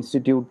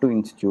 institute to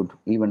institute,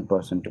 even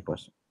person to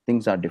person.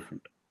 Things are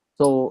different.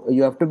 So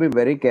you have to be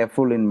very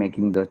careful in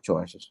making the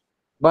choices.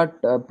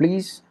 But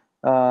please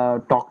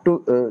start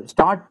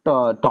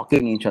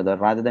talking each other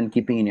rather than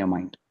keeping in your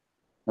mind.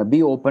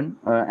 Be open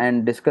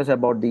and discuss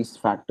about these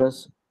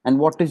factors, and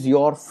what is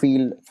your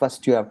field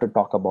first. You have to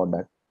talk about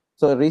that.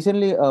 So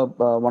recently,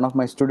 one of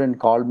my student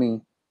called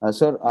me,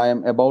 sir, I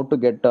am about to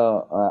get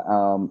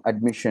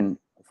admission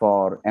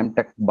for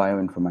MTech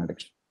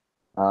Bioinformatics,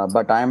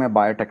 but I am a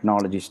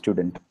biotechnology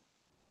student.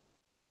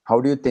 How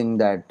do you think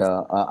that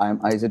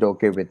is it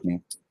okay with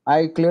me?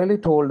 I clearly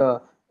told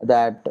her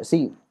that,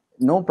 see,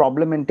 no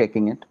problem in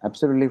taking it,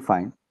 absolutely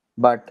fine,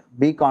 but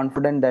be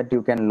confident that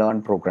you can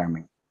learn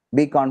programming.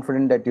 Be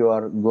confident that you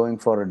are going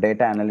for a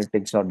data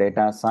analytics or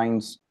data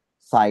science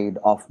side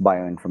of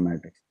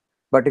bioinformatics.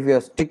 But if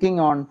you're sticking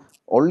on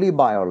only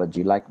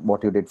biology, like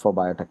what you did for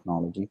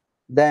biotechnology,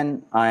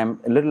 then I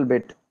am a little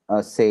bit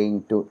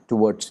saying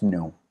towards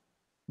no.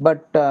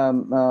 But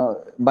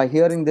by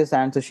hearing this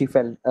answer, she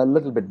felt a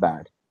little bit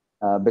bad,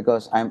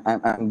 because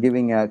I'm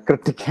giving a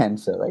cryptic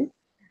answer, right?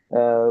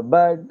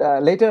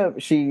 But later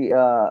she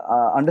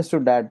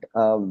understood that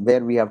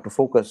where we have to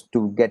focus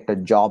to get a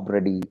job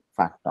ready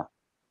factor.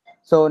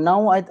 So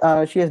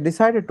now she has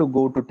decided to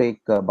go to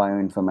take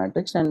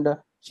bioinformatics, and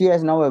she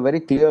has now a very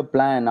clear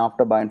plan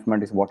after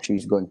bioinformatics what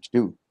she's going to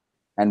do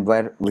and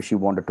where she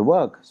wanted to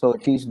work. So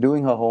she's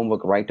doing her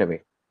homework right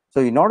away.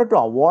 So in order to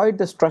avoid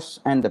the stress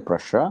and the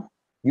pressure,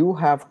 you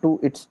have to,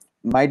 it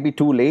might be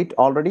too late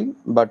already,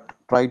 but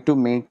try to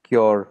make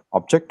your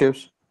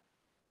objectives,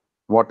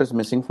 what is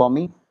missing for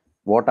me,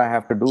 what I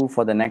have to do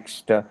for the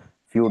next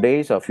few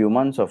days or few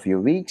months or few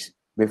weeks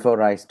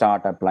before I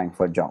start applying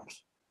for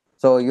jobs.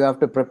 So you have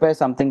to prepare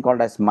something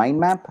called as mind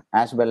map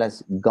as well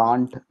as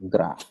Gantt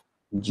graph,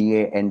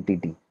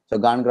 GANTT. So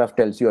Gantt graph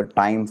tells you a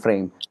time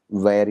frame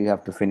where you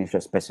have to finish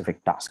a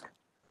specific task.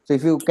 So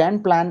if you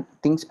can plan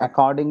things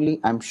accordingly,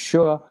 I'm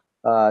sure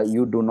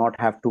you do not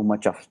have too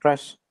much of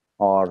stress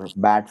or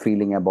bad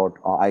feeling about,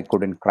 I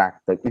couldn't crack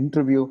the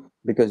interview,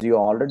 because you're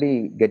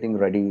already getting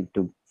ready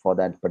to for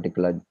that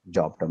particular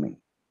job domain.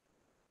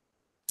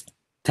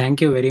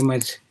 Thank you very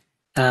much.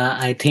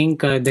 I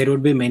think there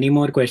would be many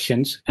more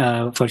questions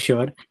for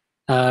sure.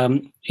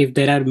 If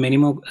there are many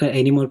more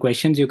any more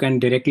questions, you can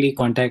directly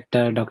contact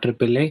Dr.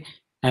 Pillai,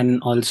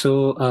 and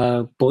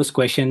also post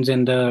questions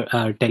in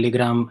the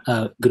Telegram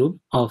group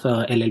of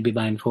LLB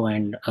Bioinfo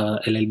and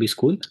LLB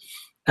School.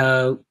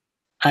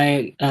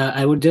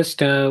 I would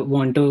just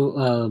want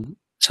to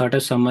sort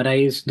of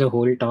summarize the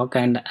whole talk,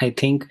 and I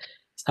think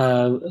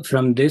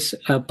from this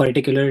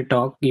particular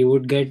talk you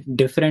would get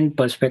different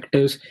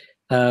perspectives,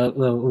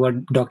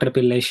 what Dr.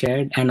 Pillai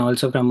shared, and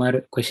also from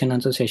our question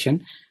answer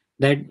session,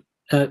 that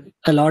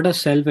a lot of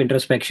self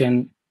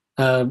introspection,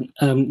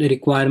 the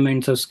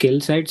requirements of skill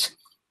sets,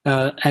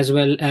 as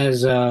well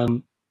as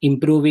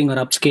improving or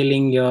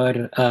upscaling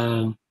your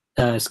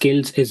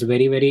skills is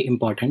very, very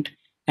important.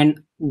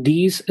 And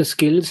these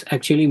skills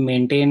actually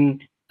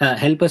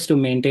help us to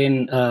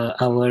maintain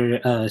our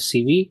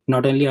CV,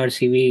 not only our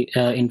CV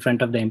in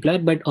front of the employer,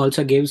 but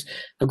also gives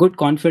a good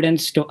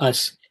confidence to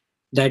us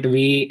that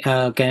we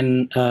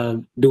can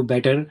do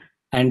better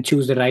and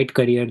choose the right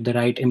career, the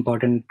right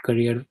important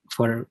career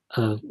for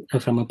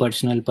from a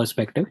personal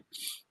perspective.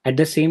 At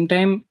the same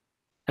time,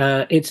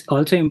 it's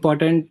also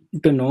important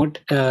to note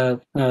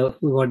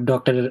what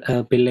Dr.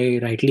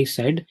 Pillai rightly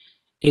said,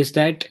 is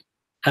that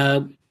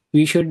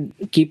we should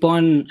keep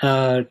on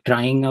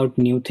trying out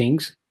new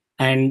things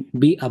and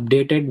be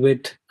updated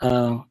with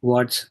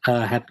what's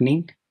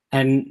happening,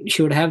 and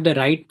should have the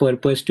right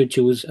purpose to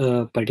choose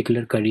a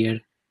particular career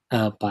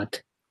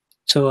path.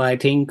 So I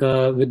think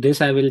with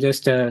this, I will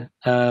just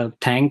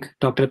thank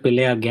Dr.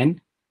 Pillai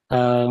again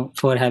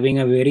for having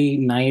a very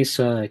nice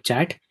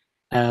chat.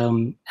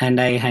 And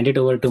I hand it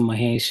over to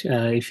Mahesh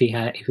if he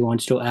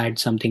wants to add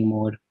something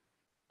more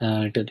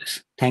to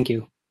this. Thank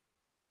you.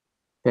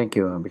 Thank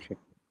you, Abhishek.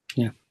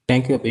 Yeah.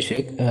 Thank you,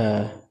 Abhishek.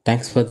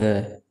 Thank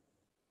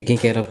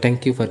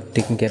you for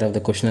taking care of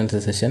the question and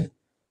answer session,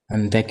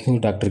 and thank you,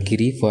 Dr.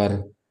 Giri,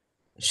 for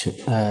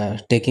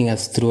taking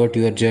us throughout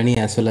your journey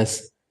as well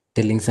as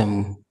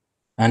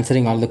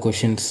answering all the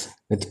questions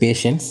with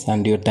patience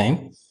and your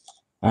time.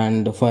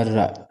 And for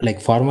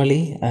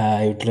formally,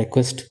 I would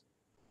request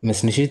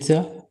Ms.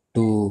 Nishitsa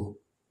to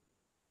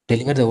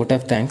deliver the vote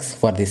of thanks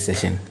for this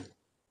session.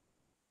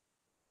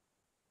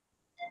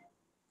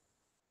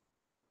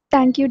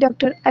 Thank you,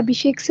 Dr.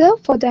 Abhishek sir,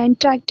 for the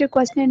interactive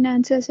question and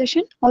answer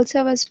session. Also,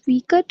 our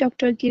speaker,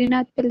 Dr.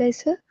 Girinath Pillai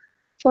sir,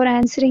 for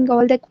answering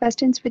all the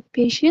questions with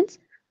patience.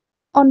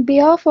 On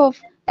behalf of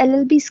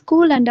LLB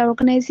School and our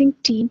organizing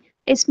team,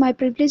 it's my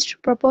privilege to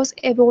propose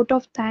a vote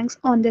of thanks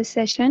on this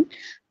session.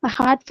 My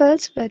heart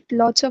fills with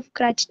lots of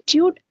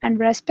gratitude and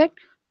respect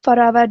for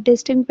our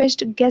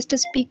distinguished guest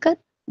speaker,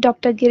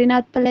 Dr.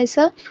 Girinath Pillai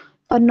sir,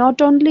 for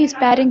not only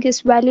sparing his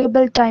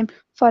valuable time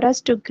for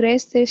us to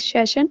grace this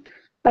session,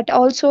 but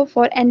also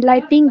for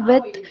enlightening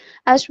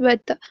us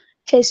with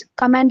his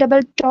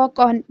commendable talk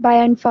on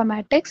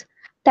bioinformatics.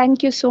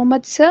 Thank you so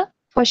much, sir,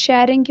 for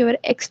sharing your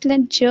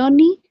excellent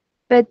journey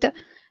with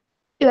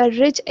your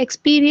rich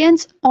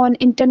experience on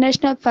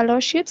international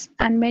fellowships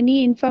and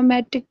many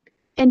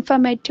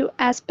informative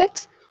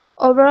aspects.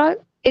 Overall,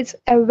 it's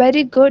a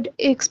very good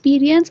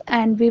experience,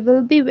 and we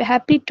will be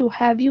happy to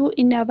have you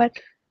in our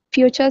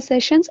future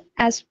sessions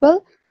as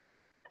well.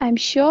 I'm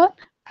sure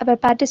our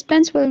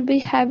participants will be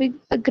having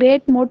a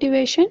great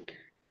motivation.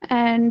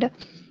 And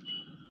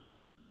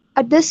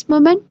at this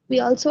moment, we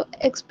also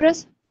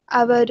express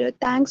our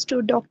thanks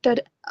to Dr.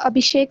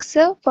 Abhishek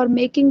sir for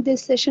making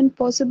this session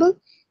possible.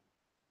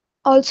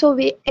 Also,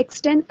 we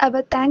extend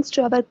our thanks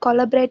to our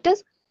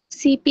collaborators,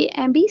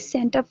 CPMB,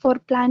 Center for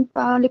Plant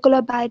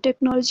Molecular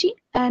Biotechnology,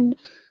 and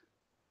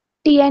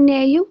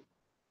TNAU,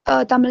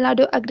 Tamil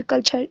Nadu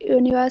Agriculture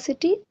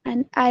University,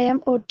 and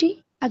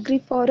IMOT Agri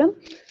Forum.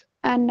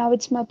 And now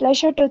it's my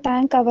pleasure to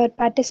thank our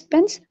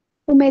participants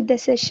who made the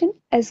session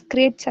as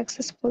great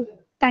successful.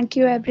 Thank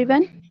you,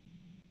 everyone.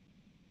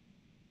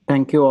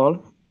 Thank you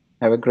all.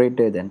 Have a great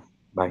day then.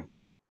 Bye.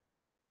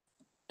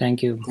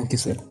 Thank you. Thank you,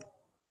 sir.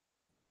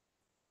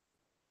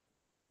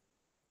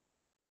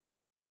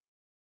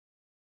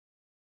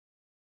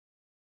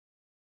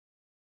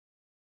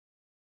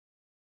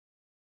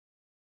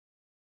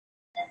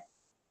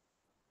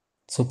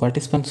 So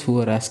participants who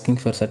are asking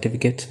for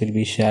certificates will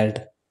be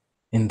shared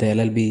in the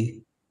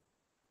LLB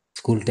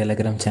school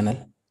Telegram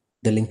channel.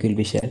 The link will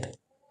be shared.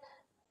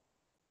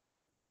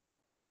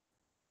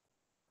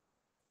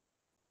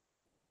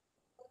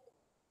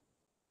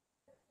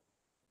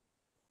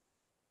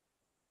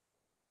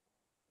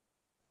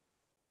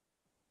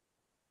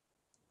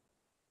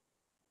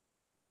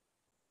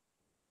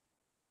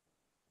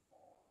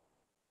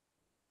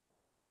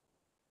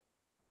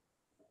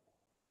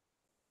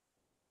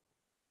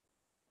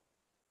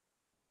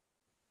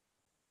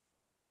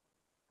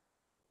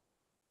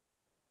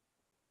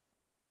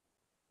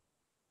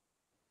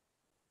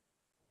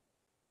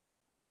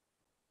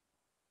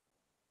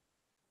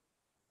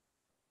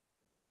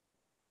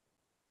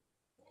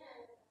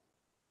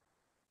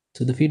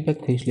 So the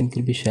feedback page link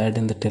will be shared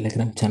in the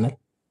Telegram channel.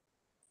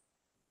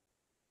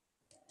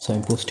 So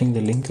I'm posting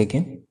the link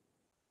again.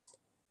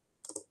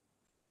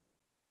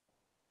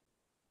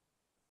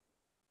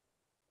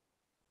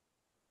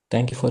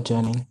 Thank you for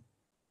joining.